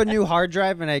 I have a new hard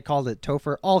drive, and I called it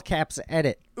Topher All Caps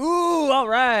Edit. Ooh, all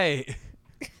right.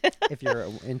 If you're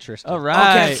interested. All All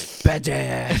right. caps bad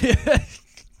dad.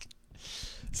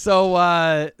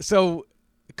 So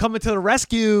coming to the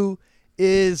rescue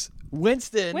is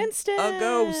Winston. Winston. A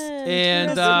ghost.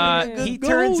 And he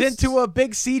turns into a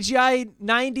big CGI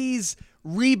 90s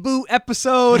reboot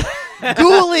episode,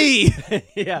 Ghoulie.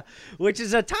 Yeah, which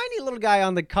is a tiny little guy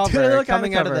on the Tiny cover little guy on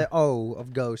coming the out of cover. the O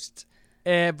of Ghost.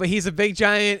 But he's a big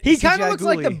giant. He kind of CGI looks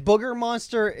like the Ghoulie. booger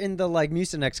monster in the like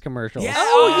Mucinex commercials. Yeah.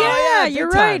 Oh, yeah, big you're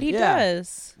time. right. He Yeah.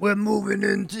 does. We're moving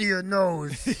into your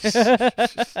nose.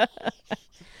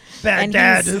 And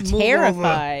he's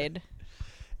terrified.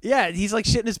 Yeah, he's like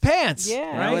shitting his pants. Yeah.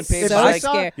 Alan he's Pace's so like,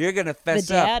 scared. you're gonna fess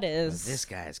The up. dad is. This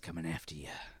guy's coming after you.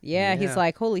 Yeah, he's Yeah.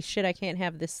 like, holy shit, I can't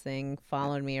have this thing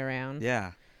following me around.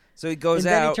 Yeah. So he goes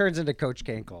And then he out. turns into Coach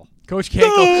Cankle. Coach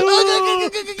Cankle.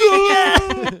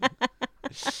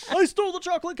 I stole the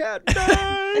chocolate cat.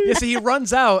 Yeah, so he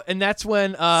runs out, and that's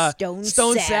when Stone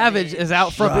Savage Savage. is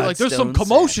out front. being Rod like, there's some Stone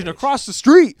commotion Savage. across the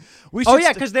street. We Oh should yeah,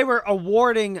 st- because they were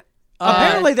awarding.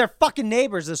 Apparently, they're fucking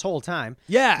neighbors this whole time.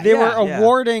 Yeah, They yeah, were yeah.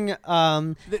 awarding. They had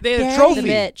a Bury trophy. the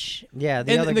bitch. Yeah,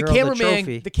 the And, other and the girl cameraman,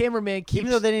 the trophy. keeps,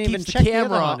 Even though they didn't even keeps check the the other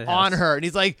camera haunted on house. her, and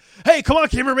he's like, "Hey, come on,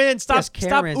 cameraman, stop Yes,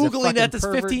 cameraman's a oogling fucking at this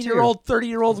pervert, 15-year-old,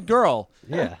 30-year-old girl.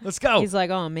 Yeah. Let's go." He's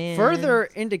like, oh, man. Further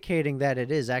indicating that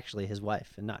it is actually his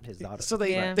wife and not his daughter. So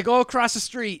they Yeah. they go across the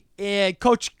street, and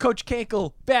Coach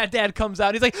Cankle, bad dad, comes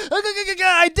out. He's like,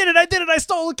 "I did it! I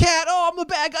stole the cat! Oh, I'm the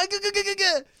bad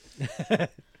guy!"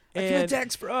 And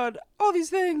tax fraud. All these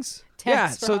things.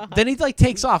 Tax so fraud. then he like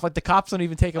takes off. Like the cops don't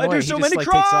even take him I away. do He so just, many like,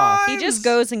 takes off. He just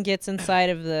goes and gets inside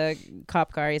of the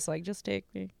cop car. He's like, just take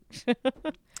me.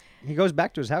 He goes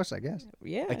back to his house, I guess.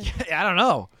 Yeah. I don't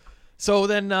know. So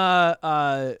then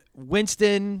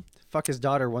Winston, Fuck his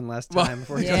daughter one last Well, time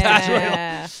before he goes to jail.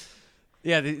 Yeah.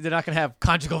 yeah, they're not gonna have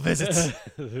conjugal visits.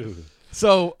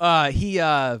 So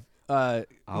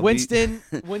Winston.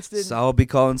 So I'll be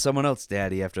calling someone else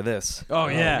daddy after this. Oh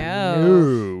yeah,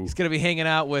 No. he's gonna be hanging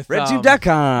out with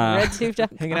RedTube.com.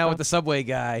 RedTube.com. hanging out with the subway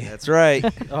guy. That's right.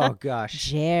 Oh gosh.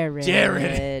 Jared.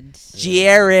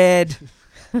 Jared.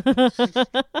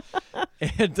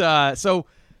 And so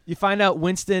you find out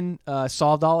Winston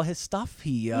solved all of his stuff.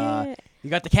 He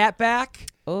got the cat back.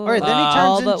 Oh, All right, then he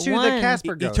all turns but into the one.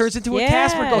 Casper He ghost. turns into a Yeah.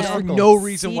 Casper ghost for Uncle. no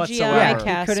reason CGI whatsoever. Yeah, he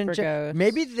Casper couldn't. ghost.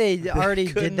 Maybe they already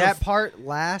couldn't did that aff- part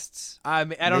last. I don't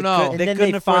They know. could- They then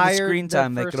couldn't they afford the fired screen the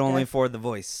time. They first could only guy. afford the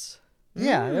voice.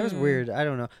 Yeah, that was weird. I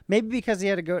don't know. Maybe because he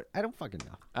had to go. I don't fucking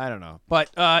know. I don't know. But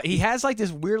he has like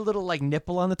this weird little like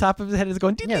nipple on the top of his head. It's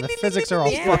going. Yeah, the physics are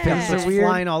all Yeah. fucking It's it's weird.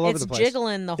 flying all over It's the place.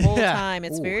 jiggling the whole Yeah. time.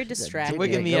 It's Ooh, very that distracting.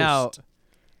 wigging me ghost.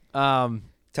 out.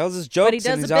 Tells his But jokes he does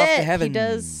and a he's off to bit. heaven. He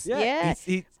does. Yeah.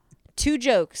 He- 2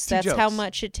 jokes. Two That's how jokes.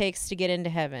 much it takes to get into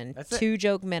heaven. That's it. 2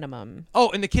 joke minimum.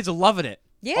 oh, and the kids are loving it.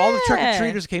 Yeah. All the trick or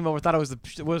treaters came over. Thought it was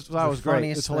thought it was great. It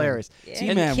funniest was thing. hilarious. Yeah.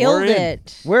 T-Man, Killed we're in.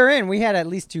 it. We're in. We had at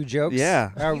least 2 jokes.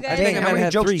 Yeah. You guys- Dane, I think I how might many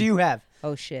have jokes 3. do you have?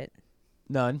 Oh, shit.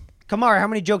 None. Kamara, how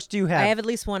many jokes do you have? I have at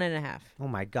least 1.5. Oh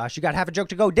my gosh, you got half a joke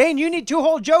to go. Dane, you need 2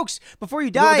 whole jokes before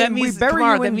you die. Well, that and means we bury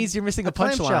Kamar, you that in means you're missing a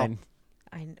clamshell. punchline.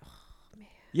 I know.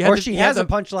 You Or have she you has have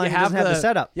a punchline you and doesn't have the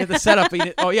setup. You have the setup. But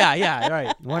you, oh yeah,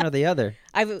 right. One or the other.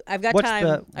 I've got What's time.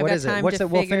 the I've what got is time it? What's to the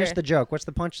we'll figure. finish the joke. What's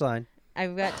the punchline?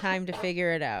 I've got time to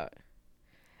figure it out.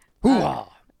 Hoo-ah.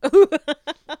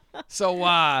 So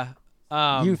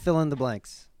You fill in the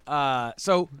blanks.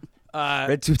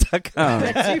 RedTube.com.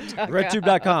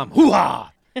 RedTube.com.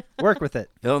 Hoo-ha! Work with it.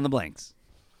 Fill in the blanks.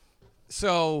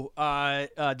 So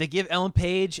they give Ellen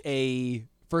Page a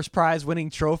first prize winning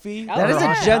trophy. Oh, That is for a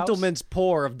Haunted gentleman's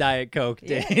pour of Diet Coke,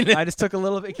 Dane. House. I just took a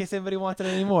little bit in case anybody wanted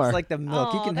any more. It's like the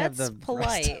milk. You Oh, can have that's the rest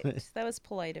polite. of it. That was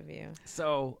polite of you.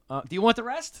 So do you want the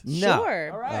rest? No.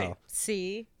 Sure. All right. Oh.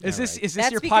 See, Is this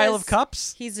That's your pile of because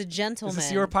cups? he's a gentleman. Is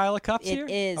this your pile of cups It here?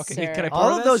 is, Okay, sir. can I pour All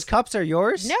of this? those cups are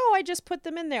yours? No, I just put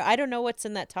them in there. I don't know what's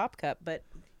in that top cup, but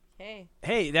hey,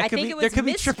 Hey, that I could think be it was there could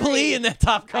be mystery. triple E in that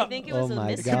top I cup. think it was Oh a my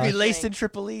mystery. Could be gosh. laced in thing.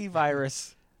 triple E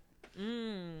virus.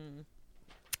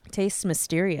 Tastes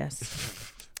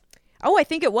mysterious. Oh, I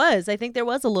think it was. I think there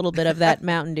was a little bit of that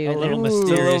Mountain Dew. A in little there.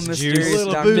 mysterious Little juice. mysterious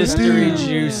Little Dr. mystery Pepper.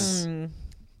 juice.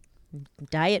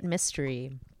 Diet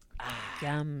mystery.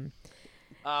 Yum.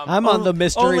 I'm on the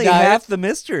mystery Only diet. half the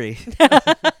mystery.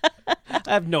 I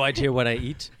have no idea what I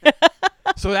eat.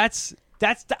 So that's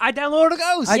I downloaded a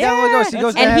Ghost. I download a Ghost. He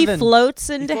goes to and heaven. he floats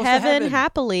into goes to heaven heaven.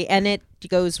 happily, and it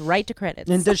goes right to credits.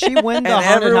 And does she win And the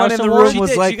haunted everyone house in the award? room She was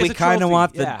did. She like, gets we a kind of trophy.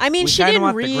 want the. Yeah. I mean, we she kinda didn't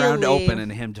want the ground really- open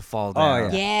and him to fall Oh,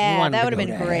 down. yeah. Yeah, You wanted that to would have go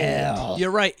been to great. hell.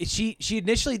 You're right. She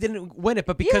initially didn't win it,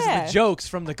 but because of Yeah. the jokes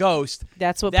from the Ghost,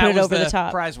 That's what that put it was over the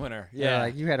top. prize winner. Yeah, Yeah.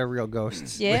 like you had a real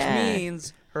ghost. Yeah. Which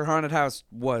means her haunted house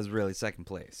was really second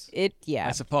place. Yeah.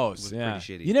 I suppose. was Yeah.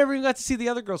 pretty shitty. You never even got to see the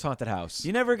other girl's haunted house.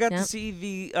 You never got Yep. to see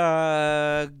the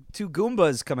 2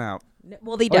 Goombas come out.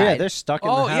 Well, they Oh yeah, died. they're stuck in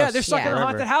the Oh house. yeah, they're stuck in a forever.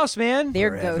 haunted house, man.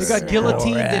 They're They ghosts. got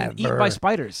guillotined and Forever. eaten by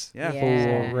spiders. Yeah.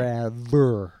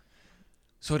 Forever.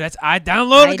 So that's I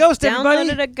downloaded a Ghost, everybody.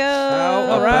 Downloaded a Ghost.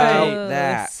 How about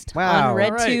that? Wow. On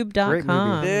Great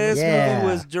RedTube.com. This Yeah.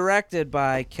 movie was directed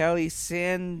by Kelly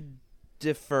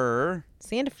Sandifer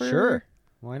Sandifer. Sure.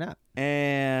 Why not?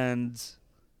 and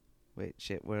wait,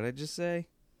 shit, what did I just say?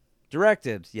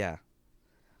 Directed, yeah.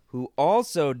 Who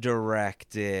also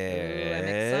directed? I'm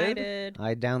excited.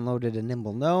 I downloaded a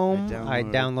Nimble Gnome. I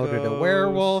downloaded downloaded a Ghost.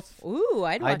 werewolf. Ooh,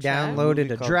 I'd I watch that. downloaded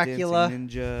Movie a called Dracula. Dancing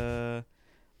Ninja.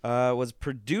 Was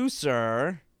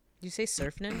producer. Did you say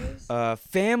Surf Ninjas?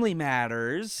 Family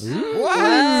Matters.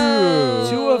 Whoa.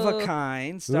 Two of a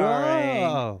Kind, starring.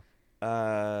 Whoa.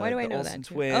 Why do I the know Olsen that?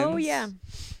 too? Twins. Oh, yeah.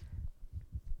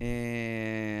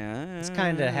 And It's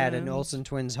kind of had an Olsen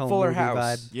Twins home Fuller movie House.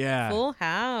 vibe. Yeah. Full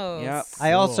House. Yep.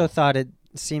 I also thought it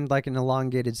seemed like an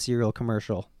elongated cereal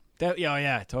commercial. That,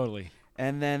 yeah, totally.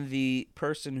 And then the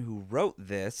person who wrote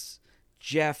this,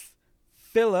 Jeff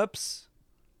Phillips,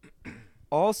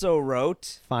 also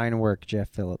wrote Fine work, Jeff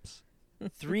Phillips.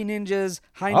 Three Ninjas,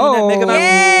 High Oh, Noon at Mega Mountain.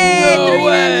 Yay, No Three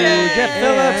way. Ninjas. Jeff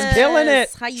Phillips killing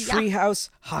it. Hi-ya. Treehouse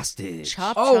Hostage.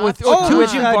 Chop, Oh, chop, with chop. two Jim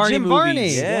Jim Varney Varney.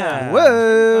 movies. Yeah.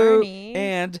 Whoa. Barney.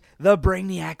 And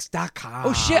thebrainiacs.com.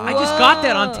 Oh shit! I just got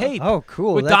that on tape. Oh,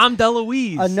 cool. With That's Dom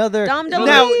DeLuise. Another. Dom now,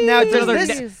 DeLuise. now does Another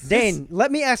this, Dane?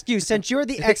 Let me ask you, since you're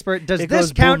the expert, does It this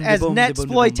goes count boom, as boom, boom, boom, boom,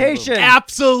 boom, netsploitation?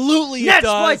 Absolutely, it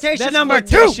does. Netsploitation number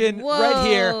Netsploitation 2. right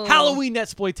here. Whoa. Halloween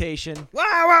netsploitation. Wow,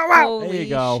 wow, wow. Holy There you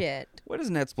go. shit. What is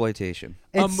Netsploitation?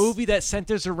 A It's- movie that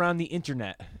centers around the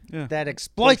internet. that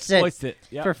exploits it.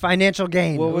 Yep. for financial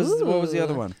gain. What was the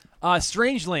other one?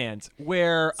 Strangeland,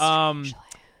 where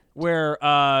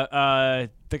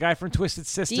the guy from Twisted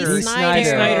Sister, Dee Snider.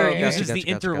 Snyder Oh, uses gotcha, the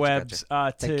gotcha,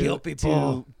 interwebs To kill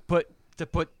people. to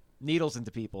put needles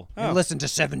into people. And listen to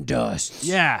Seven Dusts.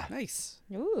 Yeah, Nice.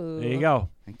 Ooh. there you go.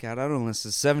 Thank God I don't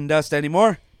listen to Seven Dust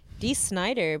anymore. Dee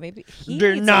Snider, maybe he needs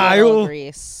a Denial. little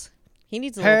grease. He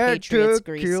needs a little Had Patriots to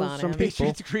grease kill on some him. people.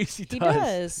 Patriots grease, he He does.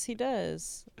 does. He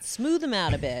does. Smooth him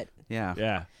out a bit. Yeah.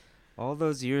 Yeah. All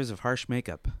those years of harsh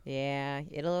makeup. Yeah,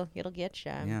 it'll get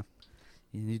ya. Yeah.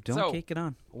 You don't So- cake it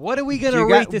on. What are we Did gonna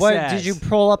you, rate this as? did you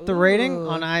pull up the rating Ooh.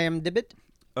 on IMDb?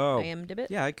 Oh. I am Dibbit.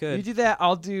 Yeah, I You could. do that.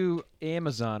 I'll do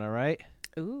Amazon. All right.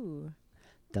 Ooh.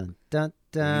 Dun, dun,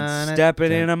 dun, stepping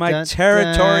dun, into my dun,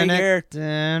 territory dun, here.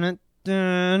 dun, dun,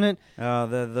 dun. Oh,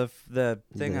 the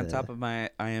thing on Yeah. top of my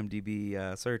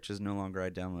IMDb search is no longer I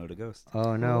download a ghost.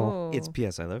 Oh no. It's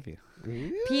P.S. I love you.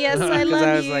 P.S. I love Because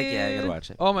I was you. like, yeah, I gotta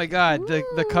watch it. Oh my God,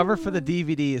 the cover for the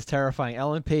DVD is terrifying.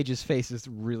 Ellen Page's face is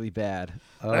really bad.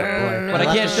 Oh boy. But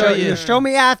I can't show you. Show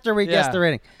me after we guess Yeah. the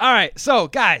rating. All right, so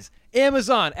guys,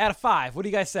 Amazon out of 5. What do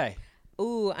you guys say?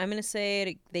 Ooh, I'm gonna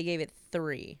say they gave it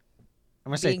 3. I'm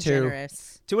gonna say Being 2.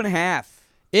 generous. 2.5.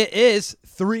 It is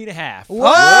 3.5. Whoa!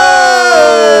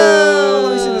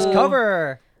 Let me see this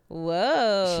cover.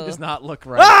 Whoa. She does not look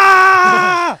right.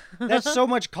 Ah! That's so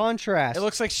much contrast. It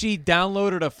looks like she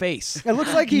downloaded a face. It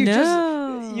looks like you No.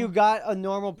 just you got a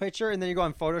normal picture and then you go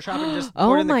on Photoshop and just Oh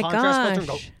put in the my contrast filter and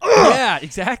gosh. go. Yeah,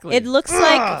 exactly. It looks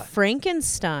like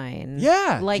Frankenstein.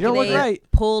 Yeah, Like you don't look they right.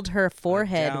 pulled her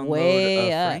forehead Download way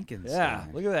a up. Frankenstein. Yeah,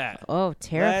 look at that. Oh,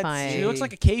 terrifying. She looks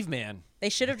like a caveman. They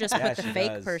should have just Yeah, put the she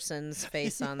fake does. person's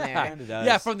face on Yeah, there. Kinda does.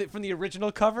 yeah, from the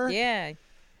original cover. Yeah.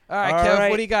 All right, All Kev, right.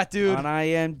 what do you got, dude? On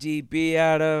IMDb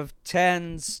out of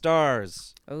 10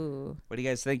 stars. Ooh. What do you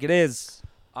guys think it is?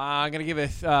 I'm gonna give it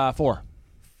 4.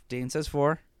 Dane says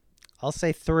 4. I'll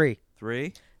say 3.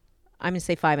 3. I'm gonna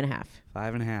say 5.5.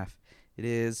 5.5. It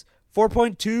is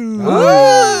 4.2.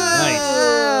 Nice.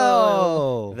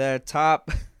 Oh. The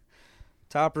top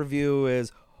review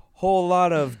is whole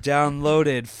lot of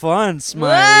downloaded fun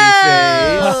smiley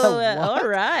face. Whoa. All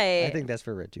right. I think that's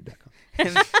for RedTube.com.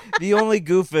 And the only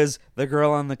goof is the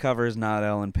girl on the cover is not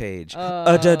Ellen Page.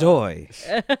 A dadoy.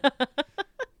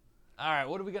 All right,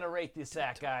 what are we gonna rate this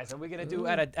at, guys? Are we gonna do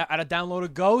at a download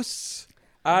of Ghosts?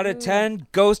 Out of 10,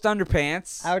 Ghost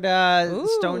Underpants. Out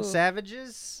Stone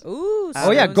Savages. Ooh. Oh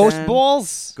yeah, Stone Ghost Sand.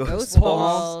 Balls. Ghost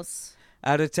balls.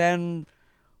 Out of 10,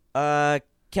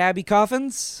 Cabbie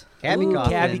Coffins. Cabbie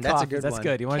Coffin. Cabbie That's a coffins. good That's one.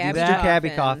 good. You want to do Cabbie that? Cabbie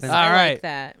coffins. coffins. All I right. like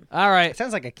that. All right. It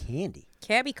sounds like a candy.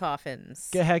 Cabbie coffins.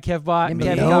 Go ahead, Kevbot. Nimble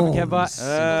Cabbie coffin, gnomes Kevbot.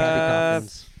 and cabbie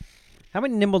coffins. How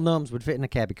many nimble gnomes would fit in a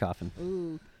cabbie coffin?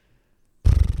 Ooh.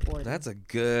 That's a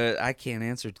good. I can't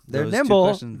answer They're those nimble, two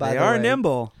questions. by They the are way.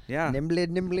 nimble. Yeah. Nimbly.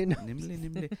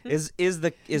 Nimbly. Is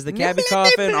the cabbie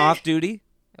coffin off duty?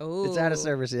 Oh. It's out of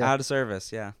service, yeah. Out of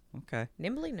service. Yeah. Okay.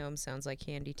 Nimbly gnome sounds like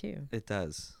candy too. It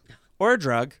does. Or a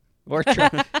drug. Or try.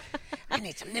 I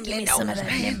need some nimbly gnomes. Some of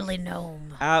that nimbly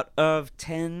gnome. Out of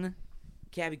 10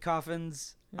 cabbie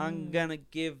coffins, I'm gonna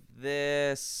give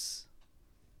this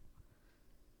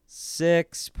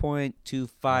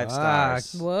 6.25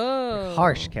 stars. Whoa.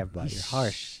 Harsh, Kevbot. You're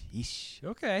harsh. Yeesh.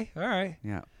 Okay. All right.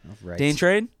 Yeah. Right. Dane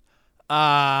Trade?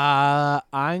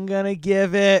 I'm gonna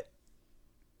give it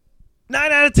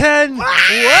 9 out of 10.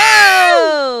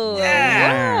 Whoa.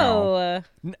 Yeah. Whoa.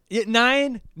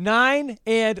 9,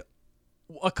 and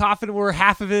a coffin where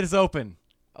half of it is open.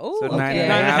 Oh, So okay.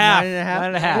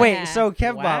 9.5. Wait, so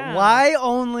Kevbot, Wow. why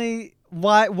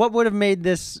what would have made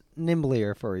this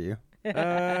nimblier for you?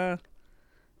 I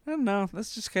don't know.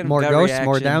 That's just kind of More gut ghosts, reaction.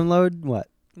 more download, what?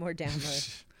 More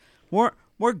download.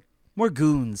 More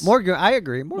goons. I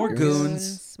agree. More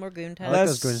goons. More goon I type. like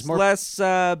those goons. More- Less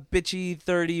bitchy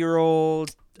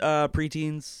 30-year-old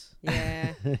preteens.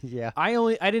 Yeah. Yeah. I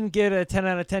didn't get a 10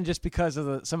 out of 10 just because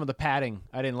of some of the padding.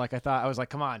 I didn't like. I was like,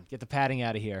 come on, get the padding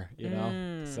out of here. You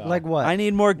know. So. Like what? I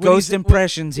need more When ghost he's-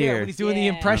 impressions Yeah, here. when he's doing the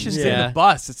Yeah. impressions in Yeah. the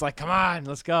bus, it's like, come on,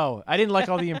 let's go. I didn't like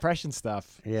all the impression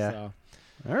stuff. Yeah. So.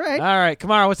 All right. All right,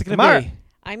 Kamara, what's it gonna Kamara. be?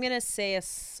 I'm gonna say a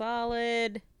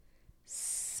solid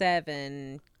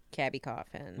 7 cabbie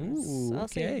coffins. Ooh, I'll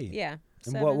say, okay. yeah.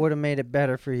 And 7. what would have made it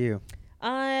better for you?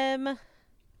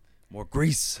 More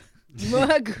grease.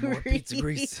 More pizza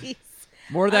grease.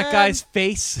 More of that guy's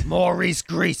face. Maurice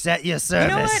Grease at your You service.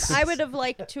 know what? I would have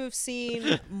liked to have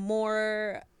seen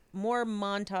more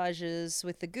montages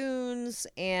with the goons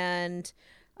and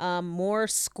more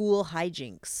school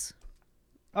hijinks.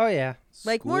 Oh yeah.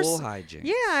 Like more School hijinks.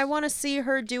 Yeah, I want to see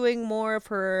her doing more of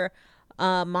her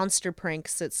monster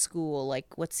pranks at school,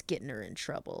 like what's getting her in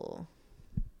trouble.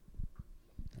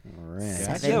 All right.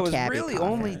 Seven Yeah, it was cabbie really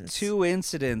only coffins. 2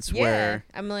 incidents Yeah, where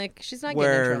I'm like, she's not getting in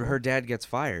where trouble. her dad gets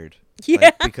fired. Yeah.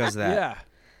 Like, because of that. Yeah.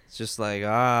 It's just like,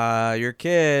 your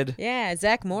kid. Yeah,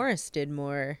 Zach Morris did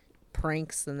more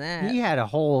pranks than that. He had a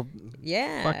whole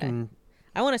Yeah. fucking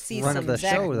I want to see run some of the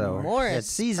Zach show though. Morris He had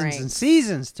seasons pranks. and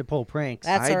seasons to pull pranks.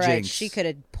 That's all right. Hijinks. She could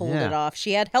have pulled Yeah. it off.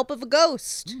 She had help of a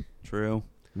ghost. True.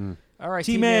 All right,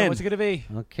 T-Man. T-Man, what's it gonna be?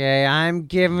 Okay, I'm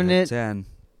giving it 10.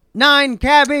 9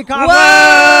 cabbie coffins.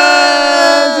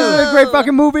 Whoa! This is a great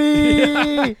fucking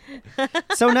movie.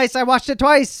 So nice, I watched it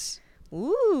twice.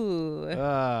 Ooh.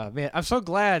 Man, I'm so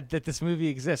glad that this movie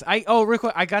exists. Real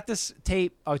quick, I got this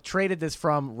tape. I traded this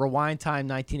from Rewind Time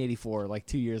 1984, like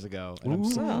 2 years ago, and I'm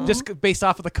Ooh. just based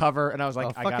off of the cover. And I was like,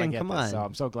 Oh, I gotta fucking get come this. on. So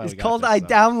I'm so glad It's we got called this, I so.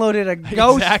 Downloaded a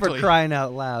Ghost Exactly. for crying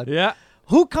out loud. Yeah,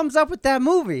 Who comes up with that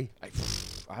movie?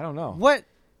 I don't know. What?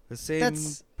 The same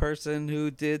That's- person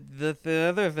who did the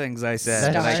other things I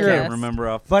said. That's and I true. can't remember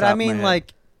off the But top I of my mean, head.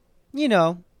 like, you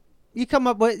know, you come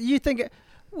up with, you think,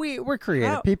 we're creative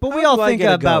How- people. We how all do I think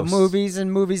get a about ghost? movies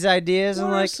and movies ideas what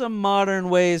and are like, some modern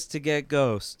ways to get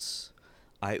ghosts?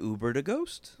 I Ubered a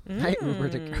ghost. I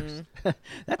Ubered a ghost.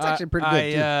 That's actually pretty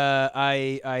good too.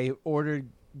 I ordered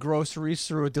groceries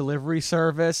through a delivery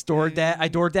service. I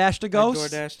DoorDashed a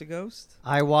ghost. I DoorDashed a ghost.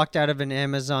 I walked out of an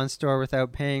Amazon store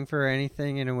without paying for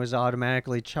anything, and it was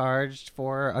automatically charged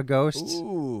for a ghost.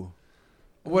 Ooh.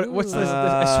 What's this?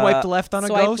 I swiped left on a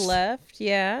Swipe ghost. left.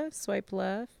 Yeah, swipe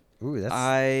left. Ooh, that's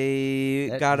I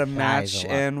that got a implies match a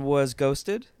lot. and was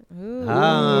ghosted. Ooh.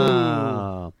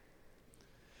 Oh.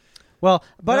 Well,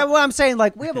 but what I'm saying,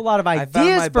 like, we have a lot of I found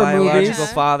ideas my for biological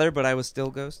movies, father, but I was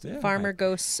still ghosted.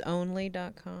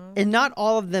 FarmerGhostsOnly.com. and not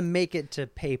all of them make it to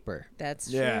paper. That's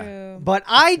Yeah. true. But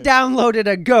I downloaded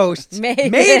a ghost, Made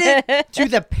it to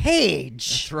the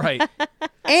page, That's right.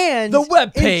 and The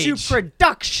web into page.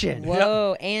 production,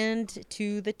 Whoa, and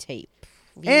to the tape.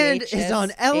 and VHS is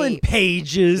on Ellen tape.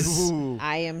 Page's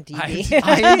IMDb.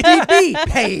 IMDb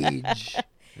page.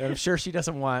 I'm sure she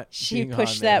doesn't want. She being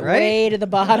pushed on there. that right? way to the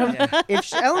bottom.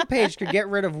 If Ellen Page could get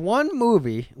rid of one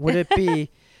movie, would it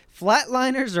be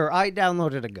Flatliners or I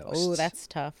Downloaded a Ghost? Oh, that's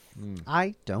tough.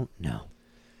 I don't know.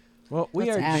 Well, we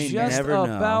Let's are ask her. just Never know.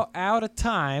 about out of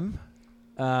time.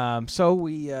 So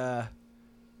we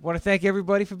want to thank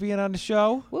everybody for being on the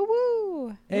show. Woo woo.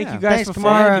 Woo! Thank Yeah. you guys Thanks, for Kamara.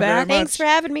 flying back. Thanks for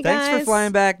having me, guys. Thanks for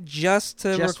flying back just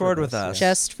to Just for record this, with us.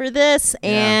 Just for this Yeah.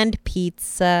 and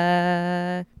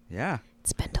pizza. Yeah.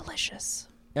 It's been delicious.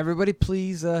 Everybody,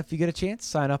 please, if you get a chance,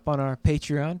 sign up on our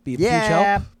Patreon. Be a huge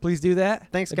Yeah. help. Please do that.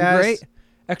 Thanks, That'd guys. Be great.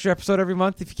 Extra episode every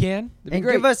month if you can. That'd And be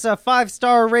great. give us a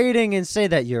 5-star rating and say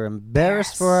that you're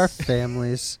embarrassed for our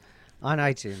families on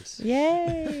iTunes.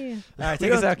 Yay! All right, We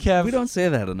take us don't- out, Kev. We don't say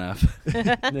that enough.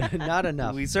 Not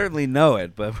enough. We certainly know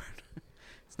it, but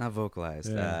it's not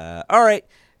vocalized. Yeah. All right.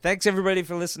 Thanks, everybody,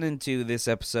 for listening to this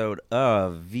episode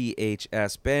of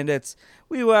VHS Bandits.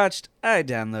 We watched I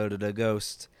Downloaded a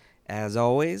Ghost. As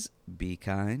always, be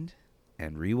kind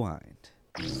and rewind.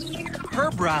 Her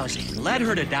browsing led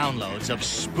her to downloads of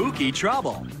Spooky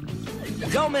Trouble.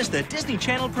 Don't miss the Disney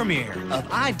Channel premiere of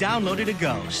I Downloaded a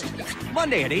Ghost.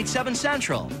 Monday at 8/7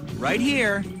 Central, right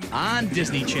here on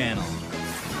Disney Channel.